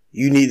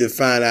 you need to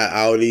find out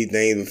all these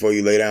things before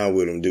you lay down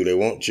with them. Do they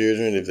want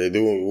children? If they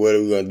do, what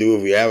are we gonna do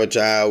if we have a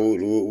child?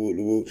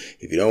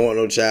 If you don't want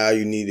no child,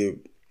 you need to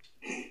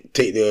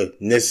take the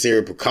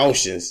necessary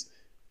precautions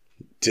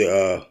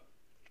to,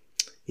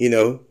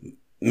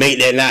 make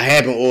that not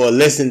happen or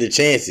lessen the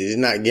chances. It's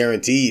not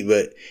guaranteed,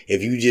 but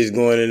if you just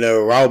going in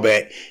there raw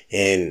back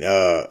and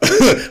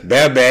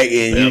bareback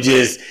and you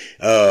just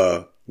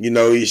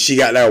she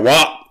got that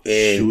walk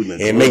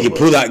and make your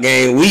pull out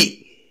game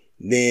weak,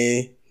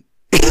 then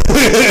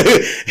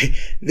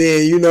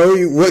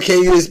what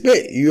can you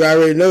expect? You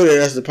already know that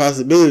that's a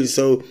possibility.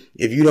 So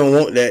if you don't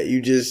want that, you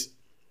just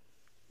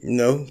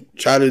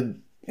try to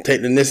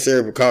take the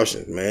necessary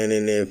precautions, man.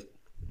 And if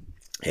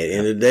at the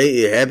end of the day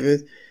it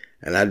happens.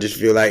 And I just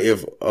feel like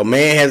if a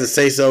man has a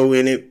say-so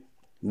in it,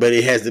 but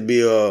it has to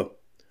be a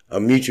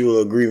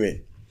mutual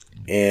agreement.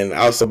 And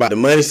also about the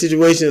money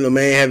situation, a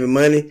man having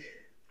money.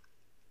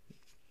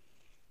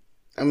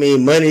 I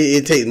mean,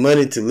 it takes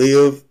money to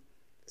live.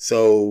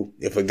 So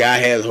if a guy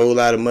has a whole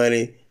lot of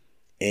money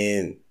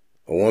and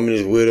a woman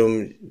is with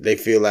him, they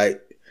feel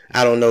like,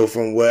 I don't know,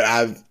 from what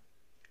I've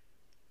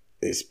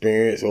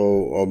experienced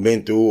or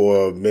been through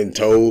or been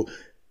told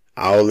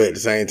all at the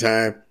same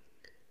time,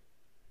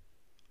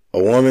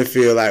 a woman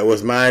feel like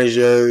what's mine is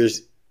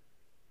yours.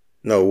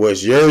 No,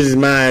 what's yours is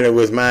mine and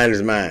what's mine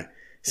is mine.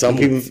 Some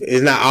people,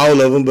 it's not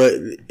all of them, but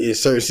in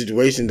certain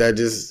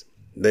situations,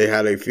 they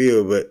how they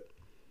feel. But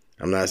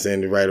I'm not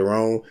saying it's right or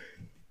wrong.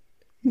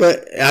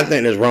 But I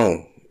think that's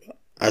wrong.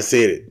 I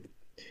said it.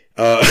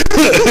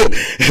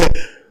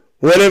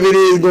 Whatever it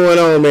is going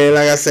on, man,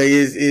 like I say,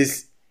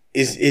 it's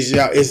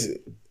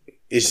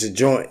a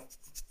joint.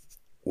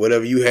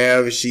 Whatever you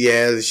have, she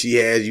has,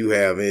 you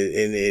have,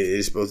 and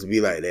it's supposed to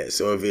be like that.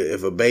 So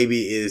if a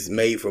baby is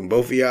made from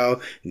both of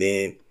y'all,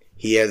 then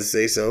he has to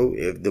say so.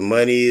 If the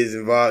money is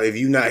involved, if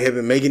you're not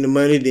helping making the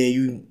money, then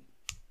you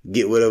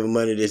get whatever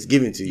money that's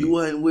given to you. You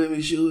wasn't with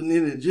me shooting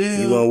in the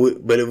gym.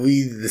 But if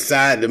we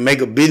decide to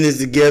make a business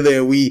together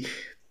and we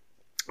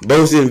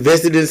both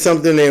invested in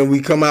something and we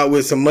come out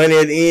with some money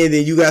at the end,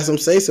 then you got some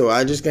say so.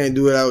 I just can't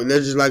do it out.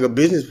 That's just like a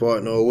business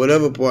partner or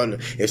whatever partner.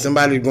 If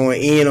somebody's going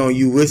in on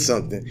you with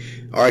something,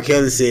 R.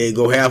 Kelly said,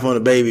 go half on the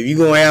baby. If you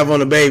going half on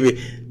the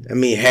baby, I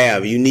mean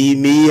half. You need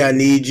me, I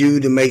need you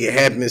to make it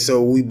happen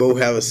so we both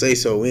have a say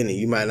so in it.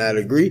 You might not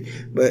agree,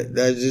 but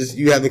that's just,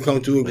 you have to come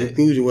to a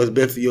conclusion what's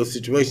best for your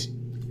situation.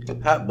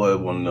 Hot Boy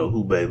want to know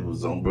who baby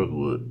was on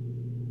Brookwood.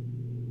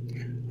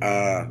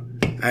 I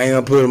ain't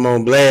gonna put him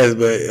on blast,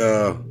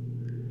 but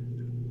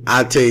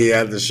I'll tell you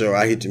after the show.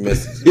 I hit your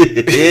message.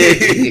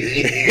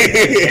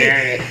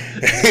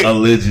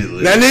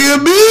 Allegedly. That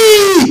nigga B.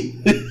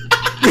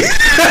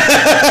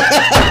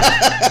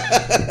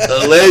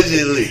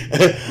 Allegedly.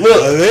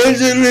 Look,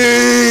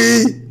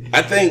 allegedly.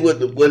 I think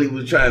what he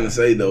was trying to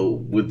say though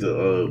with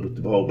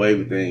the whole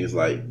baby thing is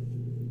like,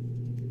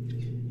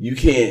 you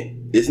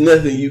can't. It's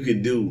nothing you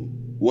could do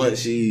once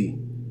she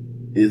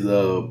is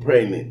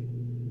pregnant.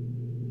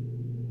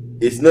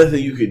 It's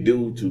nothing you could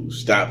do to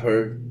stop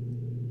her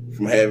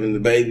from having the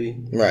baby.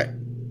 Right.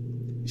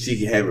 She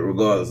can have it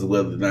regardless of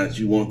whether or not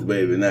you want the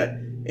baby or not,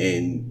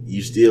 and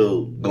you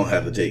still gonna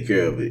have to take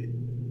care of it.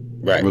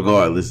 Right.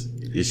 Regardless.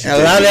 And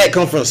a lot of that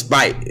come from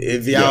spite.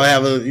 If y'all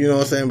have a, you know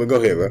what I'm saying? But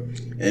go ahead, bro.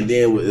 And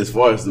then as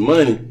far as the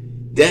money,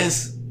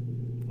 that's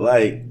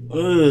like,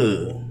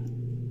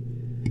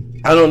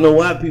 I don't know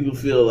why people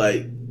feel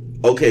like,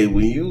 okay,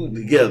 when you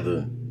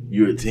together,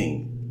 you're a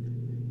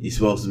team. You're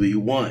supposed to be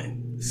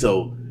one.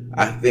 So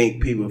I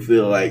think people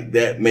feel like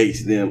that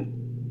makes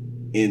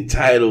them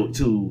entitled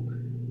to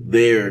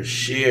their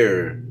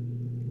share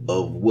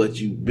of what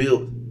you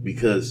built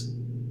because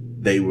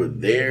they were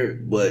there.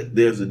 But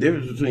there's a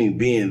difference between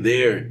being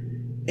there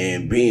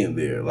and being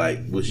there. Like,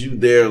 was you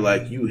there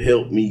like you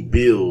helped me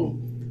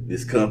build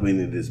this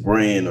company, this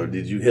brand, or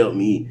was you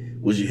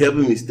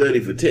helping me study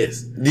for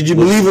tests? Did you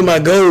believe in my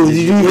goals?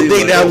 Did you even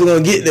think that I was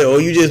going to get there, or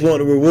you just want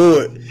the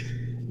reward?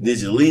 Did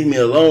you leave me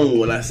alone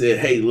when I said,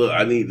 hey, look,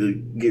 I need to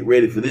get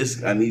ready for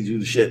this. I need you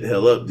to shut the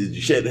hell up. Did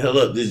you shut the hell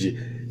up? Did you?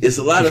 It's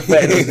a lot of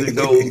factors that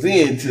goes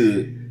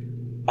into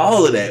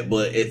all of that.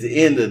 But at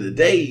the end of the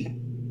day,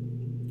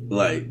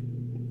 like,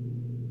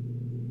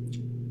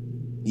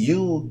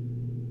 you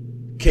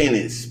can't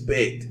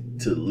expect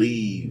to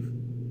leave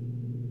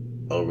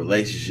a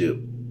relationship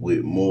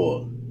with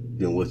more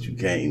than what you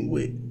came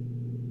with,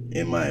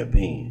 in my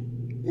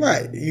opinion.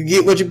 Right. You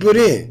get what you put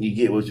in. You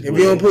get what you put in. If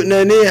you don't put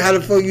nothing in, how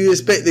the fuck you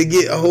expect to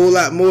get a whole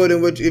lot more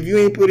than what if you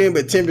ain't put in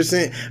but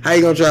 10%, how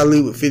you gonna try to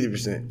leave with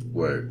 50%?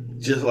 Word.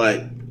 Just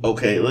like,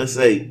 okay, let's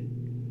say,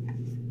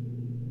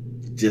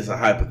 just a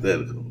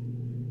hypothetical.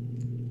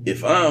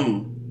 If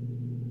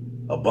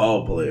I'm a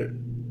ball player,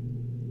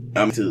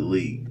 I'm to the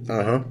league.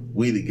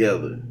 We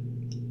together.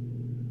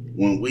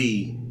 When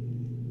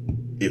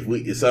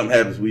if something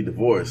happens, we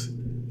divorce.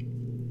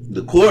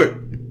 The court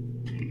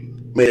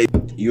may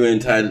you're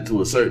entitled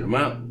to a certain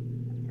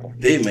amount.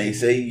 They may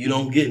say you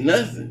don't get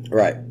nothing.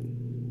 Right.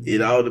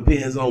 It all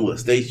depends on what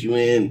state you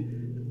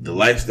in, the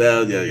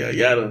lifestyle, yada yada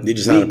yada. Did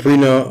you sign a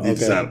prenup? Did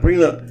you sign a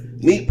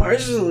prenup? Me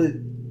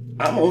personally,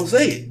 I'm gonna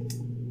say it.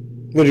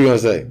 What are you gonna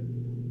say?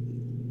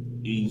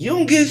 You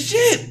don't get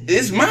shit.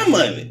 It's my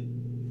money.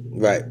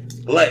 Right.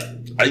 Like,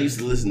 I used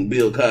to listen to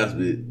Bill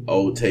Cosby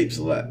old tapes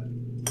a lot.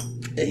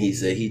 And he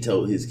said he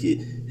told his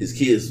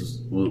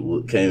kids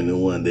came in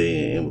one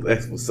day and was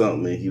asking for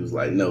something, and he was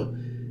like, no.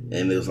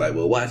 And it was like,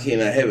 well, why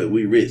can't I have it?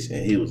 We rich.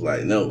 And he was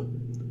like, no,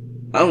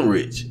 I'm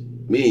rich.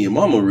 Me and your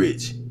mama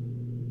rich.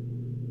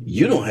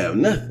 You don't have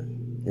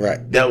nothing.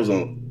 Right. That was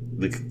on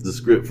the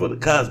script for the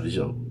Cosby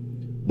Show.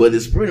 But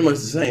it's pretty much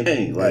the same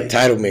thing. Like,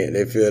 entitlement.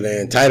 They feel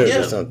they're entitled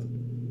to something.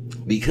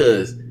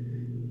 Because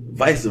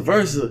vice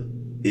versa,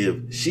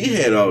 if she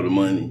had all the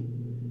money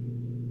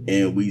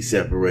and we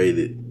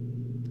separated,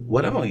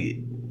 what am I get?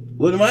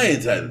 What am I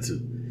entitled to?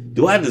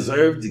 Do I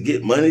deserve to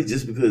get money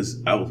just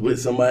because I was with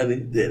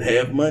somebody that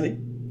have money?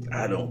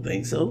 I don't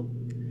think so.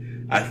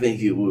 I think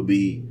it would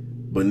be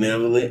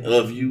benevolent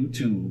of you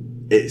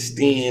to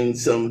extend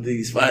some of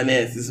these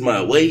finances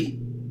my way.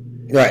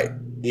 Right.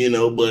 You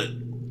know, but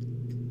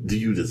do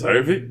you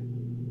deserve it?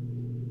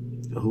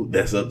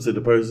 That's up to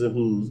the person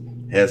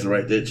who has to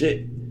write that check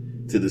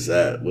to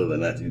decide whether or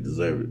not you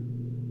deserve it.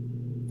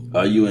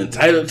 Are you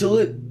entitled to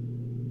it?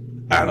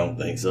 I don't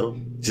think so.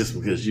 Just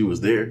because you was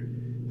there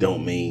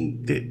don't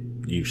mean that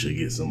you should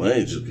get some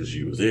money just because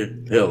you was there.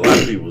 Hell, a lot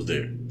of people was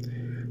there.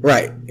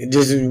 Right.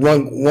 Just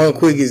one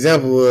quick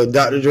example of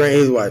Dr. Dre and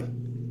his wife.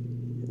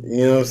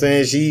 You know what I'm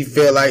saying? She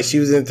felt like she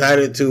was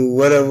entitled to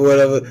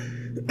whatever.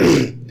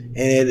 And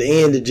at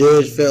the end, the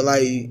judge felt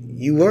like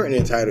you weren't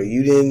entitled.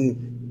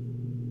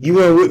 You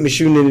weren't with me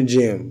shooting in the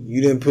gym.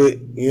 You didn't put,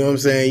 you know what I'm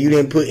saying? You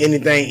didn't put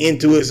anything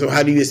into it. So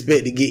how do you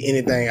expect to get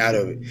anything out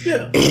of it?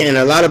 Yeah. And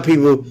a lot of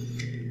people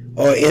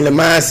are in the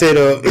mindset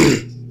of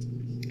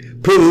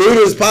put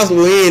little as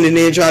possible in and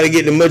then try to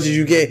get as much as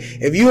you can.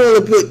 If you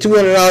only put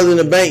 $200 in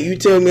the bank, you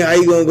tell me how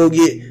you gonna go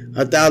get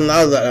 $1,000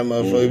 out of that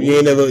motherfucker.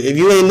 Mm-hmm. If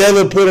you ain't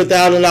never put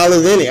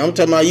 $1,000 in it. I'm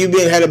talking about you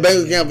had a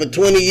bank account for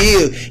 20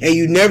 years and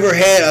you never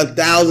had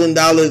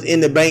 $1,000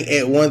 in the bank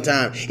at one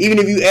time. Even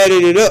if you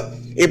added it up,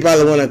 it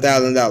probably won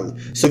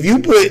 $1,000. So if you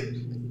put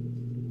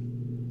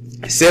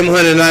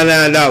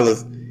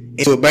 $799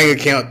 into a bank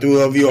account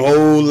throughout your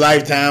whole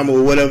lifetime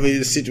or whatever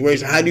the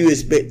situation, how do you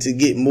expect to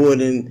get more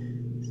than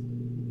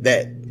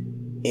that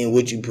in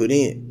what you put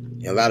in?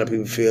 And a lot of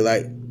people feel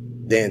like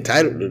they're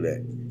entitled to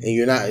that. And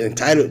you're not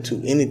entitled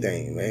to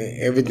anything, man.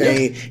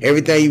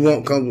 Everything you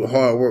want comes with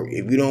hard work.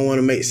 If you don't want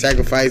to make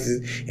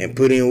sacrifices and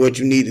put in what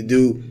you need to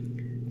do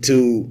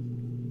to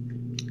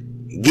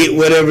get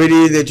whatever it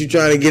is that you're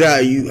trying to get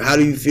out of you, how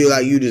do you feel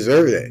like you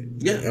deserve that?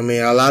 Yeah. I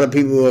mean, a lot of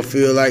people will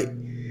feel like,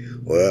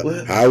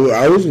 well,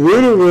 I was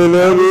with her when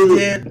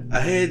I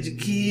had your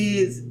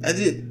kids. I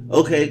did.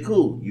 Okay,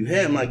 cool. You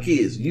had my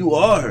kids. You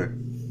are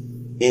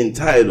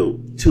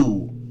entitled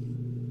to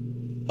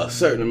a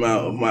certain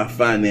amount of my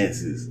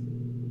finances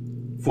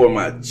for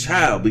my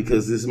child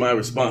because it's my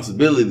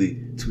responsibility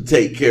to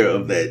take care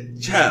of that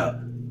child.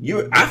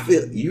 I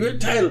feel you're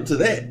entitled to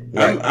that.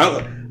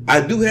 Right.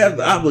 I do have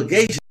the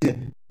obligation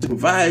to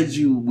provide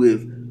you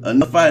with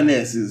enough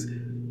finances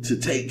to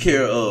take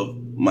care of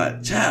my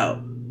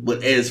child.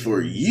 But as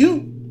for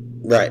you,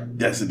 right,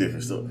 that's a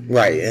different story.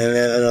 Right,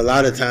 and a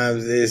lot of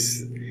times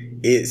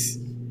it's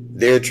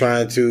they're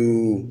trying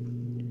to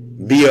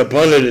be up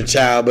under the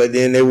child, but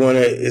then they want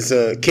to. It's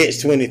a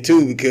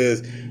catch-22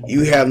 because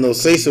you have no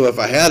say so if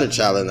I had a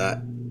child or not.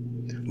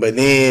 But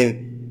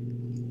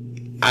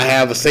then I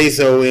have a say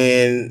so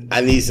and I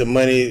need some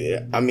money.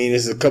 I mean,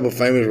 there's a couple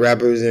famous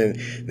rappers and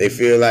they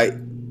feel like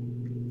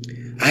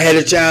I had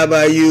a child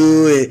by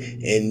you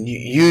and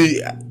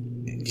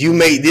you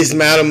make this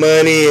amount of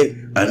money.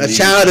 And a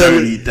child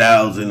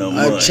 $30,000 a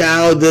month. A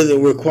child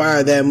doesn't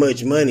require that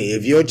much money.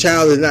 If your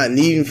child is not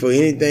needing for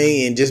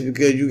anything, and just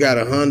because you got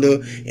a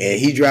Honda and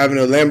he driving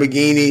a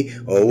Lamborghini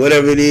or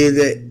whatever it is,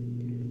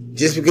 that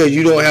just because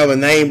you don't have a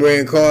name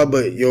brand car,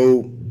 but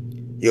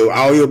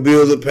all your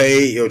bills are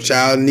paid, your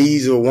child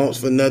needs or wants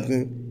for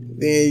nothing,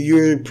 then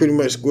you're pretty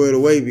much squared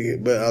away.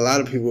 But a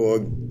lot of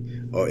people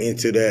are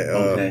into that.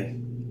 Okay.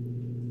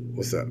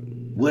 What's up?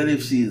 What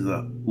if he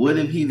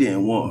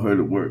didn't want her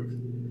to work?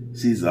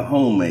 She's a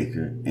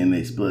homemaker and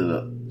they split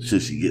up.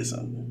 Should she get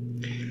something?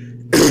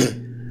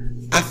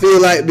 I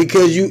feel like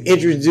because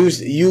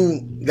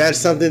that's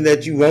something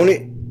that you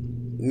wanted,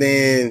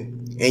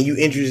 and you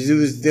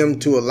introduced them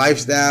to a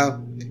lifestyle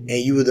and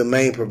you were the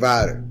main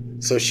provider.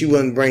 So she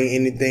wouldn't bring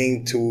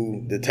anything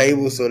to the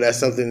table, so that's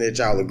something that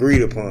y'all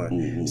agreed upon.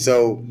 Mm-hmm.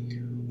 So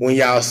when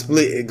y'all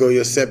split and go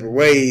your separate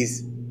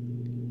ways,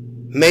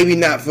 maybe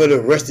not for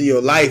the rest of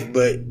your life,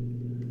 but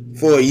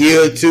for a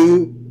year or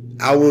two,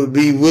 I would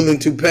be willing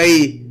to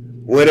pay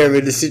whatever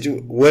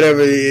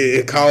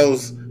it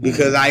costs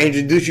because I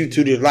introduced you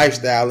to this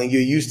lifestyle and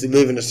you're used to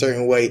living a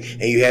certain way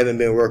and you haven't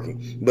been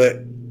working. But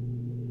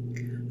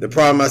the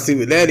problem I see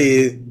with that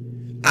is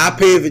I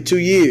pay it for 2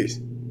 years.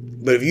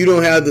 But if you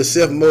don't have the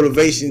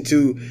self-motivation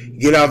to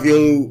get off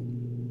your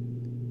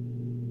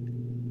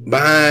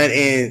behind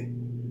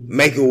and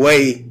make a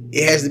way,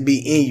 it has to be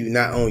in you,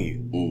 not on you.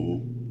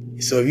 Mm-hmm.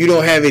 So if you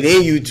don't have it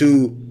in you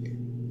to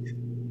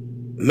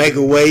make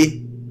a way,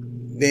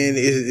 then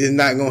it's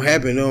not going to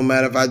happen. No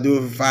matter if I do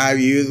it for 5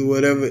 years or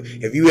whatever.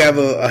 If you have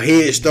a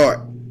head start.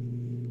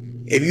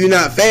 If you're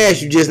not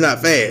fast, you're just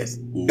not fast.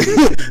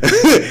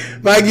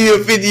 If I give you a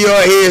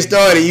 50-yard head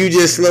start and you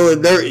just slow as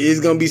dirt, it's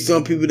going to be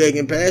some people that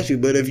can pass you.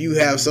 But if you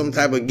have some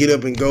type of get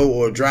up and go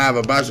or drive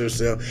about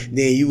yourself,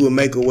 then you will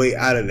make a way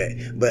out of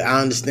that. But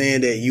I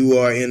understand that you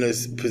are in a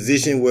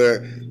position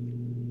where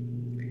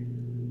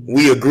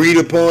we agreed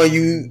upon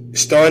you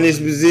starting this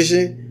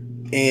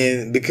position.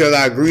 And because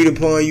I agreed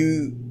upon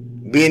you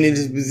being in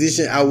this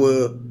position, I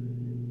will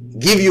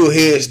give you a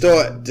head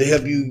start to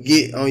help you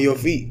get on your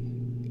feet.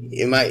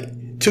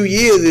 2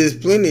 years is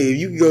plenty. If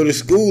you can go to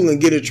school and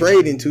get a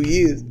trade in 2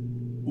 years,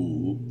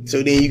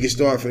 so then you can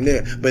start from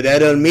there. But that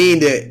doesn't mean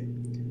that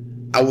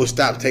I will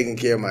stop taking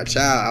care of my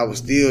child. I will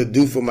still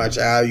do for my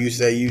child. You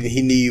say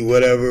he need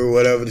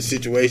whatever the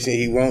situation,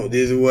 he want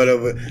this or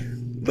whatever.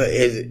 But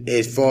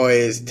as far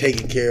as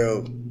taking care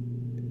of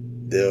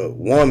the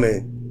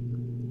woman,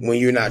 when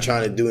you're not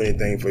trying to do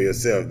anything for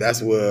yourself,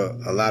 that's where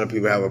a lot of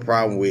people have a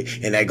problem with.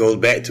 And that goes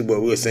back to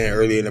what we were saying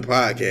earlier in the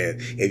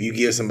podcast. If you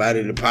give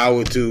somebody the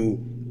power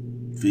to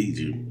feed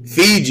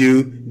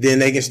you, then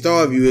they can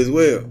starve you as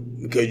well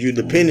because you're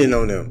dependent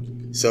on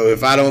them. So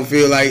if I don't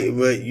feel like,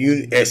 but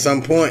you, at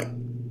some point,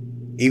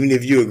 even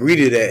if you agree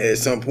to that, at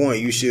some point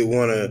you should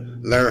want to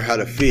learn how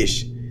to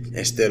fish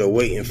instead of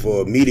waiting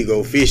for me to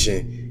go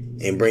fishing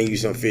and bring you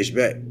some fish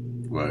back.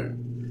 Right.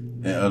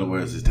 In other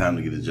words, it's time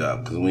to get a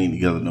job because we ain't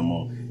together no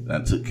more. I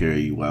took care of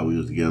you while we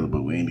was together,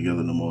 but we ain't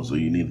together no more, so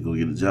you need to go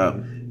get a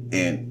job.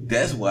 And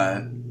that's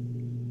why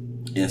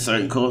in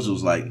certain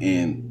cultures, like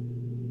in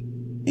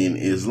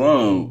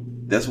Islam,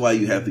 that's why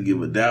you have to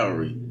give a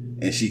dowry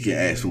and she can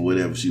ask for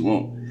whatever she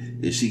wants.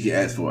 If she can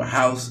ask for a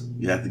house,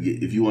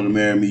 if you want to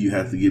marry me, you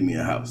have to give me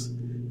a house.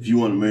 If you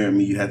want to marry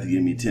me, you have to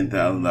give me $10,000,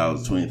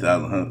 $20,000,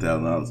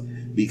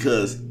 $100,000.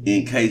 Because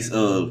in case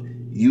of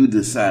you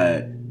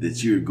decide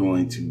that you're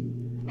going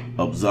to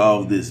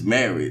absolve this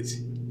marriage,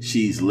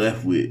 she's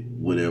left with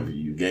whatever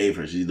you gave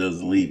her. She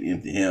doesn't leave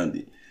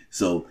empty-handed.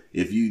 So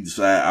if you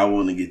decide I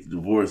want to get the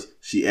divorce,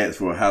 she asks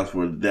for a house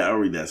for the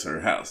dowry, that's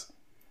her house.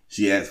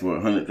 She asks for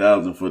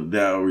 $100,000 for the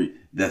dowry,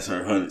 that's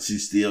her 100. She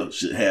still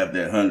should have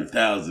that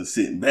 100,000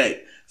 sitting back.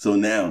 So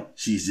now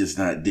she's just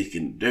not dick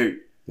in the dirt,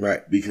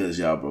 right? Because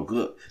y'all broke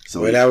up.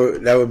 So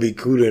that would be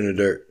cooler in the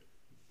dirt.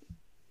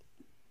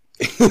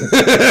 You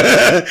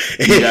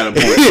got a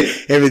point.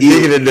 If it's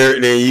dick in the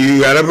dirt, then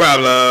you got a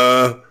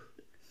problem.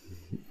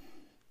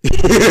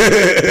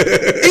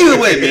 Either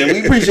way, man,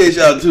 we appreciate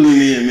y'all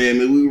tuning in, man.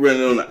 We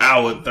running on an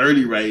hour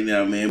 30 right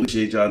now, man. We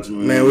appreciate y'all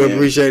tuning in. Man, we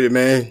appreciate it,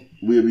 man.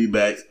 We'll be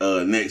back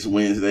next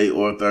Wednesday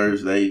or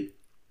Thursday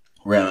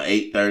around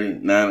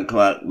 8:30, 9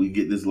 o'clock. We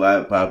get this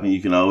live popping.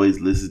 You can always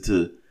listen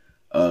to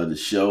the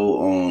show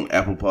on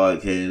Apple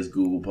Podcasts,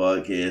 Google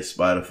Podcasts,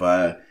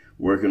 Spotify,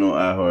 working on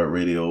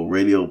iHeartRadio,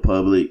 Radio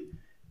Public,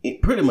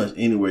 pretty much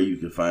anywhere you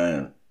can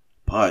find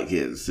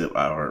podcasts except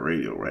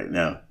iHeartRadio right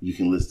now. You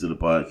can listen to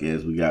the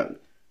podcast. We got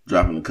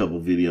dropping a couple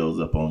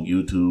videos up on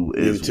YouTube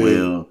as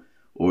well,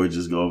 or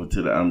just go over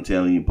to the I'm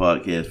Telling You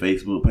Podcast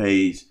Facebook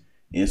page,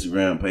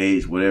 Instagram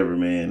page, whatever,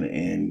 man,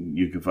 and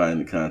you can find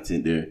the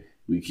content there.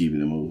 We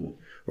keeping it moving.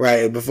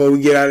 Right. Before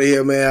we get out of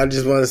here, man, I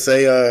just want to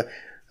say,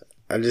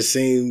 I just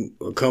seen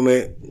a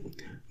comment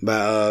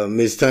by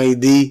Miss Tony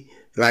D.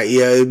 Like,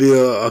 yeah, it'd be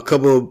a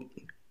couple of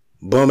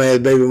bum ass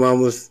baby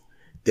mamas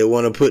that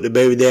want to put the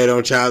baby dad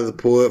on child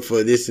support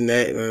for this and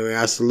that. I mean,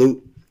 I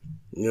salute.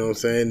 You know what I'm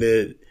saying?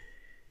 That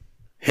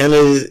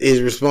handle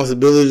his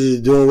responsibility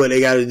to doing what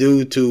they got to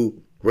do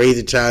to raise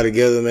a child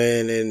together,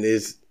 man. And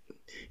it's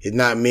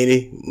not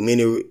many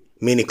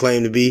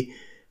claim to be.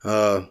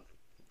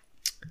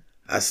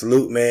 I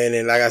salute, man.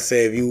 And like I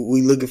said, if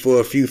we looking for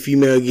a few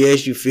female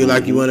guests, you feel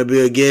like you want to be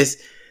a guest,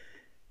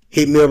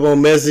 hit me up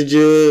on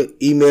Messenger,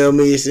 email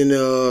me. It's in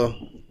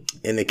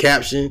the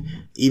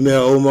caption.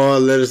 Email Omar,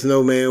 let us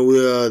know, man.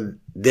 We'll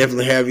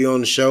definitely have you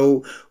on the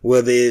show,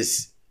 whether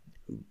it's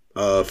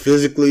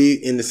physically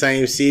in the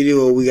same city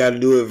or we got to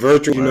do it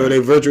virtual. You know, they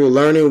virtual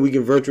learning. We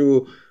can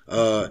virtual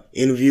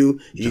interview.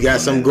 You got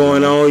something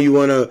going on. You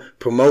want to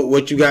promote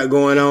what you got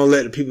going on.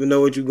 Let the people know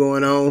what you're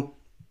going on.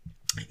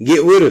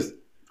 Get with us.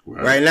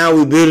 Right now,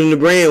 we building the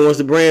brand. Once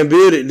the brand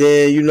build it,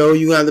 then you know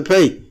you have to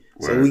pay.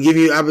 So we give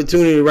you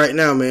opportunity right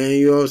now, man.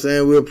 You know what I'm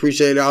saying? We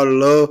appreciate all the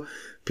love.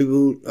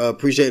 People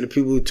appreciate the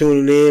people who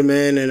tuning in,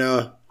 man. And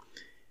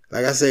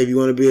like I said, if you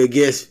want to be a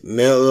guest,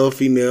 male or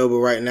female, but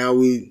right now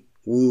we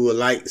would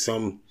like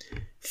some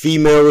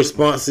female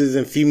responses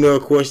and female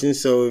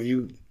questions. So if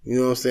you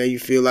know what I'm saying, you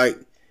feel like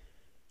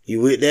you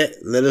with that,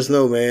 let us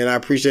know, man. I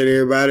appreciate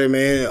everybody,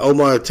 man.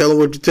 Omar, tell them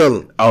what you tell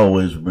them.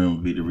 Always remember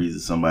to be the reason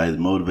somebody's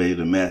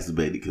motivated or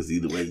masturbated, because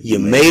either way, you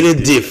made a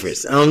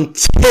difference. I'm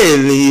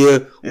telling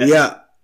you. Yeah.